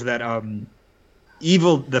it is that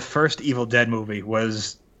the first Evil Dead movie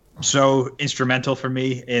was so instrumental for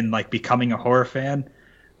me in like becoming a horror fan.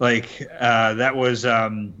 Like that was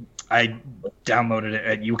I downloaded it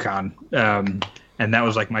at UConn, and that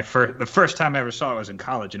was like the first time I ever saw it was in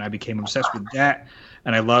college, and I became obsessed with that.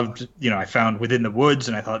 And I loved, I found Within the Woods,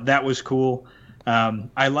 and I thought that was cool.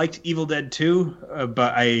 I liked Evil Dead 2,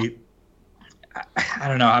 but I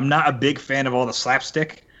don't know. I'm not a big fan of all the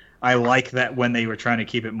slapstick. I like that when they were trying to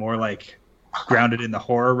keep it more like grounded in the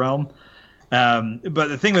horror realm. But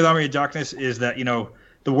the thing with Army of Darkness is that,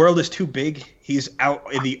 the world is too big. He's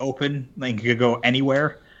out in the open, like he could go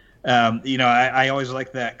anywhere. I always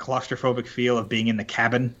like that claustrophobic feel of being in the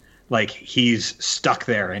cabin. Like he's stuck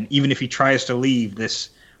there. And even if he tries to leave,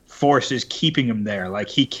 this force is keeping him there. Like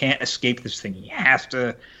he can't escape this thing. He has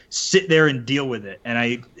to sit there and deal with it.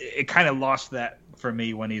 And it kind of lost that for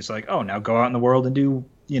me when he's like, oh, now go out in the world and do,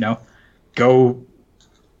 go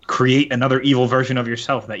create another evil version of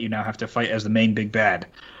yourself that you now have to fight as the main big bad.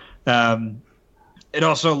 It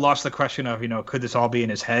also lost the question of, could this all be in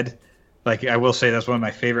his head? Like, I will say that's one of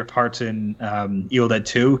my favorite parts in Evil Dead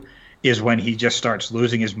 2 is when he just starts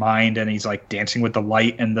losing his mind and he's like dancing with the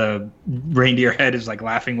light and the reindeer head is like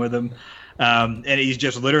laughing with him. And he's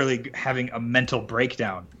just literally having a mental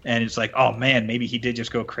breakdown. And it's like, oh man, maybe he did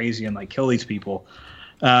just go crazy and like kill these people.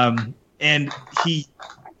 And he,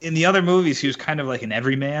 in the other movies, he was kind of like an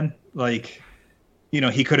everyman. Like,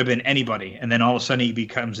 he could have been anybody. And then all of a sudden he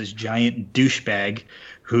becomes this giant douchebag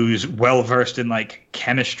who's well-versed in like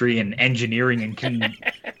chemistry and engineering and can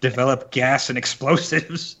develop gas and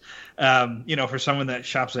explosives. For someone that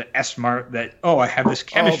shops at S-Mart that, I have this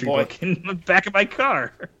chemistry book in the back of my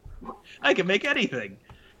car. I can make anything.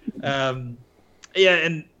 And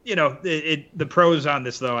the pros on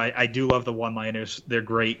this though, I do love the one-liners. They're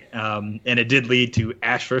great. And it did lead to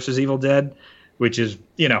Ash versus Evil Dead, which is,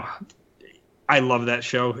 I love that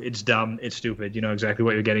show. It's dumb. It's stupid. You know exactly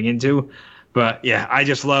what you're getting into. But yeah, I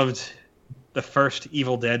just loved the first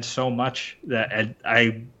Evil Dead so much that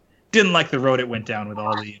I didn't like the road it went down with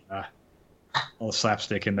all the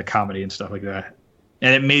slapstick and the comedy and stuff like that.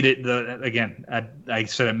 And it made it, I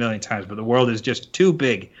said it a million times, but the world is just too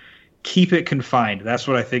big. Keep it confined. That's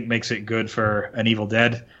what I think makes it good for an Evil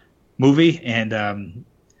Dead movie. And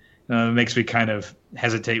it makes me kind of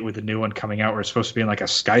hesitate with the new one coming out where it's supposed to be in like a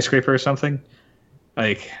skyscraper or something.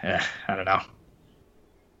 Like, I don't know.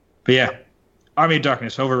 But yeah, Army of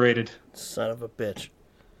Darkness, overrated. Son of a bitch.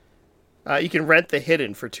 You can rent The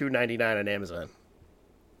Hidden for $2.99 on Amazon.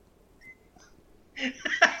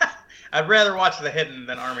 I'd rather watch The Hidden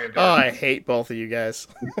than Army of Oh, Darkness. I hate both of you guys.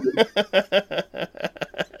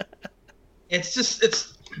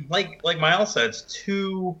 It's like Miles said, it's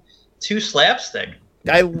too slapstick.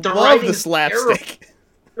 I love the slapstick.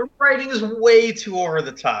 The writing is way too over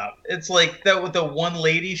the top. It's like that with the one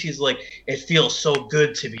lady, she's like, "It feels so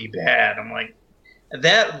good to be bad." I'm like,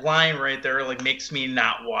 that line right there like makes me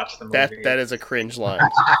not watch the movie. That is a cringe line.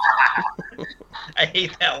 I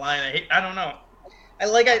hate that line. I don't know. I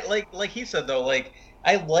like he said though, like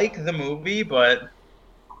I like the movie, but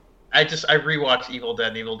I rewatch Evil Dead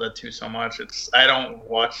and Evil Dead 2 so much. I don't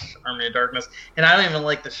watch Army of Darkness, and I don't even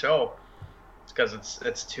like the show. It's because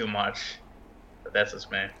it's too much. But that's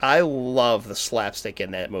just me. I love the slapstick in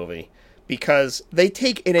that movie because they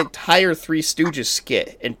take an entire Three Stooges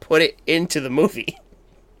skit and put it into the movie.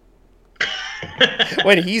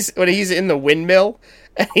 when he's in the windmill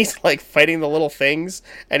and he's like fighting the little things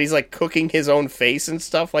and he's like cooking his own face and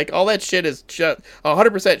stuff, like all that shit is just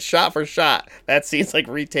 100% shot for shot. That scene's like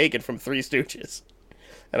retaken from Three Stooges,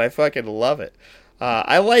 and I fucking love it.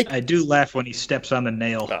 I do laugh when he steps on the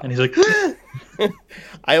nail and he's like,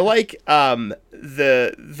 I like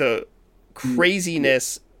the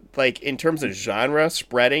craziness, like in terms of genre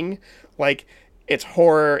spreading. Like it's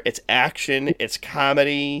horror, it's action, it's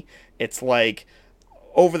comedy, it's like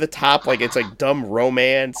over the top, like it's like dumb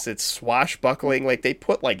romance, it's swashbuckling. Like they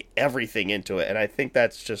put like everything into it, and I think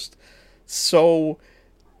that's just so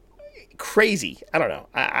crazy. I don't know.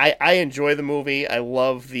 I enjoy the movie. I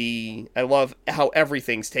love how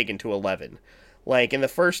everything's taken to 11. Like in the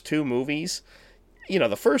first two movies,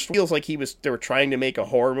 the first feels like they were trying to make a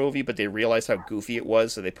horror movie, but they realized how goofy it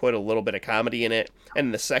was, so they put a little bit of comedy in it. And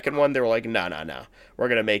in the second one, they were like, no. We're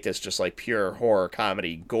going to make this just like pure horror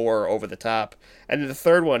comedy, gore over the top. And in the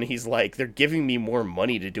third one, he's like, they're giving me more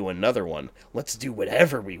money to do another one. Let's do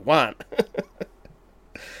whatever we want.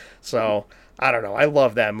 So, I don't know. I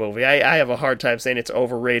love that movie. I have a hard time saying it's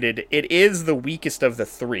overrated. It is the weakest of the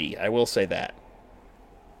three. I will say that.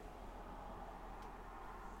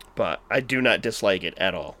 But I do not dislike it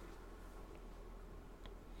at all.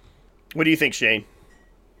 What do you think, Shane?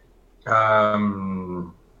 I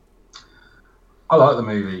like the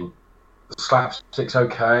movie. The slapstick's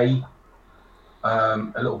okay.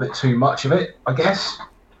 A little bit too much of it, I guess.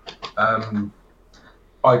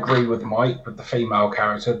 I agree with Mike with the female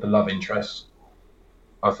character, the love interest.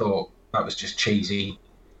 I thought that was just cheesy.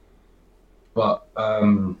 But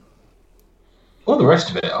all the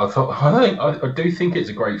rest of it, I do think it's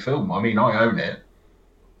a great film. I mean, I own it.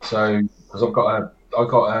 So, because I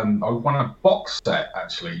won a box set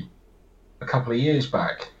actually a couple of years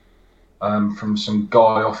back from some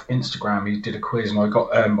guy off Instagram. He did a quiz, and I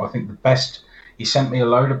got I think the best. He sent me a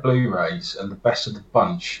load of Blu-rays, and the best of the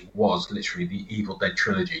bunch was literally the Evil Dead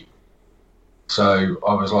trilogy. So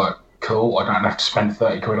I was like, cool. I don't have to spend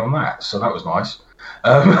 30 quid on that. So that was nice.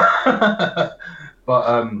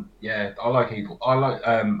 But yeah, I like Evil. I like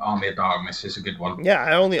Army of Darkness. It's a good one. Yeah,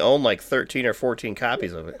 I only own like 13 or 14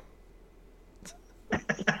 copies of it.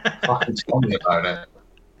 Fucking tell me about it.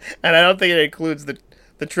 And I don't think it includes the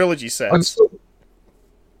trilogy sets.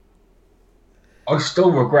 I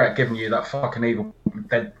still regret giving you that fucking Evil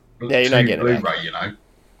Dead you're not getting Blu-ray,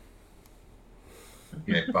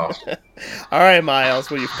 Yeah, bastard. All right, Miles.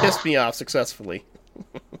 Well, you pissed me off successfully.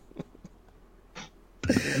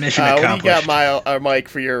 Mission accomplished. What do you got, Mike,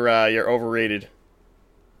 for your overrated?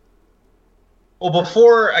 Well,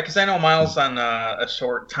 before, because I know Miles on a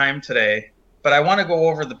short time today, but I want to go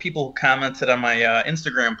over the people who commented on my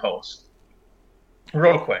Instagram post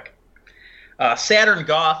real quick. Saturn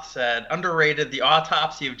Goth said, underrated The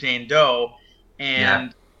Autopsy of Jane Doe,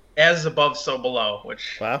 and As Above, So Below,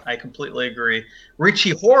 which I completely agree.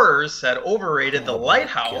 Richie Horrors said, overrated The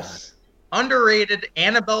Lighthouse, underrated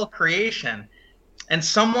Annabelle Creation, and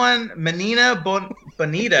someone, Menina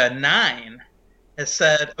Bonita 9, has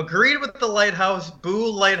said, agreed with The Lighthouse,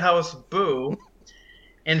 boo, Lighthouse, boo.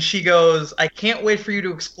 And she goes, I can't wait for you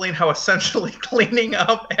to explain how essentially cleaning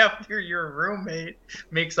up after your roommate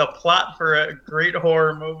makes a plot for a great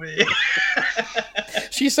horror movie.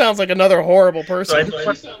 She sounds like another horrible person.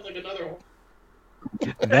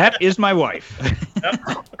 That is my wife.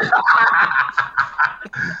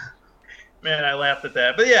 Man, I laughed at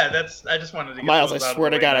that. But yeah, I just wanted to get Miles, I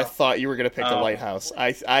swear to God, I thought you were going to pick The Lighthouse.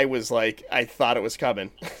 I was like, I thought it was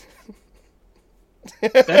coming.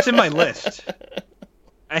 That's in my list.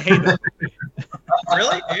 I hate that movie.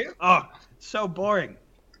 Really? Do you? Oh, so boring.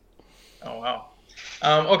 Oh, wow.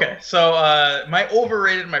 Okay, so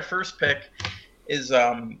my first pick is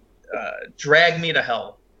Drag Me to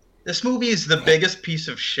Hell. This movie is the biggest piece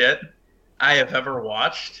of shit I have ever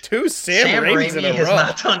watched. Two Sam Raimi in a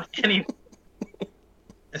row.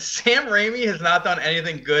 Sam Raimi has not done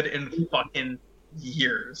anything good in fucking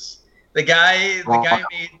years. The guy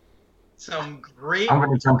made some great... I'm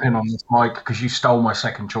going to jump in on this, Mike, because you stole my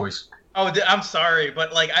second choice. Oh, I'm sorry,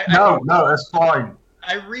 but like... No, that's fine.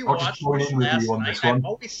 I rewatched this last night. I've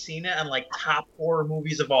always seen it on like top horror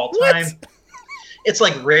movies of all time. What? It's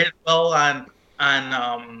like rated well on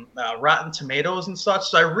Rotten Tomatoes and such.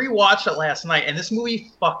 So I rewatched it last night, and this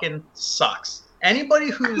movie fucking sucks.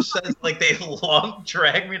 Anybody who says like they love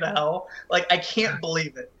Drag Me to Hell, like I can't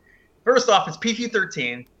believe it. First off, it's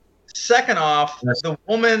PG-13. Second off, the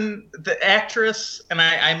woman, the actress, and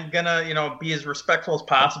I'm gonna be as respectful as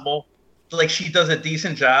possible. Like she does a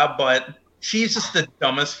decent job, but she's just the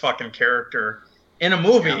dumbest fucking character in a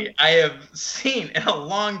movie I have seen in a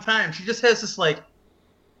long time. She just has this like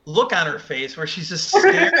look on her face where she's just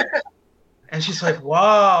scared, and she's like,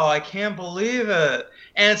 "Wow, I can't believe it."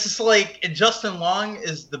 And it's just like Justin Long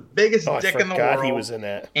is the biggest dick in the world. He was in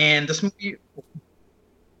that. And this movie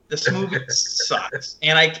sucks.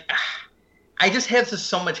 And I just have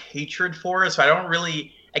so much hatred for it, so I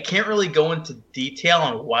can't really go into detail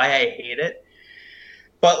on why I hate it.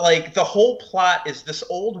 But like the whole plot is this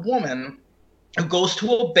old woman who goes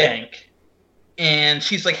to a bank and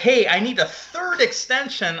she's like, "Hey, I need a third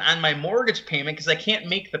extension on my mortgage payment because I can't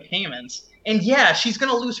make the payments." And yeah, she's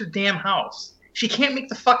going to lose her damn house. She can't make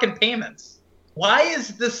the fucking payments. why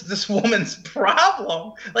is this woman's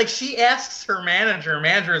problem? Like, she asks her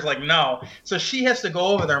manager is like, no. So she has to go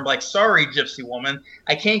over there and be like, sorry, gypsy woman,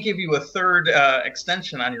 I can't give you a third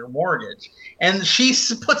extension on your mortgage. And she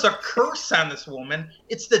puts a curse on this woman.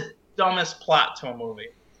 It's the dumbest plot to a movie.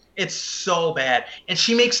 It's so bad. And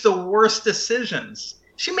she makes the worst decisions.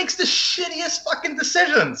 She makes the shittiest fucking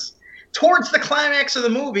decisions. Towards the climax of the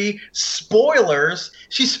movie, spoilers,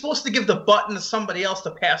 she's supposed to give the button to somebody else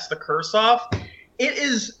to pass the curse off. It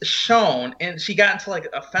is shown, and she got into like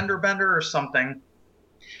a fender bender or something,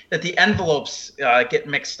 that the envelopes get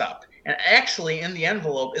mixed up. And actually, in the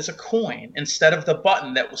envelope is a coin instead of the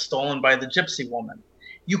button that was stolen by the gypsy woman.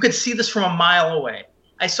 You could see this from a mile away.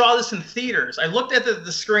 I saw this in theaters. I looked at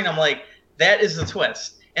the screen. I'm like, that is the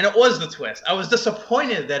twist. And it was the twist. I was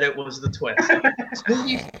disappointed that it was the twist. This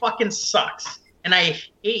movie fucking sucks. And I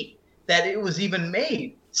hate that it was even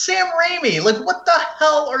made. Sam Raimi, like, what the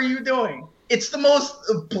hell are you doing? It's the most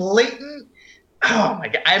blatant. Oh my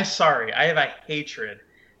God. I'm sorry. I have a hatred.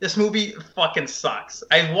 This movie fucking sucks.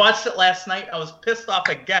 I watched it last night. I was pissed off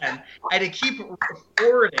again. I had to keep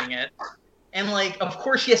forwarding it. And, like, of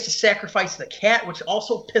course she has to sacrifice the cat, which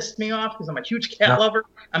also pissed me off because I'm a huge cat lover.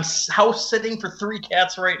 I'm house sitting for 3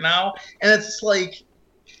 cats right now. And it's like,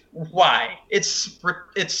 why? It's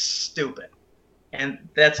stupid. And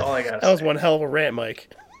that's all I got to say. That was one hell of a rant,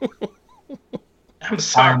 Mike. I'm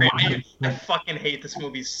sorry. I fucking hate this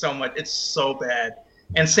movie so much. It's so bad.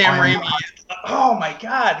 And Sam Raimi, oh my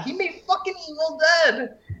God, he made fucking Evil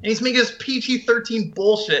Dead. And he's making this PG-13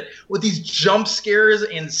 bullshit with these jump scares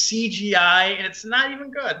and CGI, and it's not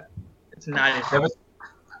even good. It's not even good.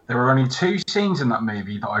 There were only 2 scenes in that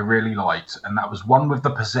movie that I really liked, and that was one with the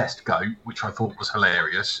possessed goat, which I thought was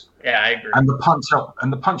hilarious. Yeah, I agree. And the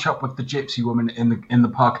punch up with the gypsy woman in the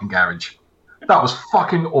parking garage. That was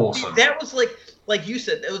fucking awesome. That was like you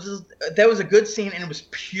said, that was a good scene, and it was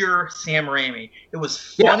pure Sam Raimi. It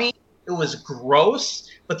was funny, It was gross,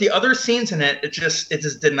 but the other scenes in it just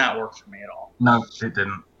did not work for me at all. No, it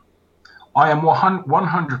didn't. I am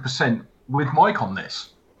 100% with Mike on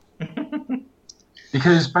this.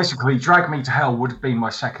 Because basically, Drag Me to Hell would have been my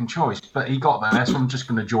second choice, but he got there, so I'm just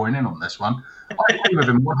going to join in on this one. I agree with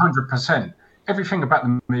him 100%. Everything about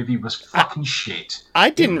the movie was fucking shit. I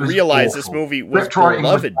didn't realize this movie was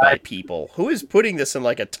beloved by people. Who is putting this in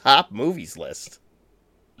like a top movies list?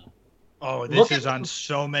 Oh, this is on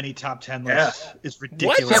so many top 10 lists. Yeah. It's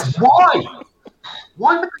ridiculous. Yeah, why?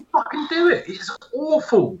 Why would they fucking do it? It's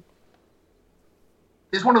awful.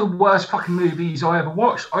 It's one of the worst fucking movies I ever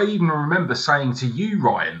watched. I even remember saying to you,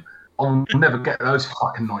 Ryan, I'll never get those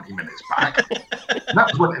fucking 90 minutes back. And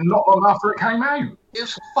that was not long after it came out. It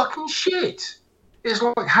was fucking shit. It's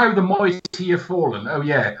like How the Mighty Have Fallen. Oh,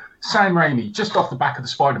 yeah. Sam Raimi, just off the back of the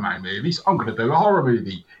Spider-Man movies, I'm going to do a horror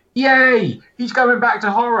movie. Yay! He's going back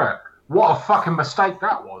to horror. What a fucking mistake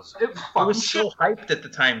that was. It was so hyped at the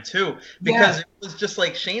time, too. Because it was just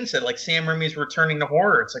like Shane said, like Sam Raimi's returning to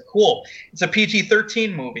horror. It's like, cool. It's a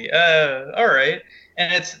PG-13 movie. All right.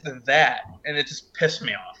 And it's that. And it just pissed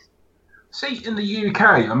me off. See, in the UK,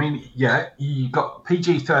 I mean, yeah, you got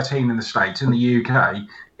PG-13 in the States. In the UK,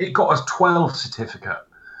 it got a 12 certificate.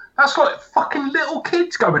 That's like fucking little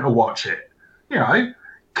kids going to watch it. You know,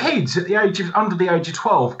 kids at under the age of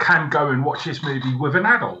 12 can go and watch this movie with an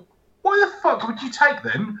adult. Why the fuck would you take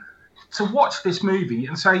them to watch this movie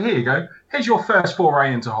and say, here you go, here's your first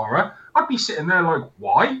foray into horror? I'd be sitting there like,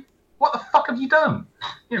 why? What the fuck have you done?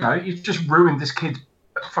 You know, you've just ruined this kid's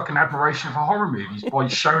fucking admiration for horror movies by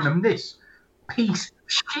showing them this piece of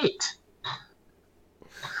shit.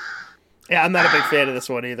 Yeah, I'm not a big fan of this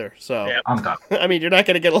one either. So yeah. I'm done. I mean, you're not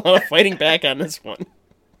going to get a lot of fighting back on this one.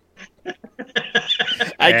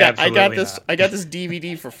 I got this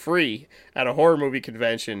DVD for free at a horror movie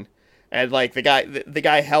convention, and like the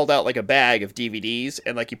guy held out like a bag of DVDs,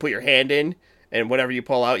 and like you put your hand in, and whatever you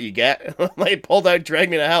pull out, you get. I pulled out Drag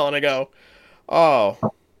Me to Hell, and I go, oh,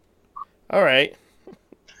 all right.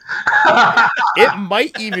 It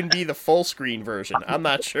might even be the full screen version. I'm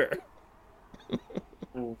not sure.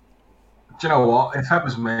 Do you know what? If that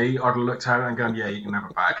was me, I'd have looked at it and gone, yeah, you can have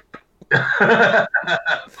it back.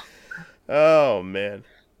 Oh, man.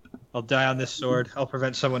 I'll die on this sword. I'll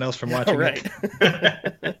prevent someone else from watching it.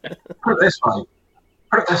 Put it this way,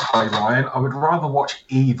 Ryan. I would rather watch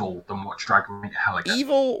Evil than watch Drag Me to Hell again.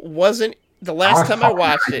 Evil wasn't... The last time I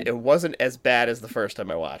watched it, it wasn't as bad as the first time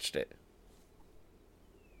I watched it.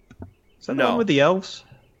 Is that the one with the elves?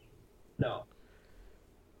 No,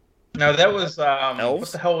 that was... Elves?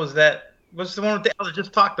 What the hell was that? What's the one with the elves? I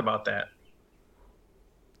just talked about that.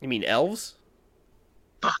 You mean Elves?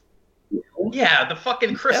 Yeah, the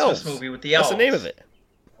fucking Christmas movie with the elves. What's the name of it?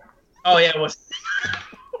 Oh yeah, it was.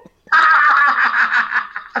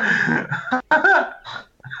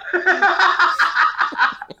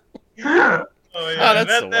 Oh yeah, that's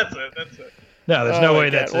that's it. That's it. No, there's no way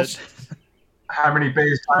that's it. How many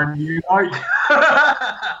beers time do you like?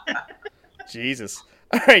 Jesus.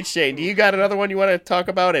 All right, Shane, do you got another one you want to talk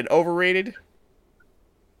about and overrated?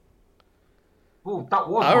 Oh, that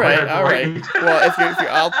was All right. overrated. Well, if you're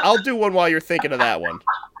I'll do one while you're thinking of that one.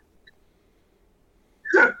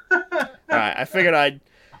 All right, I figured I'd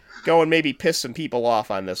go and maybe piss some people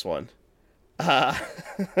off on this one.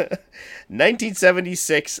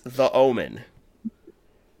 1976, The Omen.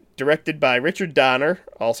 Directed by Richard Donner,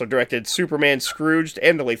 also directed Superman, Scrooged,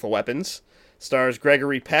 and The Lethal Weapons. Stars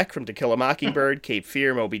Gregory Peck from To Kill a Mockingbird, Cape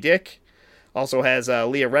Fear, Moby Dick. Also has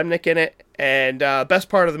Leah Reminick in it. And best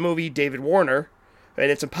part of the movie, David Warner.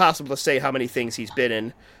 And it's impossible to say how many things he's been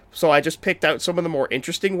in. So I just picked out some of the more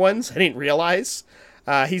interesting ones I didn't realize.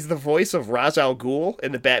 He's the voice of Ra's al Ghul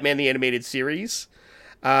in the Batman the Animated Series.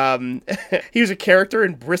 He was a character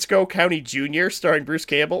in Briscoe County Jr., starring Bruce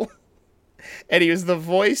Campbell. And he was the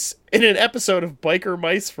voice in an episode of Biker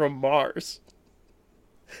Mice from Mars.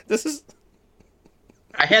 This is...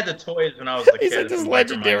 I had the toys when I was a kid. He's like this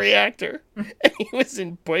legendary actor. And he was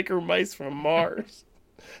in Biker Mice from Mars.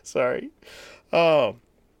 Sorry. Oh.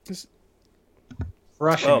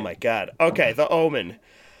 Russian. Oh my god. Okay, The Omen.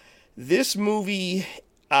 This movie,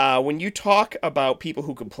 when you talk about people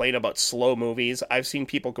who complain about slow movies, I've seen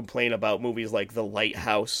people complain about movies like The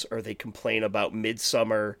Lighthouse, or they complain about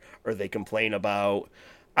Midsummer, or they complain about,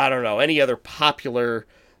 I don't know, any other popular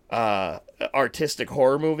artistic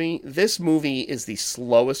horror movie. This movie is the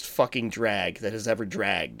slowest fucking drag that has ever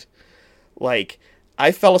dragged. Like,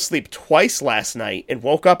 I fell asleep twice last night and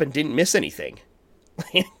woke up and didn't miss anything.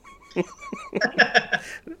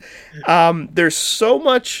 There's so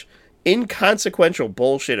much inconsequential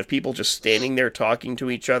bullshit of people just standing there talking to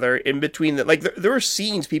each other in between the, like there are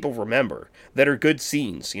scenes people remember that are good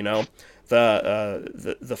scenes, you know,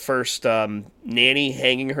 the first nanny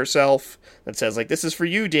hanging herself that says like, this is for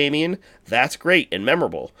you, Damien. That's great and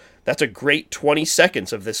memorable. That's a great 20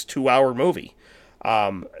 seconds of this 2-hour movie.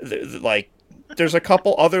 Like there's a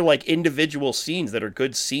couple other like individual scenes that are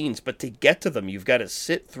good scenes, but to get to them you've got to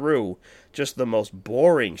sit through just the most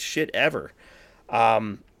boring shit ever.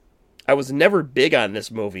 I was never big on this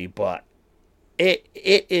movie, but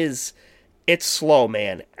it's slow,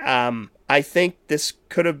 man. I think this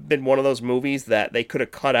could have been one of those movies that they could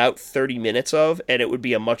have cut out 30 minutes of, and it would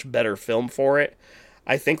be a much better film for it.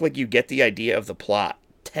 I think like you get the idea of the plot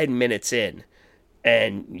 10 minutes in,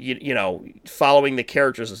 and you know, following the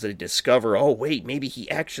characters as they discover, oh wait, maybe he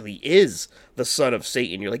actually is the son of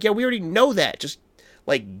Satan. You're like, yeah, we already know that. Just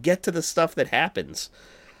like get to the stuff that happens.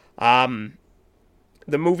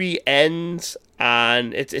 The movie ends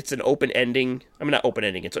on it's an open ending. I mean, not open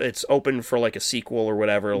ending. It's open for like a sequel or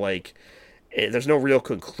whatever. Like, there's no real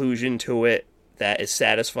conclusion to it that is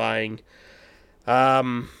satisfying.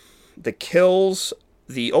 The kills,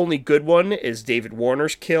 the only good one is David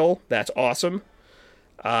Warner's kill. That's awesome.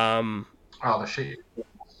 The sheet.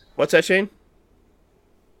 What's that, Shane?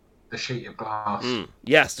 The sheet of glass.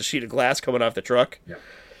 Yes, the sheet of glass coming off the truck. Yeah.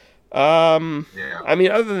 Yeah. I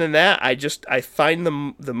mean, other than that, I find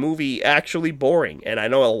the movie actually boring, and I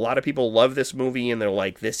know a lot of people love this movie, and they're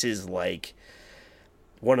like, this is like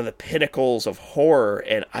one of the pinnacles of horror,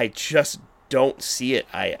 and I just don't see it.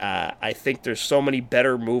 I think there's so many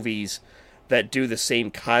better movies that do the same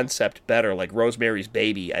concept better, like Rosemary's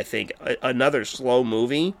Baby. I think another slow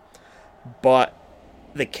movie, but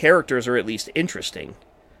the characters are at least interesting.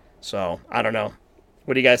 So I don't know.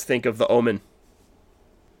 What do you guys think of The Omen?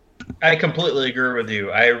 I completely agree with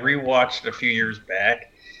you. I rewatched it a few years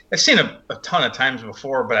back. I've seen it a ton of times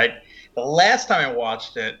before, but the last time I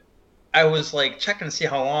watched it, I was like checking to see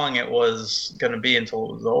how long it was going to be until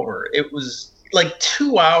it was over. It was like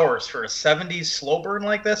 2 hours for a 70s slow burn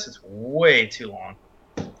like this. It's way too long.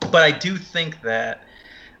 But I do think that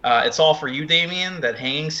It's All For You, Damien, that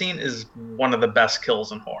hanging scene is one of the best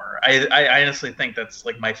kills in horror. I honestly think that's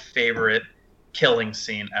like my favorite killing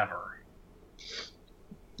scene ever.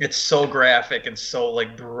 It's so graphic and so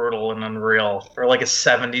like brutal and unreal. For like a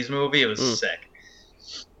 70s movie, it was sick.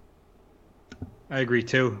 I agree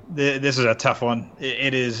too. This is a tough one.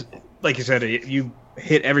 It is, like you said, you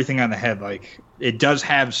hit everything on the head. Like, it does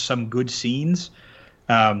have some good scenes.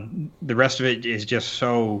 The rest of it is just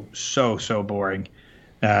so boring.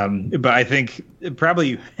 But I think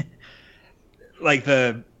probably like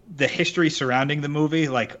the history surrounding the movie,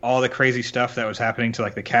 like all the crazy stuff that was happening to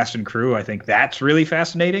like the cast and crew, I think that's really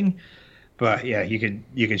fascinating. But yeah, you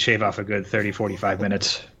could shave off a good 30, 45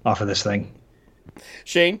 minutes off of this thing.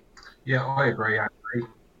 Shane? Yeah, I agree. Actually,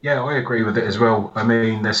 yeah, I agree with it as well. I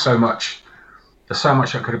mean, there's so much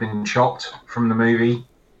that could have been chopped from the movie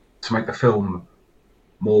to make the film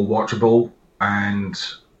more watchable and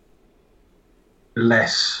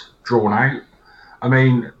less drawn out. I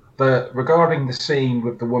mean, regarding the scene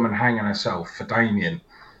with the woman hanging herself for Damien,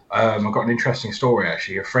 I've got an interesting story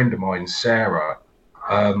actually. A friend of mine, Sarah,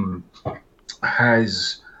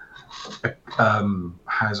 has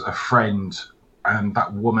a friend, and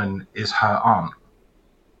that woman is her aunt.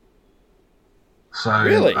 So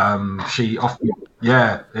Really? she often,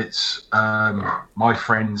 yeah, it's my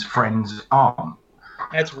friend's aunt.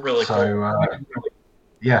 That's really cool. So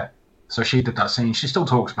yeah, so she did that scene. She still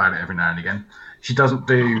talks about it every now and again. She doesn't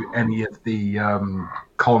do any of the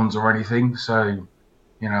cons or anything. So,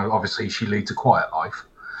 you know, obviously she leads a quiet life.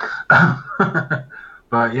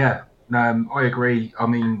 But yeah, I agree. I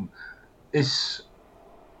mean, it's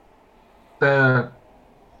oh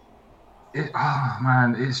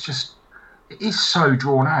man, it's just, it is so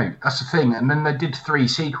drawn out. That's the thing. And then they did 3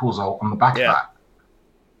 sequels on the back of that.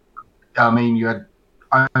 I mean, you had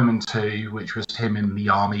Omen 2, which was him in the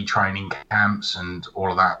army training camps and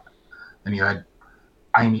all of that. Then you had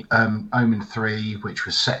Omen 3, which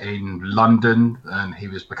was set in London, and he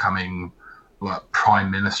was becoming like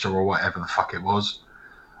Prime Minister or whatever the fuck it was.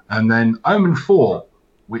 And then Omen 4,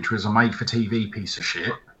 which was a made-for-TV piece of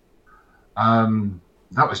shit.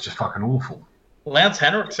 That was just fucking awful. Lance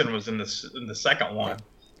Henriksen was in the second one.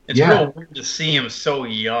 It's Yeah. real weird to see him so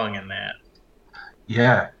young in that.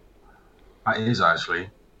 Yeah, that is actually.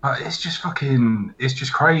 But it's just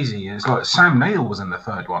crazy. It's like Sam Neill was in the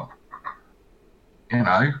third one. You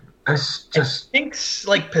know, it's just. I think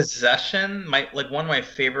like Possession, one of my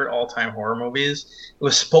favorite all-time horror movies. It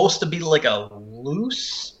was supposed to be like a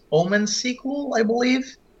loose Omen sequel, I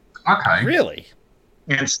believe. Okay. Really?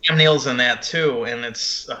 And Sam Neill's in that too, and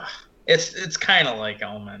it's kind of like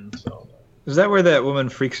Omen. So Is that where that woman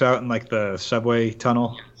freaks out in like the subway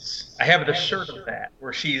tunnel? I have a shirt of that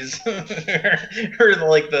where she's her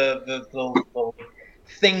like the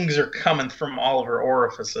things are coming from all of her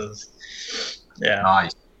orifices. Yeah.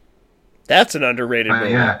 Nice. That's an underrated movie.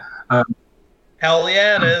 Yeah. Hell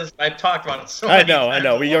yeah, it is. I've talked about it so I many know.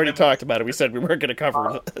 times. We already talked about it. We said we weren't going to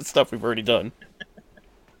cover stuff we've already done.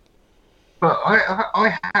 But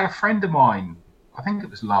I had a friend of mine, I think it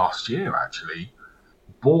was last year actually,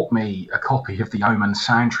 bought me a copy of the Omen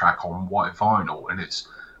soundtrack on white vinyl, and it's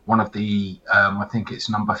one of the, I think it's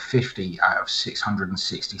number 50 out of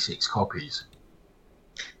 666 copies.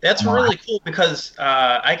 That's really cool because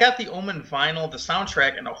I got the Omen vinyl, the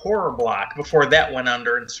soundtrack, and a horror block before that went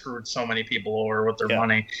under and screwed so many people over with their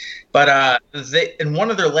money. But in one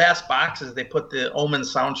of their last boxes, they put the Omen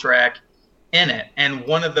soundtrack in it, and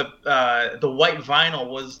one of the white vinyl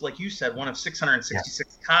was, like you said, one of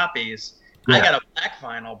 666 copies. Yeah. I got a black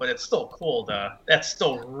vinyl, but it's still cool. That's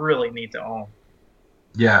still really neat to own.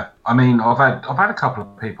 Yeah, I mean, I've had a couple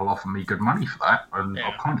of people offer me good money for that, and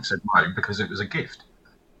I've kind of said no because it was a gift.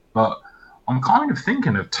 But I'm kind of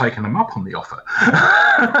thinking of taking them up on the offer.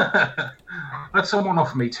 Let someone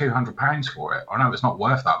offer me £200 for it. I know it's not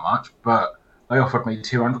worth that much, but they offered me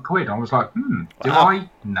 £200. I was like, do I?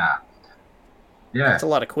 Nah. Yeah. That's a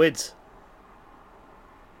lot of quids.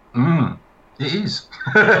 It is.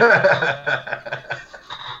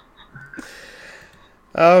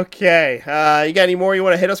 Okay. You got any more you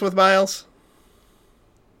want to hit us with, Miles?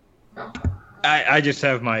 I just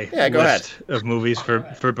have my list of movies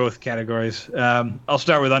for both categories. I'll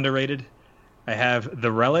start with underrated. I have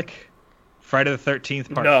The Relic, Friday the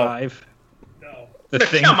 13th, Part 5. No. The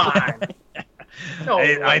Thing. Come on. No,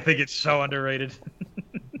 I think it's so underrated.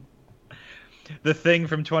 The Thing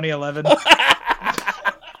from 2011.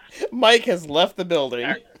 Mike has left the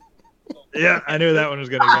building. Yeah, I knew that one was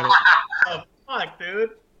going to get it. Oh, fuck,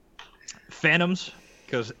 dude. Phantoms,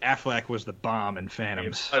 because Affleck was the bomb in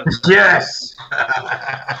Phantoms. Yes!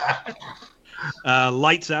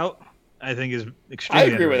 Lights Out, I think, is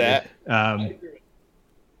extremely underrated. With that.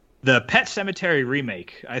 The Pet Sematary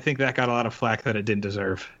remake, I think that got a lot of flack that it didn't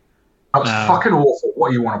deserve. That was fucking awful.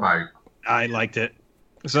 What are you on about? I liked it.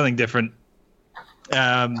 Something different.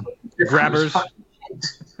 Grabbers.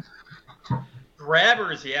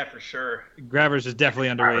 Grabbers, yeah, for sure. Grabbers is definitely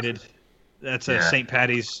underrated. That's a St.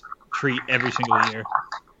 Patty's treat every single year.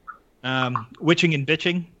 Witching and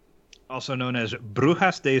Bitching, also known as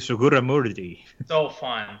Brujas de Suguramurdi. So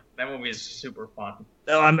fun. That movie is super fun.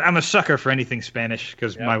 I'm a sucker for anything Spanish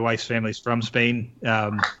because my wife's family's from Spain,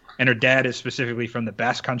 and her dad is specifically from the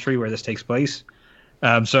Basque Country where this takes place.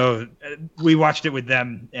 So we watched it with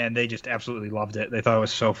them, and they just absolutely loved it. They thought it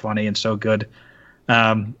was so funny and so good.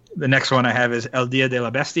 The next one I have is El Dia de la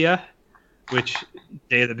Bestia,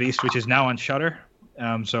 Day of the Beast, which is now on Shudder.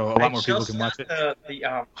 So a lot more people can watch it.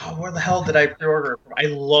 Where the hell did I pre-order it from? I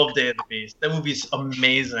love Day of the Beast. That movie's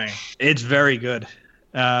amazing. It's very good.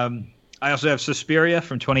 I also have Suspiria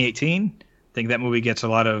from 2018. I think that movie gets a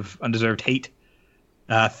lot of undeserved hate.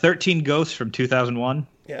 13 Ghosts from 2001.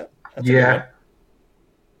 Yeah. Yeah.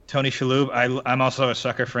 Tony Shalhoub. I'm also a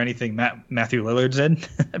sucker for anything Matthew Lillard's in,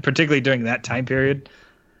 particularly during that time period.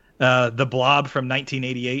 The Blob from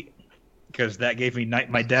 1988, because that gave me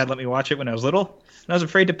my dad let me watch it when I was little, and I was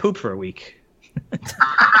afraid to poop for a week.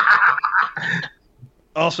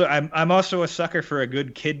 Also, I'm also a sucker for a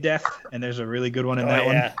good kid death, and there's a really good one in that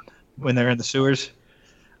one when they're in the sewers.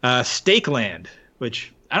 Stakeland,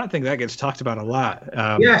 which I don't think that gets talked about a lot.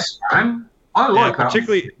 Yes, man. I like that.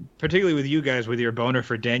 Particularly with you guys with your boner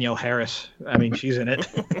for Danielle Harris. I mean, she's in it.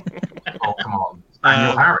 Oh, come on.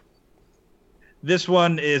 Danielle Harris. This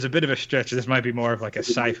one is a bit of a stretch. This might be more of like a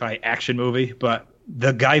sci-fi action movie, but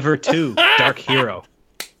The Guyver 2, Dark Hero.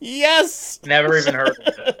 Yes! Never even heard of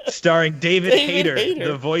it. Starring David Hayter,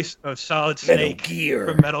 the voice of Solid Snake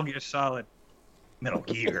from Metal Gear Solid. Metal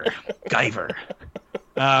Gear. Guyver.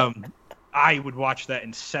 I would watch that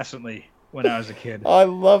incessantly when I was a kid. I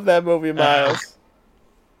love that movie, Miles.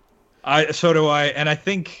 So do I, and I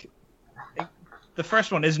think the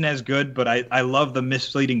first one isn't as good, but I love the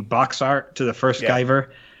misleading box art to the first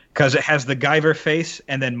Guyver, because it has the Guyver face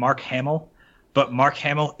and then Mark Hamill, but Mark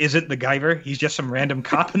Hamill isn't the Guyver. He's just some random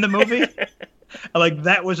cop in the movie. Like,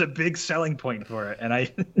 that was a big selling point for it, and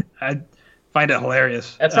I find it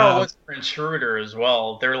hilarious. That's how it was for Intruder as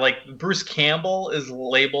well. They're like, Bruce Campbell is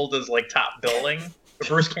labeled as like top billing.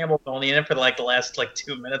 Bruce Campbell's only in it for like the last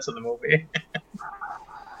 2 minutes of the movie.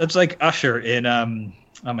 That's like Usher in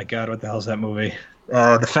oh my god, what the hell is that movie?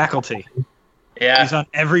 The Faculty. Yeah. He's on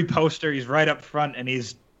every poster. He's right up front, and he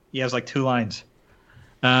has like 2 lines.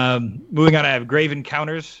 Moving on, I have Grave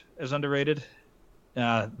Encounters as underrated.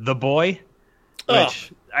 The Boy,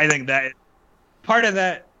 which I think that part of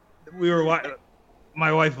that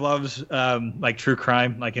my wife loves like true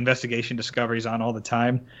crime, like investigation discoveries on all the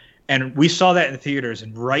time. And we saw that in the theaters,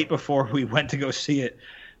 and right before we went to go see it,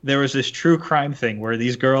 there was this true crime thing where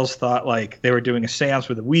these girls thought like they were doing a seance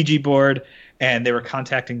with a Ouija board, and they were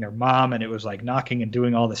contacting their mom, and it was like knocking and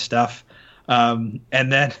doing all this stuff. And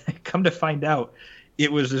then come to find out,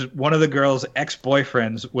 it was one of the girls'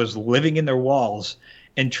 ex-boyfriends was living in their walls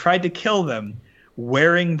and tried to kill them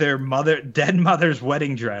wearing their dead mother's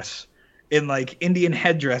wedding dress in like Indian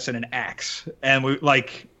headdress and an axe. And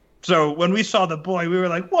so when we saw The Boy, we were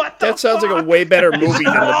like, what the That sounds fuck? like a way better movie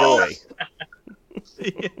than The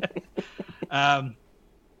Boy.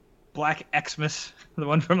 Black Xmas, the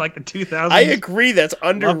one from like the 2000s. I agree, that's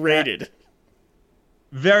underrated.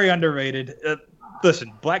 Very underrated.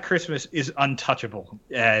 Listen, Black Christmas is untouchable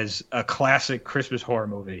as a classic Christmas horror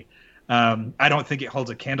movie. I don't think it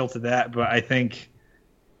holds a candle to that, but I think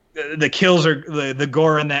the kills are the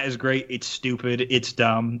gore in that is great. It's stupid. It's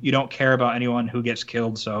dumb. You don't care about anyone who gets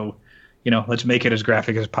killed, so let's make it as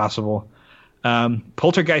graphic as possible.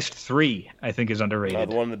 Poltergeist 3, I think, is underrated.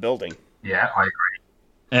 The one in the building. Yeah, I agree.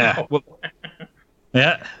 Yeah,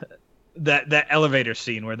 yeah. That elevator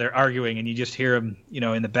scene where they're arguing and you just hear them,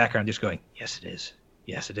 in the background, just going, "Yes, it is.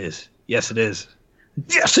 Yes, it is. Yes, it is.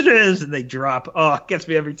 Yes, it is," and they drop. Oh, it gets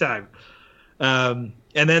me every time. And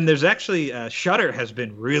then there's actually Shudder has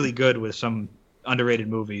been really good with some underrated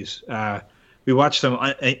movies. We watched some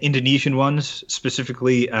Indonesian ones,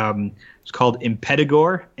 specifically it's called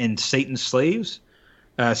Impetigore and Satan's Slaves.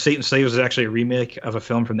 Satan's Slaves is actually a remake of a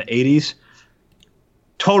film from the 80s.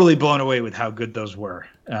 Totally blown away with how good those were.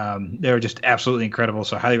 They were just absolutely incredible,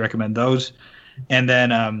 so I highly recommend those. And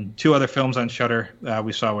then 2 other films on Shudder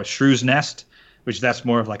we saw was Shrew's Nest, which that's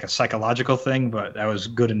more of like a psychological thing, but that was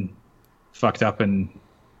good and fucked up and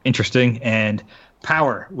interesting. And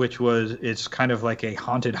Power, which it's kind of like a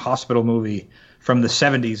haunted hospital movie from the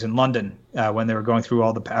 70s in London when they were going through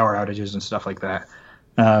all the power outages and stuff like that.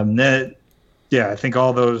 I think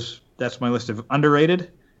all those, that's my list of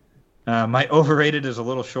underrated. My overrated is a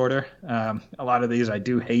little shorter. A lot of these I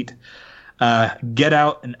do hate. Get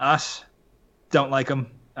Out and Us, don't like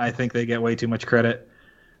them. I think they get way too much credit.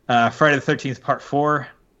 Friday the 13th Part 4,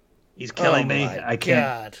 he's killing me. I can't.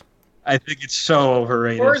 God. I think it's so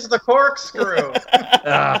overrated. Where's the corkscrew?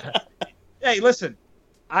 Hey, listen,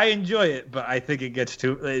 I enjoy it, but I think it gets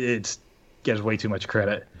way too much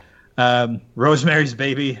credit. Rosemary's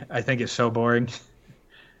Baby, I think is so boring.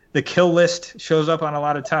 The Kill List shows up on a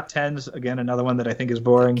lot of top 10s. Again, another one that I think is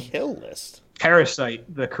boring. Kill List.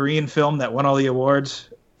 Parasite, the Korean film that won all the awards.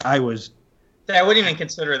 I wouldn't even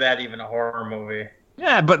consider that even a horror movie.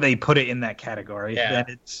 Yeah, but they put it in that category. Yeah.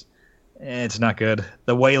 And it's not good.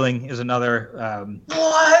 The Wailing is another.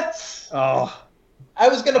 What? Oh, I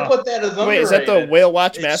was gonna put that as underrated. Wait, is that the Whale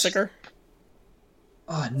Watch It's- Massacre?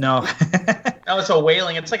 oh no. No, it's a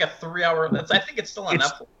Wailing. It's like a 3-hour. I think it's still on It's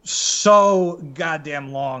Netflix. so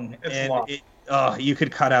goddamn long. It's and long. You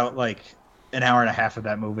could cut out like an hour and a half of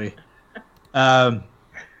that movie.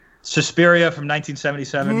 Suspiria from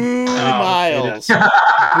 1977. Boo, Oh, Miles.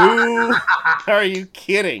 Boo. Are you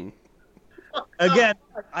kidding? Again,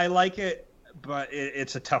 I like it, but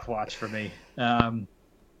it's a tough watch for me.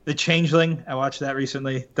 The Changeling, I watched that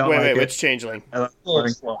recently. Don't like it. Which Changeling? I like A little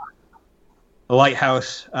it. slow. The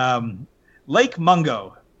Lighthouse. Lake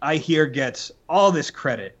Mungo, I hear, gets all this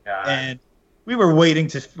credit. God. And we were waiting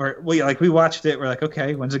we watched it. We're like,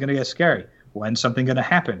 okay, when's it going to get scary? When's something going to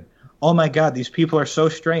happen? Oh my God, these people are so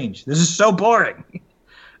strange. This is so boring.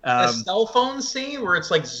 The cell phone scene where it's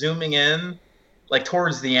like zooming in, like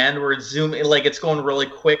towards the end, where it's zooming, like it's going really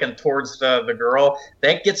quick and towards the girl.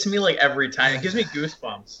 That gets me like every time. It gives me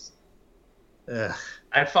goosebumps. Ugh.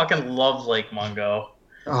 I fucking love Lake Mungo.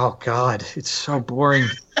 Oh God, it's so boring.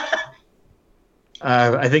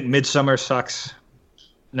 I think Midsummer sucks.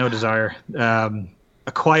 No desire.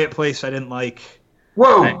 A Quiet Place I didn't like.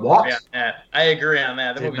 Whoa, I what? agree on that. I agree on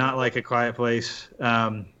that. That Did movie- not like A Quiet Place.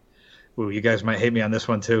 Ooh, you guys might hate me on this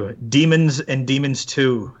one too. Demons and Demons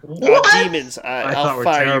 2. Oh, Demons. I I'll thought were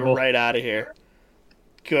fire terrible. you right out of here.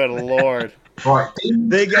 Good Lord. Right, Demons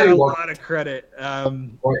They get a 2, lot of credit. right,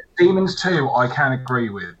 Demons 2 I can agree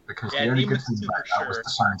with, because Yeah, the only good Demons thing 2 about for that was sure.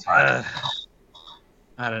 the soundtrack.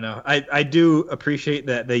 I don't know. I do appreciate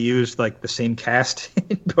that they used like the same cast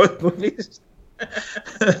in both movies.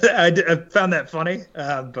 I found that funny,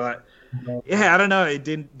 but yeah, I don't know. It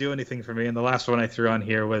didn't do anything for me. And the last one I threw on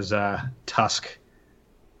here was Tusk.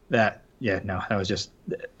 That was just.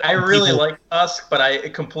 I really people- like Tusk, but I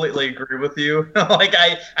completely agree with you. Like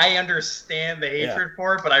I understand the hatred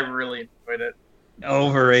for it, but I really enjoyed it.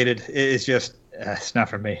 Overrated. It's just it's not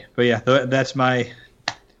for me. But yeah, that's my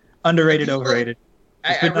underrated, overrated.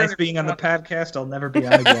 It's been nice being on the podcast. I'll never be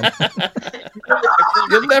on again.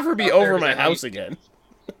 You'll never be over my house again.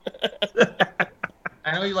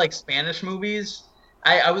 I know you like Spanish movies.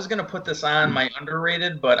 I was gonna put this on my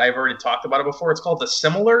underrated, but I've already talked about it before. It's called The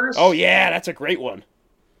Similars. Oh, yeah, that's a great one.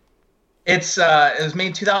 It was made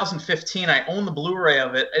in 2015. I own the Blu-ray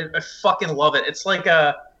of it. I fucking love it. It's like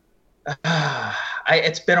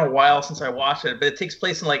it's been a while since I watched it, but it takes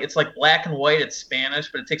place in it's like black and white. It's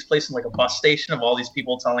Spanish, but it takes place in like a bus station of all these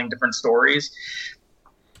people telling different stories.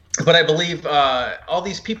 But I believe all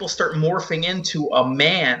these people start morphing into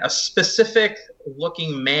a specific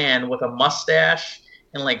looking man with a mustache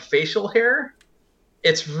and like facial hair.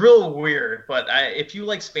 It's real weird, but if you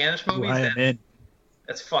like Spanish movies, then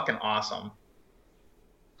that's fucking awesome.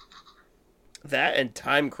 That and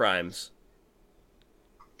Time Crimes.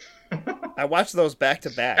 I watched those back to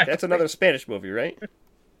back. That's another Spanish movie, right?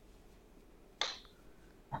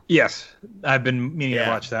 Yes, I've been meaning Yeah.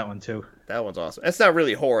 to watch that one too. That one's awesome. That's not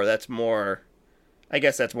really horror. That's more, I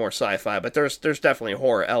guess that's more sci-fi, but there's definitely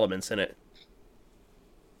horror elements in it.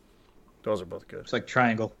 Those are both good. It's like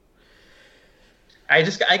Triangle. I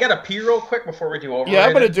got to pee real quick before we do overrated. Yeah,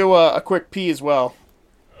 I'm going to do a quick pee as well.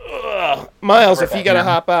 Ugh. Miles, if you got to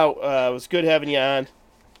hop out, it was good having you on.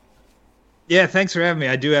 Yeah, thanks for having me.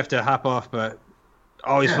 I do have to hop off, but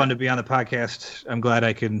always Yeah. fun to be on the podcast. I'm glad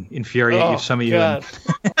I can infuriate you, some of you, God.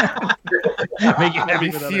 and make you I'll happy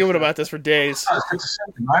be with other fuming stuff. about this for days. That's good to see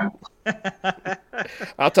you, man.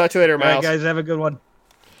 I'll talk to you later, All right, Miles. guys, have a good one.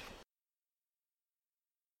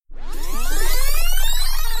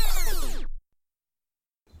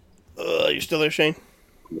 You still there, Shane?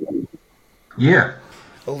 Yeah.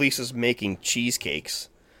 Elisa's making cheesecakes.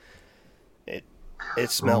 It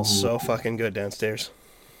smells so fucking good downstairs.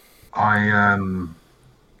 I've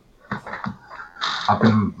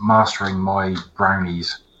been mastering my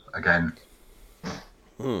brownies again.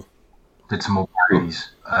 Did some more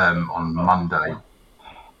brownies on Monday.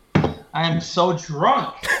 I am so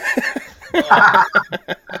drunk.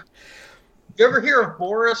 You ever hear of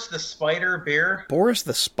Boris the Spider beer? Boris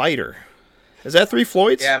the Spider. Is that Three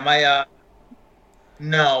Floyds? Yeah,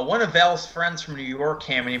 no, one of Val's friends from New York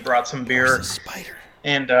came and he brought some beer. Boris the Spider.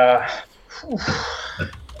 And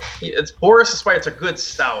it's Boris the Spider. It's a good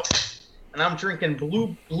stout. And I'm drinking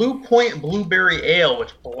Blue Point Blueberry Ale,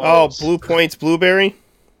 which blows. Oh, Blue Point's Blueberry?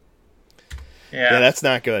 Yeah, Yeah, that's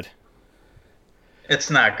not good. it's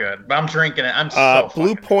not good, but I'm drinking it. I'm so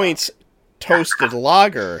Blue fucking Point's Toasted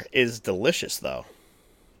Lager is delicious, though.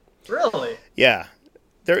 drunk. Really? Yeah.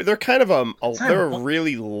 They're kind of they're a not-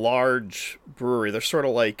 really large brewery. They're sort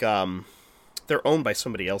of like they're they're owned by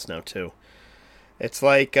somebody else now too. It's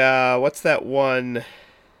like what's that one?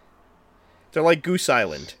 They're like Goose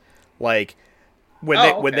Island. Like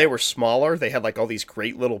when they were smaller, they had like all these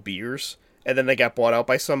great little beers, and then they got bought out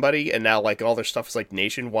by somebody, and now like all their stuff is like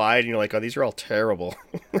nationwide, and you're like, oh, these are all terrible.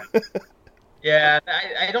 Yeah,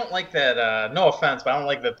 I don't like that. No offense, but I don't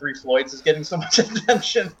like that Three Floyds is getting so much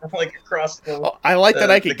attention like across the. Oh, I like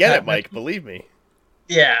that I could get it, Mike. Believe me.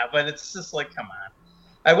 Yeah, but it's just like, come on.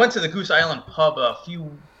 I went to the Goose Island pub a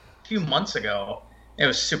few months ago. It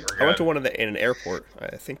was super good. I went to one in an airport.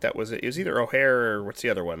 I think that was it. It was either O'Hare or what's the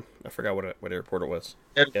other one? I forgot what airport it was.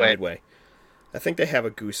 Midway. Yeah, Midway. I think they have a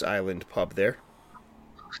Goose Island pub there.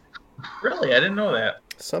 Really? I didn't know that.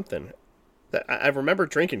 Something. I remember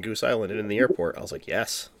drinking Goose Island in the airport. I was like,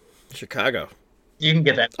 yes, Chicago. You can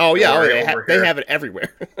get that. Oh, yeah, they here. have it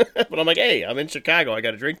everywhere. But I'm like, hey, I'm in Chicago. I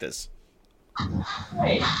got to drink this.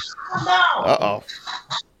 Hey, calm down. Uh-oh.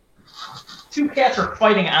 Two cats are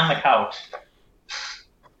fighting on the couch.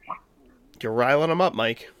 You're riling them up,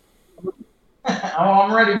 Mike. Oh,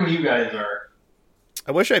 I'm ready when you guys are.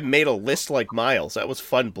 I wish I'd made a list like Miles. That was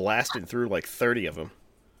fun blasting through like 30 of them.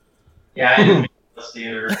 Yeah, I didn't make this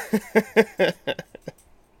either.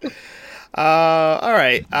 All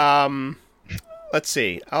right. Let's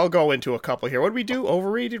see. I'll go into a couple here. What do we do?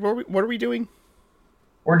 Overrated? What are we doing?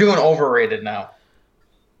 We're doing overrated now.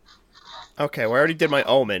 Okay, well, I already did my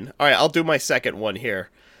Omen. All right, I'll do my second one here.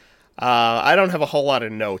 I don't have a whole lot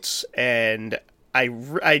of notes, and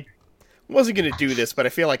I wasn't going to do this, but I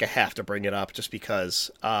feel like I have to bring it up just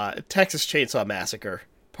because. Texas Chainsaw Massacre,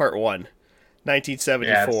 Part 1,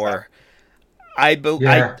 1974.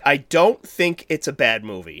 Yeah, I don't think it's a bad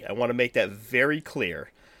movie. I want to make that very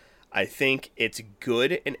clear. I think it's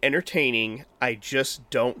good and entertaining. I just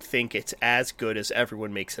don't think it's as good as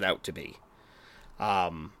everyone makes it out to be.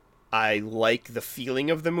 I like the feeling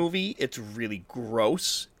of the movie. It's really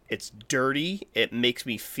gross. It's dirty. It makes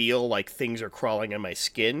me feel like things are crawling on my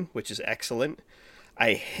skin, which is excellent.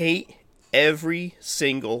 I hate every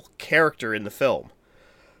single character in the film.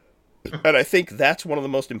 And I think that's one of the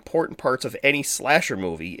most important parts of any slasher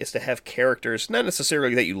movie is to have characters, not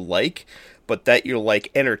necessarily that you like, but that you're,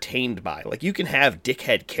 like, entertained by. Like, you can have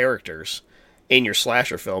dickhead characters in your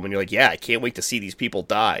slasher film, and you're like, yeah, I can't wait to see these people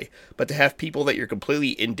die. But to have people that you're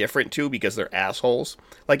completely indifferent to because they're assholes,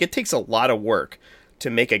 like, it takes a lot of work to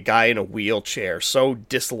make a guy in a wheelchair so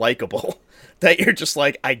dislikable that you're just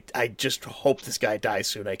like, I just hope this guy dies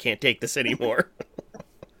soon. I can't take this anymore.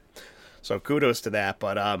 So kudos to that,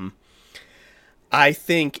 but I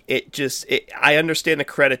think I understand the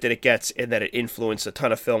credit that it gets in that it influenced a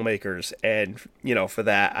ton of filmmakers, and for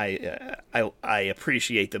that I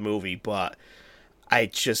appreciate the movie, but I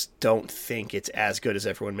just don't think it's as good as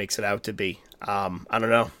everyone makes it out to be. I don't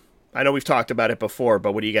know. I know we've talked about it before,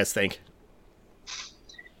 but what do you guys think?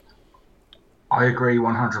 I agree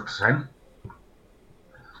 100%.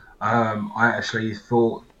 I actually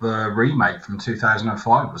thought the remake from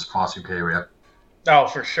 2005 was far superior. Oh,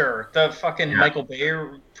 for sure. The fucking Michael Bay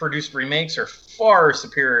produced remakes are far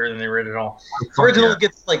superior than the original. The original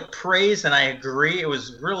gets like praise, and I agree. It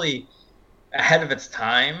was really ahead of its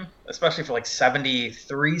time, especially for like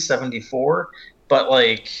 73, 74. But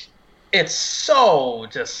like, it's so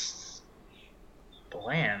just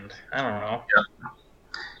bland. I don't know. Yeah.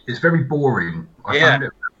 It's very boring. I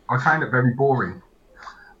found it very boring.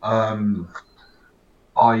 I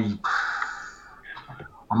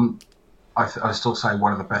still say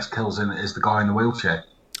one of the best kills in it is the guy in the wheelchair.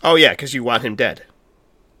 Oh yeah, because you want him dead.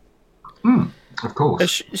 Of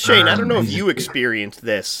course. Shane, I don't know if you experienced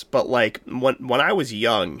this, but like when I was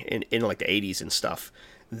young in like the 80s and stuff,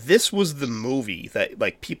 this was the movie that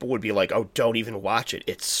like people would be like, oh, don't even watch it.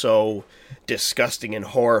 It's so disgusting and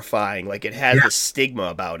horrifying. Like it has this stigma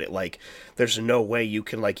about it. Like there's no way you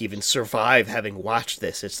can like even survive having watched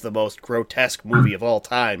this. It's the most grotesque movie of all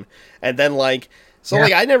time. And then like,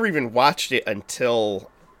 like I never even watched it until,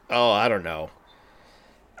 I don't know.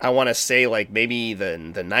 I want to say like maybe the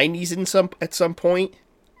 90s at some point.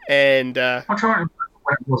 And I'm trying to remember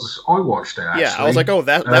when it was I watched it, actually. Yeah, I was like, oh,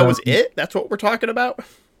 that was it? That's what we're talking about?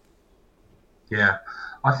 Yeah.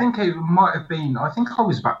 I think it might have been, I think I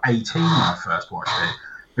was about 18 when I first watched it,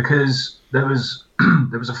 because there was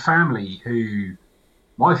a family who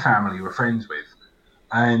my family were friends with,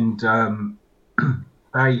 and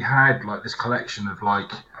they had like this collection of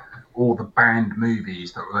like all the banned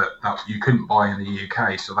movies that you couldn't buy in the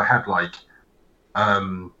UK. So they had like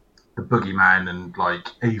the Boogeyman and like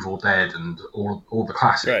Evil Dead and all the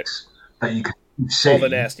classics that you could see. All the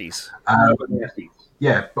nasties.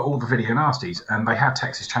 Yeah, but all the video nasties. And they had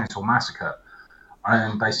Texas Chainsaw Massacre.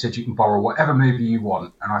 and they said you can borrow whatever movie you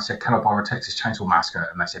want. And I said, can I borrow Texas Chainsaw Massacre?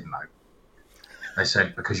 And they said no. They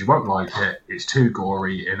said, because you won't like it, it's too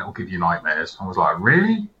gory and it'll give you nightmares. I was like,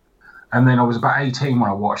 really? And then I was about 18 when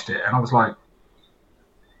I watched it, and I was like,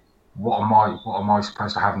 what am I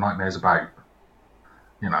supposed to have nightmares about?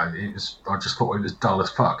 You know, I just thought it was dull as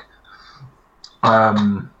fuck.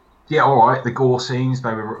 Yeah, all right, the gore scenes,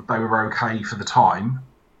 they were okay for the time.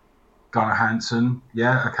 Gunnar Hansen,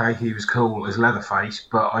 yeah, okay, he was cool as Leatherface,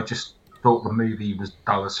 but I just thought the movie was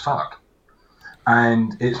dull as fuck.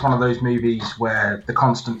 And it's one of those movies where the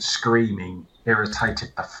constant screaming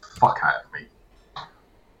irritated the fuck out of me.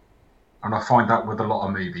 And I find that with a lot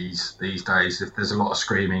of movies these days, if there's a lot of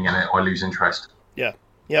screaming in it, I lose interest. Yeah.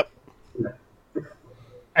 Yep.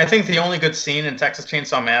 I think the only good scene in Texas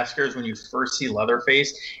Chainsaw Massacre is when you first see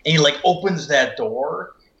Leatherface, and he like opens that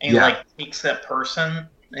door, and he like takes that person,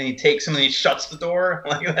 and he takes him, and he shuts the door.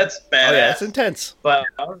 Like, that's badass. Oh, yeah, it's intense. But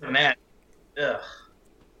other than that, ugh.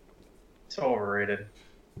 It's overrated.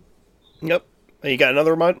 Yep. You got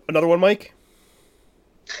another one, Mike?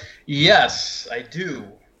 Yes, I do.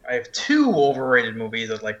 I have two overrated movies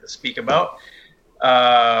I'd like to speak about.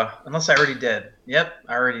 Unless I already did. Yep,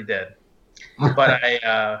 I already did. But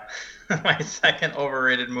my second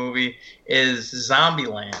overrated movie is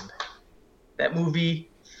Zombieland. That movie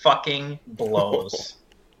fucking blows.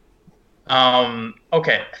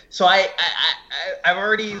 Okay, so I've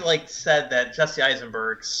already said that Jesse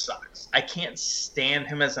Eisenberg sucks. I can't stand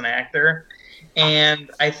him as an actor,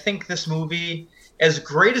 and I think this movie, as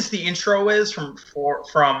great as the intro is For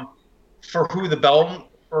Whom the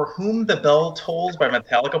Bell Tolls by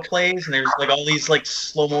Metallica plays, and there's all these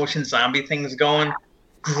slow motion zombie things going.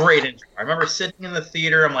 Great intro. I remember sitting in the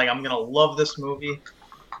theater. I'm like, I'm gonna love this movie,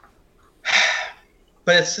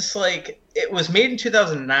 but it's just it was made in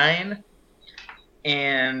 2009.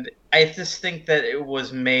 And I just think that it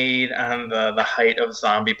was made on the height of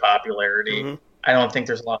zombie popularity. Mm-hmm. I don't think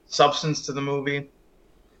there's a lot of substance to the movie.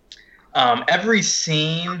 Every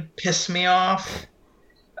scene pissed me off.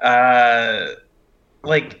 The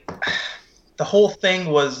whole thing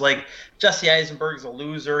was Jesse Eisenberg's a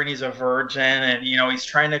loser and he's a virgin, and he's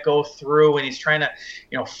trying to go through and he's trying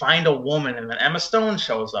to find a woman, and then Emma Stone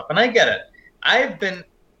shows up, and I get it. I've been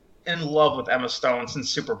in love with Emma Stone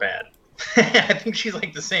since Superbad. I think she's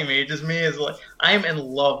the same age as me. I'm in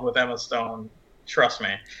love with Emma Stone, trust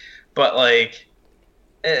me. But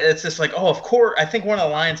it's just oh, of course. I think one of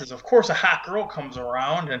the lines is, of course, a hot girl comes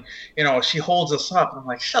around and she holds us up. And I'm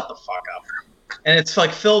like, shut the fuck up. And it's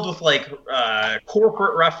filled with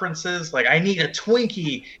corporate references. I need a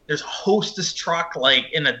Twinkie. There's a Hostess truck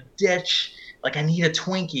in a ditch. I need a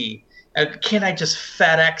Twinkie. Can't I just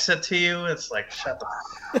FedEx it to you? It's shut the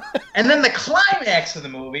fuck up. And then the climax of the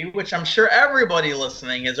movie, which I'm sure everybody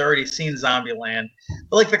listening has already seen Zombieland,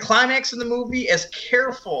 but the climax of the movie, as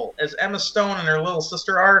careful as Emma Stone and her little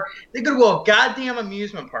sister are, they go to a goddamn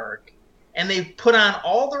amusement park and they put on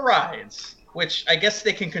all the rides, which I guess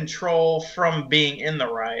they can control from being in the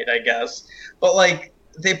ride, I guess. But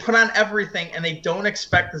they put on everything and they don't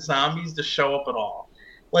expect the zombies to show up at all.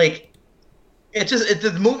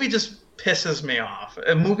 The movie just pisses me off.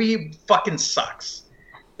 The movie fucking sucks.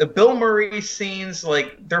 The Bill Murray scenes,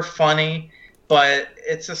 they're funny, but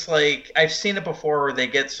it's just I've seen it before where they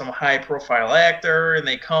get some high profile actor and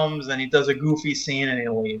they comes and he does a goofy scene and he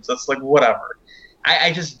leaves. That's whatever.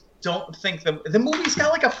 I just don't think the movie's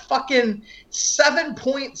got a fucking 7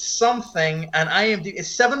 point something on IMDb.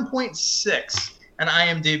 It's 7.6 on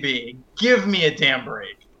IMDb. Give me a damn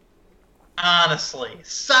break. Honestly,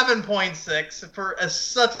 7.6 for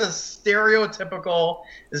such a stereotypical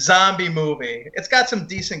zombie movie. It's got some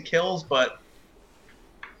decent kills, but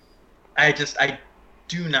I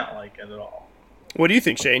do not like it at all. What do you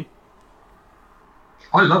think, Shane?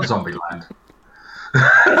 I love Zombieland.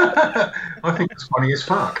 I think it's funny as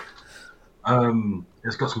fuck.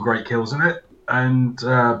 It's got some great kills in it, and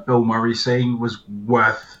Bill Murray's scene was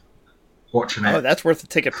worth watching it. Oh, that's worth the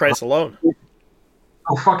ticket price alone.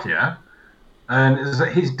 Oh, fuck yeah. And it's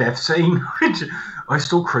his death scene, which I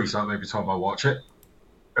still crease up every time I watch it.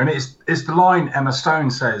 And it's the line Emma Stone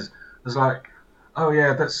says. It's oh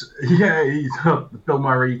yeah, Bill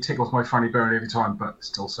Murray tickles my funny bone every time, but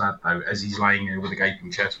still sad though, as he's laying there with a gaping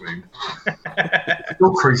chest wound.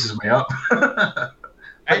 Still creases me up.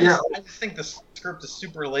 I just think the script is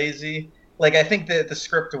super lazy. I think that the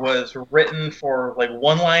script was written for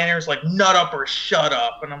one-liners, nut up or shut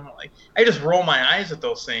up, and I'm I just roll my eyes at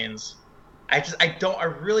those scenes. I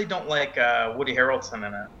really don't like Woody Harrelson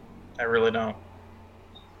in it. I really don't.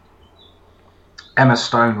 Emma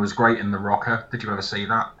Stone was great in The Rocker. Did you ever see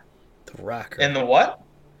that? The Rocker. In the what?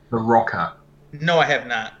 The Rocker. No, I have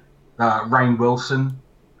not. Rainn Wilson.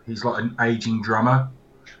 He's like an aging drummer.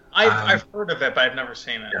 I've heard of it, but I've never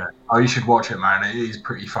seen it. Yeah. Oh, you should watch it, man. It is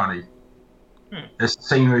pretty funny. There's a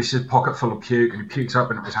scene where he's his pocket full of puke, and he pukes up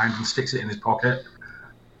into his hand and sticks it in his pocket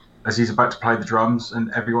as he's about to play the drums,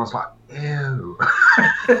 and everyone's like, ew.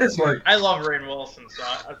 It's like, I love Rainn Wilson, so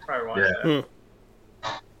I'd probably watch that.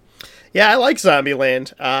 Yeah, I like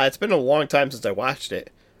Zombieland. It's been a long time since I watched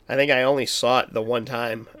it. I think I only saw it the one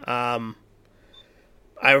time. I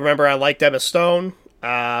remember I liked Emma Stone.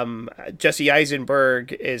 Jesse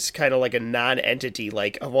Eisenberg is kind of like a non-entity.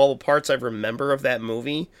 Like, of all the parts I remember of that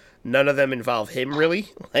movie, none of them involve him, really.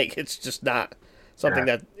 Like, it's just not something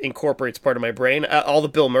that incorporates part of my brain. All the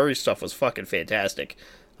Bill Murray stuff was fucking fantastic.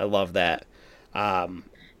 I love that.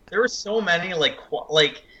 There were so many,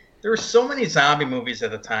 there were so many zombie movies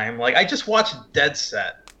at the time. Like, I just watched Dead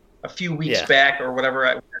Set a few weeks back, or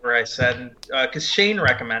whatever I said, because Shane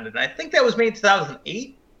recommended it. I think that was made in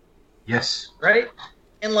 2008. yes. Right?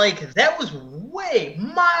 And, like, that was way,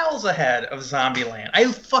 miles ahead of Zombieland.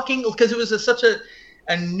 Because it was such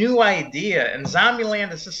a new idea. And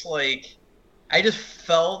Zombieland is just, like, I just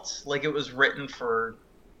felt like it was written for,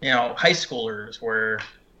 high schoolers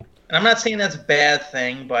and I'm not saying that's a bad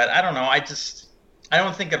thing, but I don't know. I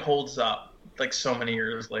don't think it holds up, like, so many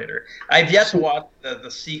years later. I've yet to watch the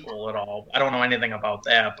sequel at all. I don't know anything about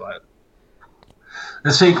that, but...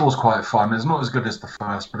 The sequel's quite fun. It's not as good as the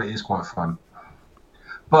first, but it is quite fun.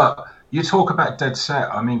 But you talk about Dead Set,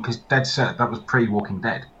 I mean, because Dead Set, that was pre-Walking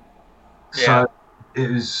Dead. Yeah. So it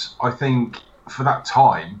was, I think, for that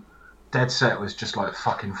time, Dead Set was just, like,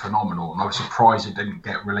 fucking phenomenal. And I was surprised it didn't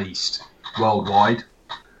get released worldwide.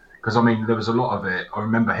 Because, I mean, there was a lot of it. I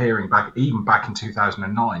remember hearing even back in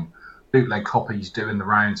 2009, bootleg copies doing the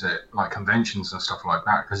rounds at, like, conventions and stuff like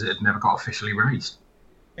that, because it had never got officially released.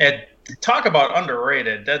 Yeah, talk about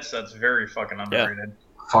underrated. Dead Set's very fucking underrated.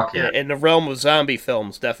 Fuck yeah. In the realm of zombie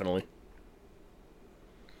films, definitely.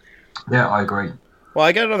 Yeah, I agree. Well,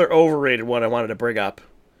 I got another overrated one I wanted to bring up.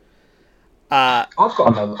 I've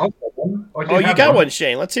got one. You got one,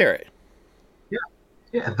 Shane. Let's hear it.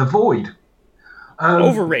 Yeah, The Void.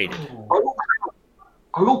 Overrated.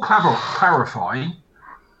 I will clarify.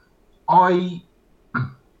 I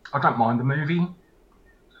don't mind the movie.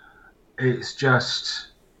 It's just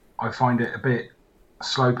I find it a bit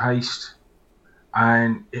slow-paced,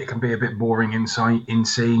 and it can be a bit boring in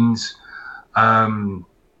scenes. And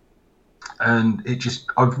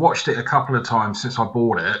I've watched it a couple of times since I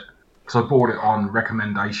bought it, because I bought it on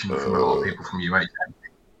recommendation from a lot of people from UHM.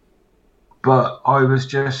 But I've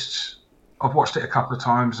watched it a couple of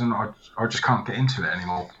times, and I just can't get into it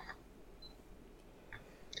anymore.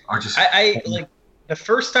 I like the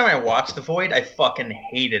first time I watched The Void, I fucking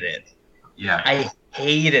hated it. Yeah. I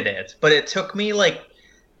hated it, but it took me like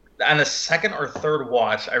on a second or third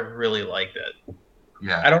watch, I really liked it.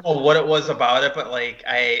 Yeah. I don't know what it was about it, but like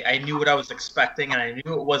I knew what I was expecting, and I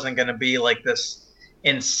knew it wasn't going to be like this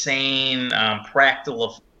insane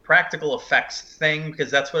practical effects thing, because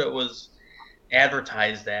that's what it was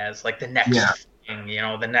advertised as, like the next thing,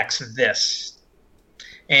 the next this.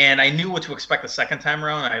 And I knew what to expect the second time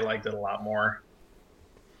around, and I liked it a lot more.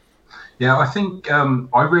 Yeah, I think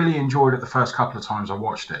I really enjoyed it the first couple of times I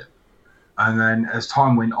watched it. And then as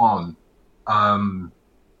time went on, I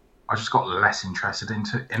just got less interested in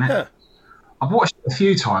it. Huh. I've watched it a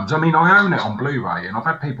few times. I mean, I own it on Blu-ray, and I've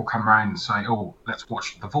had people come around and say, oh, let's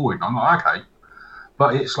watch The Void. I'm like, okay.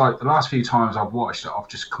 But it's like the last few times I've watched it, I've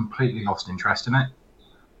just completely lost interest in it.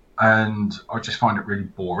 And I just find it really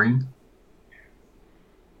boring.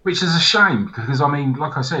 Which is a shame, because, I mean,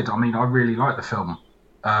 like I said, I really liked the film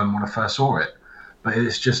when I first saw it. But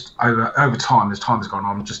it's just, over time, as time has gone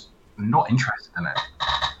on, I'm just not interested in it.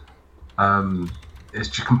 It's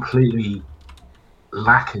just completely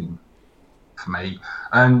lacking for me.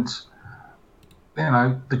 And,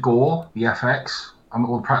 the gore, the FX, and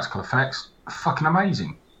all the practical effects, are fucking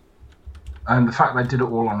amazing. And the fact they did it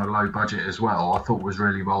all on a low budget as well, I thought was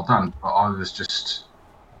really well done. But I've just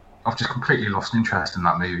completely lost interest in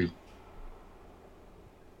that movie.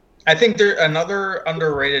 I think another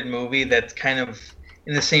underrated movie that's kind of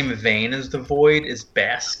in the same vein as The Void is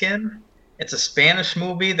Baskin. It's a Spanish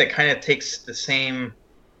movie that kind of takes the same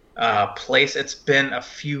place. It's been a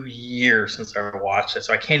few years since I watched it,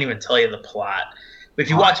 so I can't even tell you the plot. But if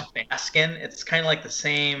you watch Baskin, it's kind of like the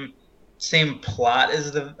same plot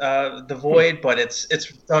as the Void, but it's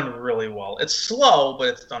done really well. It's slow, but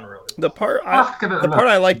it's done really well. The part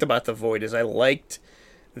I liked about The Void is I liked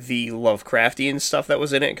the Lovecraftian stuff that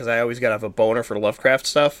was in it, because I always got to have a boner for Lovecraft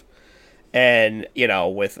stuff. And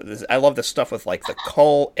with this, I love the stuff with like the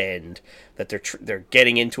cult and that they're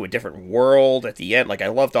getting into a different world at the end. Like I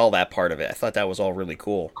loved all that part of it. I thought that was all really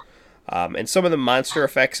cool. And some of the monster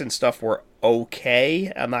effects and stuff were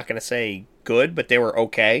okay. I'm not gonna say good, but they were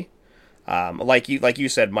okay. Like you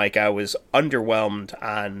said, Mike, I was underwhelmed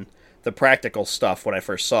on the practical stuff when I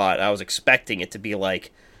first saw it. I was expecting it to be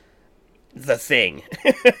like The Thing,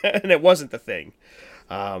 and it wasn't The Thing.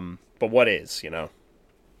 But what is,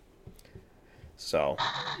 So,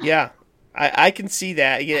 yeah, I can see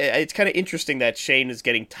that. Yeah, it's kind of interesting that Shane is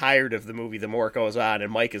getting tired of the movie the more it goes on,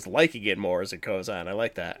 and Mike is liking it more as it goes on. I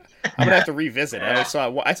like that. I'm gonna have to revisit it. I saw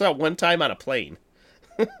it one time on a plane.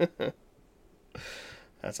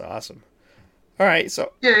 That's awesome. All right,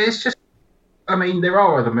 so yeah, it's just. I mean, there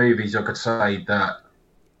are other movies I could say that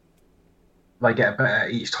they get better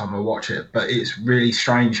each time I watch it, but it's really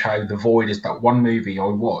strange how The Void is that one movie I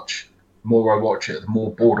watch. The more I watch it, the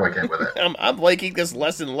more bored I get with it. I'm liking this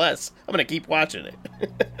less and less. I'm gonna keep watching it.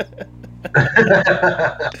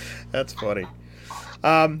 That's funny.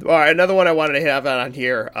 All right, another one I wanted to have on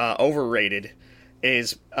here, overrated,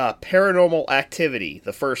 is Paranormal Activity,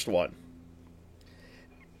 the first one.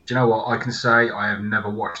 Do you know what I can say? I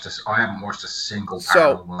haven't watched a single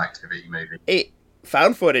Paranormal Activity movie.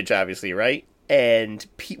 Found footage, obviously, right? And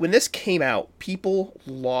when this came out, people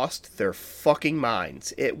lost their fucking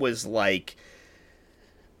minds. It was like,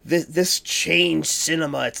 this changed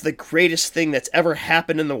cinema. It's the greatest thing that's ever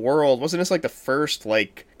happened in the world. Wasn't this like the first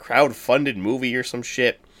like crowd-funded movie or some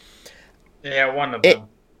shit? Yeah, one of them.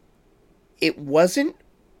 It wasn't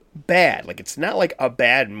bad. Like, it's not like a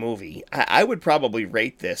bad movie. I would probably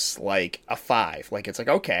rate this like a 5. Like, it's like,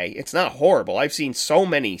 okay, it's not horrible. I've seen so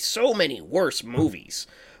many worse movies,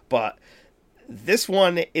 but this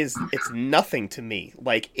one it's nothing to me.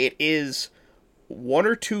 Like, it is one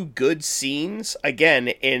or two good scenes, again,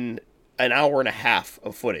 in an hour and a half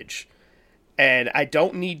of footage. And I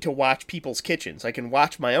don't need to watch people's kitchens. I can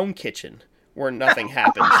watch my own kitchen where nothing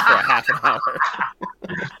happens for a half an hour.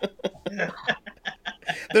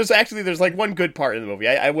 There's like one good part in the movie.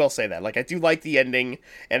 I will say that. Like, I do like the ending,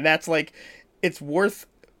 and that's like, it's worth.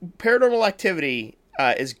 Paranormal Activity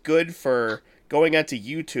is good for going onto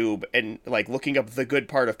YouTube and like looking up the good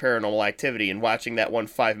part of Paranormal Activity and watching that 1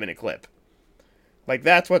 5-minute clip. Like,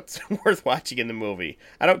 that's what's worth watching in the movie.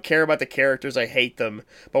 I don't care about the characters, I hate them.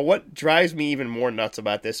 But what drives me even more nuts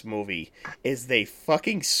about this movie is they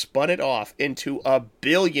fucking spun it off into a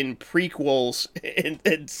billion prequels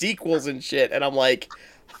and sequels and shit. And I'm like,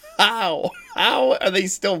 how are they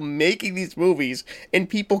still making these movies and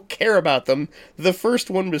people care about them? The first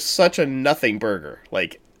one was such a nothing burger.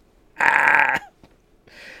 Like, I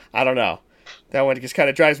don't know. That one just kind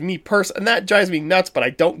of drives me and that drives me nuts, but I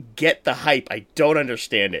don't get the hype. I don't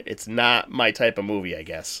understand it. It's not my type of movie, I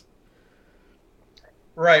guess.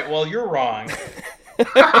 Right, well, you're wrong.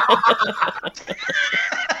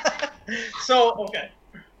 Okay.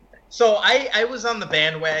 So I was on the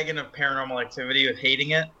bandwagon of Paranormal Activity with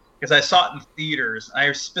hating it because I saw it in theaters.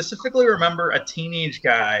 I specifically remember a teenage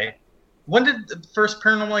guy. When did the first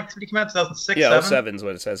Paranormal Activity come out? 2006? Yeah, 07 is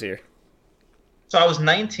what it says here. So I was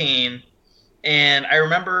 19, and I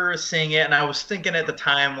remember seeing it, and I was thinking at the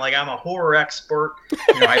time, like, I'm a horror expert.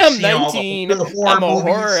 I've I'm seen 19. all the horror I'm a movies.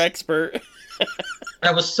 horror expert.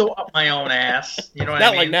 I was so up my own ass. You know what I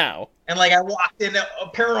Not mean? like now. And, like, I walked into a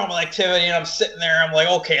Paranormal Activity, and I'm sitting there, I'm like,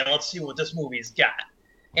 okay, let's see what this movie's got.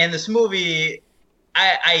 And this movie,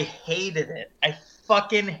 I hated it. I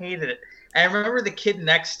fucking hated it. And I remember the kid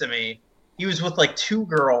next to me, he was with, like, 2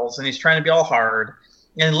 girls, and he's trying to be all hard.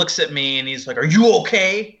 And he looks at me, and he's like, are you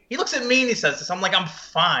okay? He looks at me, and he says this. I'm like, I'm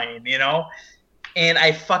fine, And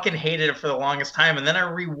I fucking hated it for the longest time. And then I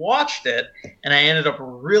rewatched it, and I ended up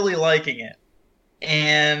really liking it.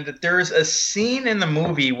 And there's a scene in the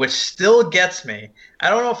movie which still gets me. I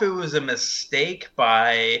don't know if it was a mistake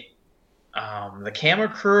by the camera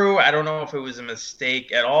crew. I don't know if it was a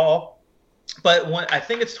mistake at all. But I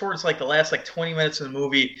think it's towards like the last 20 minutes of the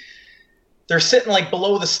movie. They're sitting like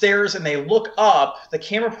below the stairs, and they look up. The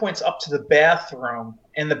camera points up to the bathroom,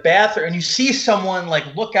 and you see someone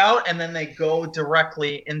like look out, and then they go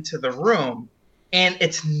directly into the room. And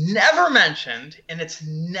it's never mentioned, and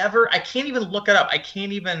I can't even look it up. I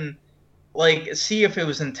can't even like see if it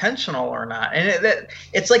was intentional or not. And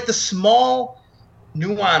it's like the small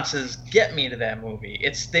nuances get me to that movie.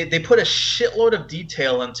 They put a shitload of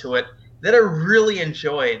detail into it that I really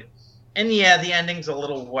enjoyed. And yeah, the ending's a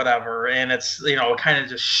little whatever, and it's, it kind of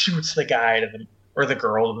just shoots the guy or the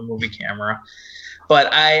girl to the movie camera. But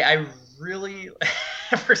I really,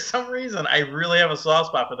 for some reason, I really have a soft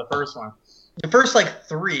spot for the first one. The first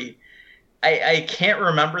 3, I can't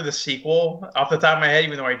remember the sequel off the top of my head,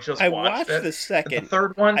 even though I just watched it. the second. The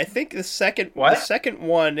third one. I think the second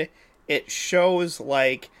one, it shows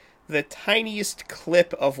like the tiniest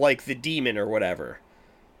clip of like the demon or whatever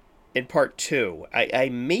in part 2. I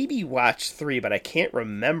maybe watched 3, but I can't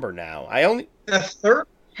remember now. The third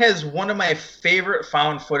has one of my favorite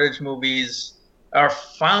found footage movies, or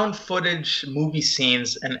found footage movie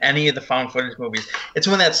scenes in any of the found footage movies. It's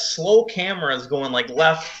when that slow camera is going like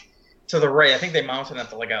left to the right. I think they mounted it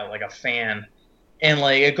to like a fan, and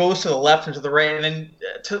like it goes to the left and to the right, and then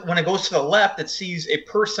when it goes to the left, it sees a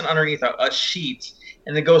person underneath a sheet,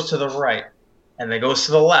 and it goes to the right, and then it goes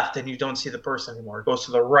to the left, and you don't see the person anymore. It goes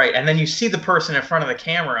to the right, and then you see the person in front of the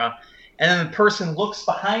camera, and then the person looks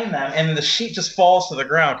behind them, and the sheet just falls to the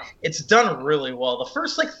ground. It's done really well. The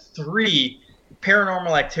first like 3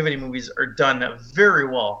 Paranormal Activity movies are done very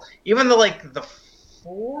well. Even the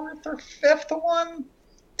 4th or 5th one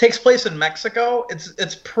takes place in Mexico.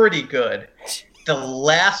 It's pretty good. The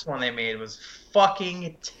last one they made was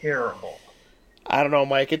fucking terrible. I don't know,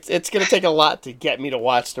 Mike. It's gonna take a lot to get me to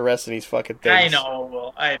watch the rest of these fucking things. I know.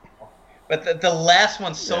 Well, I know. But the last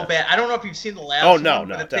one's so bad. I don't know if you've seen the last one. Oh,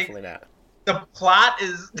 no, definitely not. The plot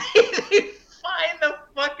is they find the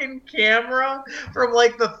fucking camera from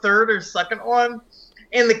like the 3rd or 2nd one,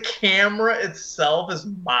 and the camera itself is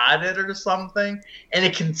modded or something, and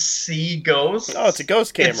it can see ghosts. Oh, it's a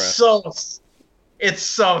ghost camera. It's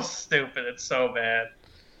so stupid. It's so bad.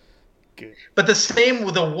 Good. But the same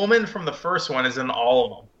with the woman from the first one is in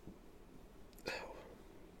all of them.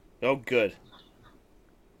 Oh, good.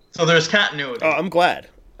 So there's continuity. Oh, I'm glad.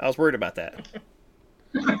 I was worried about that.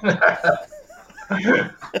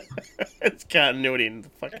 It's continuity in the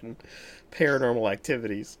fucking Paranormal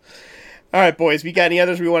Activities. All right, boys. We got any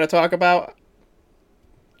others we want to talk about?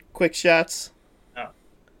 Quick shots.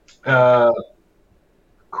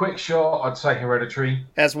 Quick shot. I'd say Hereditary.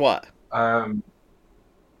 As what?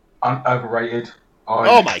 Overrated.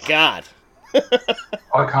 Oh my god.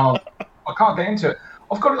 I can't get into it.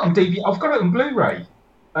 I've got it on DVD. I've got it on Blu-ray,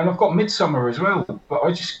 and I've got Midsommar as well. But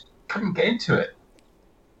I just couldn't get into it.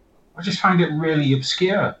 I just found it really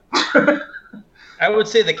obscure. I would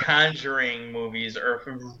say the Conjuring movies are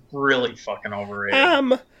really fucking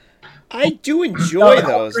overrated. I do enjoy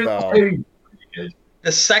those though.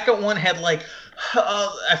 The second one had like,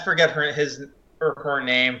 I forget her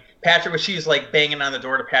name, Patrick, but she's like banging on the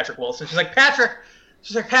door to Patrick Wilson. She's like, Patrick,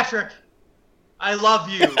 I love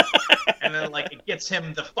you. And then like it gets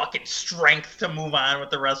him the fucking strength to move on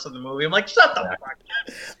with the rest of the movie. I'm like, shut the fuck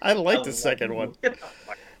up. I like the second one.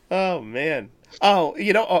 Oh man. Oh,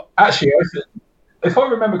 Actually, if I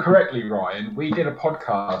remember correctly, Ryan, we did a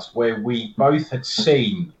podcast where we both had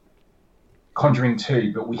seen Conjuring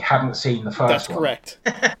 2, but we hadn't seen the first one.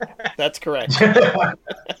 That's correct.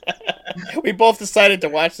 We both decided to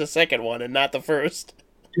watch the second one and not the first.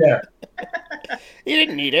 Yeah. You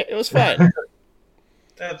didn't need it. It was fine.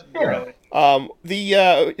 That's brilliant.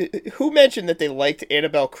 Who mentioned that they liked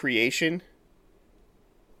Annabelle Creation?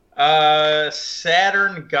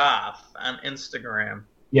 Saturn Goth on Instagram.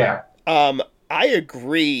 Yeah. I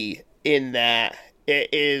agree in that it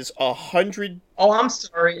is 100. Oh, I'm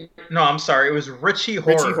sorry. No, I'm sorry. It was Richie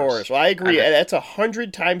Horrors. Richie Horrors. Well, I agree. That's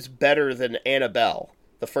 100 times better than Annabelle,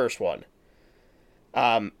 the first one.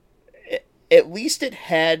 At least it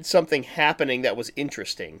had something happening that was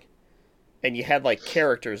interesting, and you had like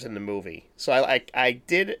characters in the movie. So I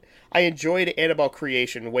enjoyed Annabelle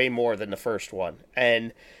Creation way more than the first one,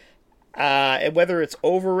 and whether it's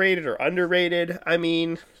overrated or underrated, I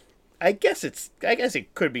mean, I guess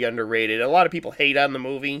it could be underrated. A lot of people hate on the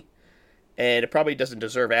movie, and it probably doesn't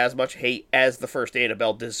deserve as much hate as the first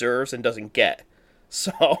Annabelle deserves and doesn't get.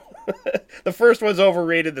 So, the first one's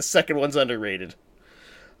overrated, the second one's underrated.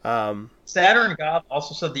 Saturn Goth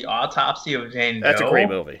also said The Autopsy of Jane Doe. That's a great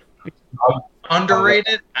movie.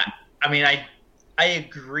 Underrated? I mean, I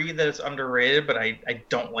agree that it's underrated, but I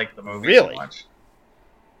don't like the movie really so much.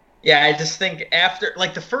 Yeah, I just think after,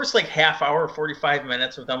 like, the first, like, half hour, 45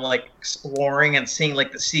 minutes of them, like, exploring and seeing,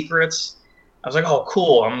 like, the secrets, I was like, oh,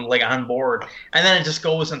 cool, I'm, like, on board. And then it just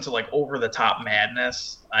goes into, like, over-the-top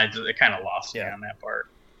madness. It kind of lost me on that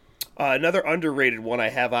part. Another underrated one I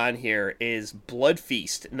have on here is Blood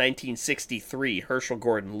Feast, 1963, Herschel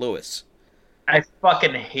Gordon Lewis. I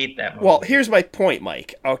fucking hate that movie. Well, here's my point,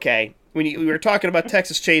 Mike, okay? We were talking about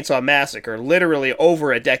Texas Chainsaw Massacre literally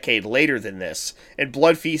over a decade later than this, and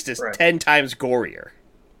Blood Feast is 10 times gorier.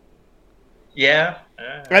 Yeah.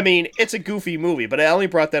 I mean, it's a goofy movie, but I only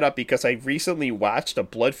brought that up because I recently watched a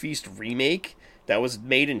Blood Feast remake that was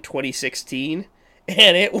made in 2016,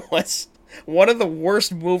 and it was one of the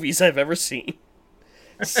worst movies I've ever seen.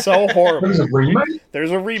 So horrible. There's a remake?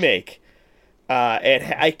 There's a remake.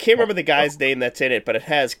 I can't remember the guy's name that's in it, but it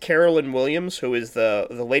has Carolyn Williams, who is the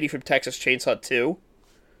lady from Texas Chainsaw 2.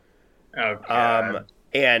 Oh, God.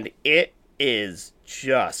 And it is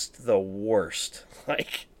just the worst.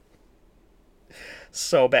 Like,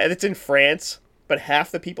 so bad. It's in France, but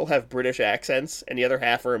half the people have British accents, and the other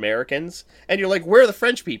half are Americans. And you're like, where are the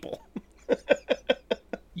French people?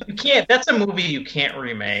 You can't. That's a movie you can't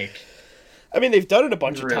remake. I mean, they've done it a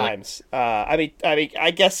bunch of Really? times.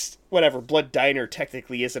 I guess whatever. Blood Diner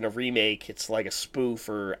technically isn't a remake. It's like a spoof,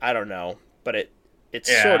 or I don't know. But it's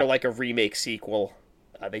Yeah. sort of like a remake sequel.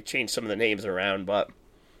 They changed some of the names around, but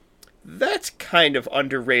that's kind of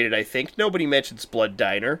underrated. I think nobody mentions Blood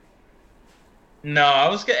Diner. No, I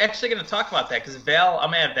was actually going to talk about that because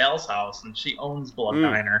I'm at Val's house and she owns Blood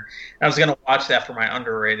Diner. I was going to watch that for my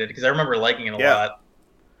underrated because I remember liking it a lot.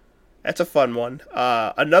 That's a fun one.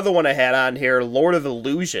 Another one I had on here, Lord of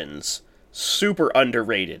Illusions, super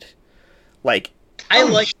underrated. Like, I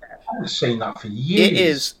like that. I haven't seen that for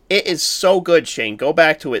years. It is so good, Shane. Go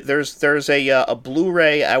back to it. There's a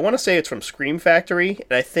Blu-ray. I want to say it's from Scream Factory,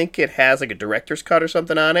 and I think it has like a director's cut or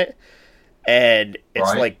something on it. And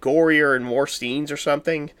it's Right. like gorier and more scenes or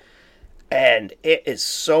something. And it is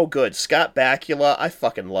so good. Scott Bakula, I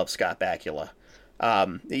fucking love Scott Bakula.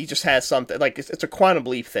 He just has something like it's a Quantum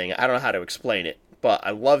Leap thing. I don't know how to explain it, but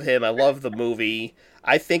I love him. I love the movie.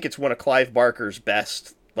 I think it's one of Clive Barker's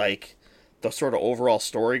best, like the sort of overall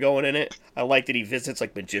story going in it. I like that he visits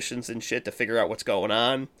like magicians and shit to figure out what's going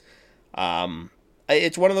on.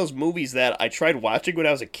 It's one of those movies that I tried watching when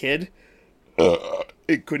I was a kid.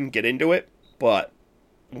 It couldn't get into it, but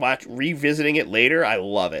revisiting it later, I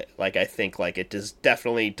love it. Like I think like it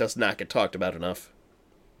definitely does not get talked about enough.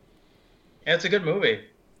 Yeah, it's a good movie.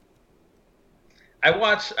 I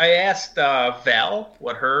asked Val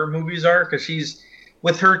what her movies are because she's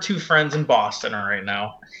with her two friends in Boston right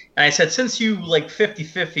now. And I said, since you like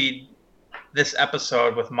 50-50 this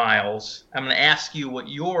episode with Miles, I'm going to ask you what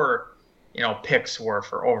your picks were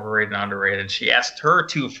for overrated and underrated. She asked her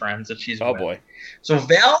two friends that she's Oh with. boy. So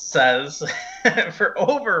Val says for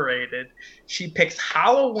overrated, she picks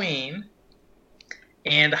Halloween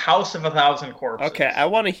and House of a Thousand Corpses. Okay, I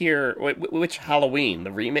want to hear which Halloween,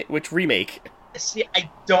 the remake, which remake? See, I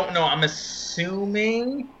don't know. I'm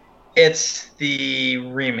assuming it's the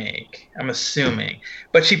remake. I'm assuming.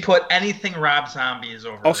 But she put anything Rob Zombie is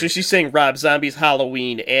over. Oh, so she's saying Rob Zombie's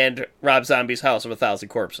Halloween and Rob Zombie's House of a Thousand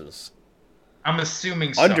Corpses. I'm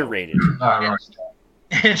assuming so. Underrated. Right.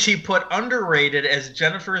 And she put underrated as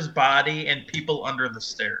Jennifer's Body and People Under the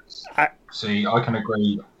Stairs. See, I can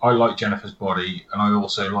agree. I like Jennifer's Body, and I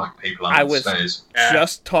also like People Under the Stairs.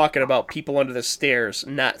 Just talking about People Under the Stairs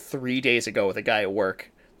not 3 days ago with a guy at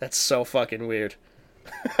work. That's so fucking weird.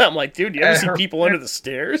 I'm like, dude, you ever see People Under the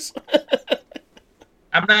Stairs?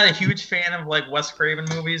 I'm not a huge fan of like Wes Craven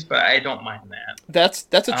movies, but I don't mind that.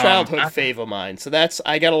 That's a childhood fave of mine. So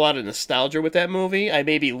I got a lot of nostalgia with that movie. I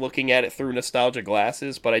may be looking at it through nostalgia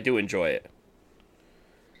glasses, but I do enjoy it.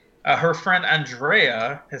 Her friend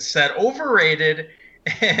Andrea has said overrated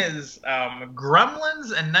is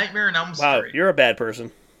Gremlins and Nightmare on Elm Street. Wow, you're a bad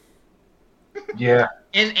person. Yeah.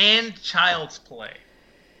 And Child's Play.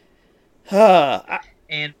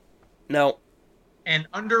 And no. And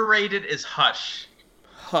underrated is Hush.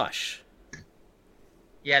 Hush.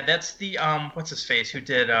 Yeah, that's the what's his face who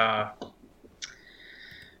did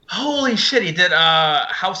holy shit, he did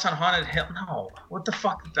House on Haunted Hill. No, what the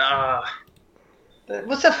fuck?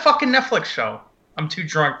 What's that fucking Netflix show? I'm too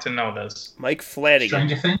drunk to know this. Mike Flanagan.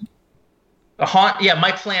 Stranger Things?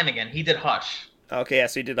 Mike Flanagan. He did Hush. Okay, yeah,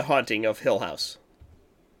 so he did The Haunting of Hill House.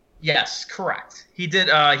 Yes, correct. He did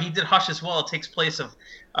Hush as well. It takes place of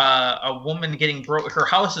a woman getting her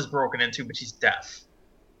house is broken into, but she's deaf.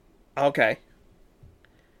 Okay.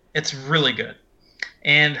 It's really good.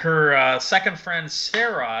 And her second friend,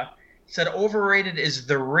 Sarah, said overrated is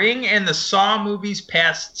The Ring and the Saw movies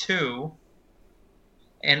past 2.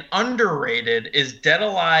 And underrated is Dead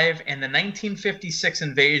Alive and the 1956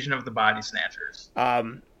 Invasion of the Body Snatchers.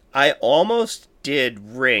 I almost did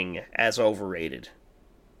Ring as overrated.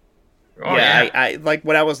 Oh, yeah. I like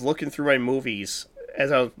when I was looking through my movies,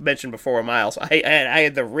 as I mentioned before, Miles, I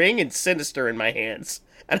had The Ring and Sinister in my hands.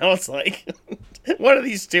 And I was like, one of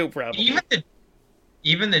these two, probably.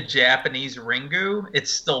 Even the Japanese Ringu,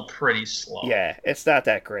 it's still pretty slow. Yeah, it's not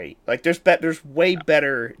that great. Like, there's way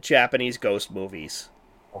better Japanese ghost movies.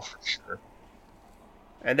 Oh, for sure.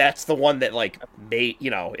 And that's the one that, like, made,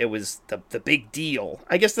 it was the big deal.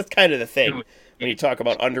 I guess that's kind of the thing. When you talk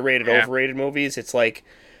about underrated, overrated movies, it's like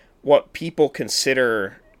what people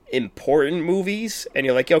consider, important movies, and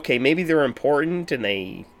you're like, okay, maybe they're important and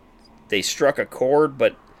they struck a chord,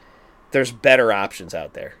 but there's better options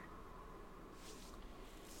out there.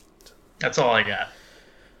 That's all I got.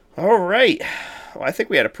 All right. Well, I think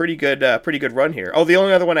we had a pretty good run here. Oh, the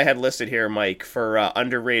only other one I had listed here, Mike, for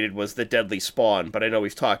underrated was The Deadly Spawn, but I know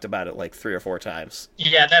we've talked about it like 3 or 4 times.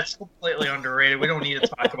 Yeah, that's completely underrated. We don't need to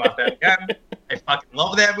talk about that again. I fucking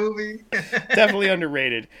love that movie. Definitely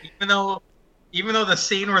underrated. Even though the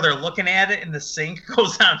scene where they're looking at it in the sink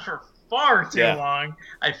goes on for far too long,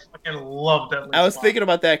 I fucking love that. I was thinking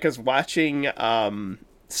about that because watching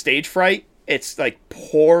Stage Fright, it's like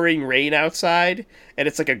pouring rain outside, and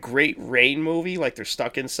it's like a great rain movie. Like they're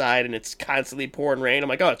stuck inside, and it's constantly pouring rain. I'm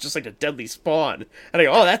like, oh, it's just like a Deadly Spawn. And I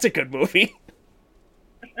go, oh, that's a good movie.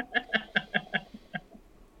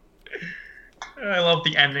 I love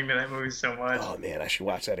the ending to that movie so much. Oh man, I should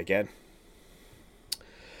watch that again.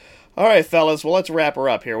 All right, fellas. Well, let's wrap her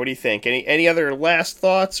up here. What do you think? Any other last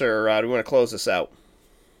thoughts, or do we want to close this out?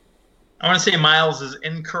 I want to say Miles is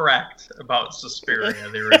incorrect about Suspiria,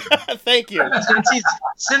 the original. Thank you.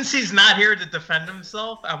 Since he's not here to defend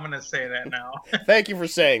himself, I'm going to say that now. Thank you for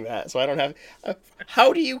saying that. So I don't have.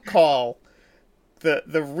 How do you call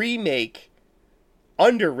the remake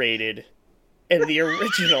underrated and the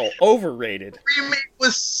original overrated? The remake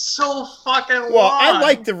was so fucking long. Well, I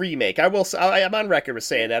liked the remake. I'm on record with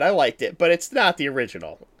saying that I liked it, but it's not the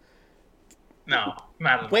original. No,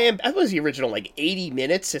 not at all. Wham! That was the original, like 80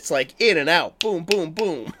 minutes. It's like in and out, boom, boom,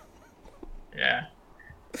 boom. Yeah.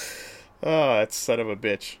 Oh, that son of a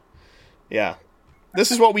bitch. Yeah,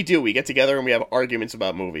 this is what we do. We get together and we have arguments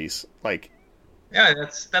about movies. Like, yeah,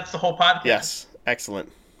 that's the whole podcast. Yes,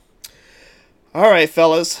 excellent. All right,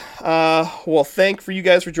 fellas. Well, thank for you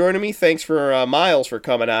guys for joining me. Thanks for Miles for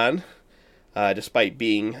coming on, despite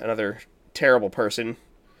being another terrible person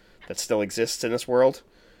that still exists in this world.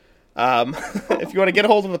 If you want to get a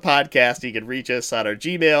hold of the podcast, you can reach us on our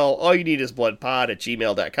Gmail,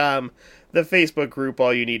 allyouneedisbloodpod@gmail.com, the Facebook group,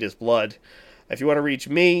 All You Need Is Blood. If you want to reach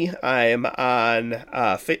me, I'm on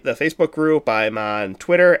the Facebook group. I'm on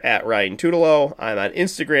Twitter @RyanTutelo. I'm on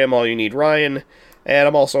Instagram, All You Need Ryan. And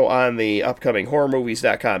I'm also on the upcoming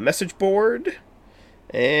horrormovies.com message board.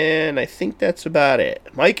 And I think that's about it.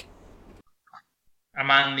 Mike? I'm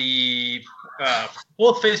on the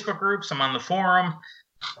both Facebook groups. I'm on the forum.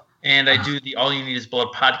 And I do the All You Need Is Blood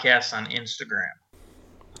podcast on Instagram.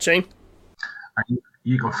 Shane?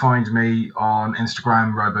 You can find me on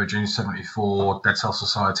Instagram, RoboJune74, Dead Cell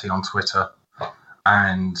Society on Twitter,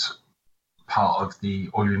 and part of the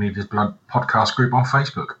All You Need Is Blood podcast group on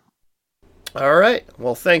Facebook. All right.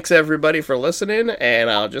 Well, thanks everybody for listening,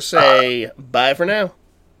 and I'll just say bye for now.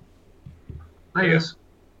 Yes.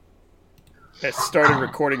 I started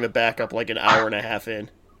recording the backup like an hour and a half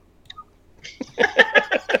in.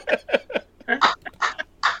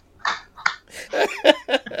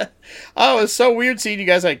 Oh, it's so weird seeing you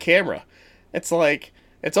guys on camera. It's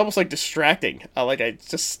almost like distracting. I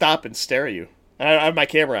just stop and stare at you. I have my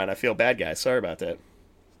camera on. I feel bad, guys. Sorry about that.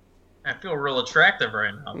 I feel real attractive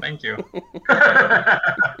right now. Thank you.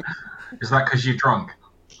 Is that because you're drunk?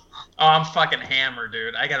 Oh, I'm fucking hammered,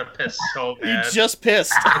 dude. I gotta piss so bad. You just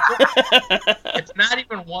pissed. It's not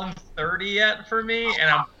even 1:30 yet for me, and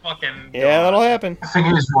I'm fucking... Yeah, that'll happen. The thing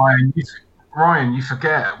is, Ryan, you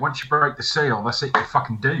forget. Once you break the seal, that's it. You're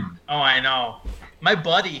fucking doomed. Oh, I know. My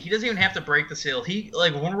buddy, he doesn't even have to break the seal. He,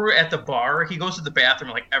 like, when we're at the bar, he goes to the bathroom,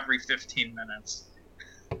 like, every 15 minutes.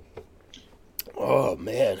 Oh,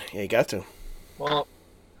 man. Yeah, you got to. Well,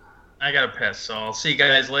 I gotta piss, so I'll see you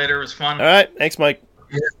guys later. It was fun. All right. Thanks, Mike.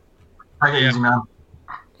 Yeah. Take it easy, man.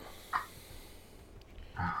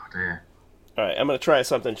 Oh, dear. All right. I'm going to try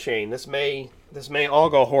something, Shane. This may all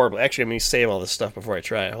go horribly. Actually, I'm going to save all this stuff before I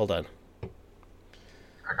try it. Hold on.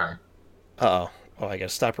 Okay. Uh-oh. Oh, I got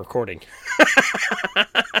to stop recording.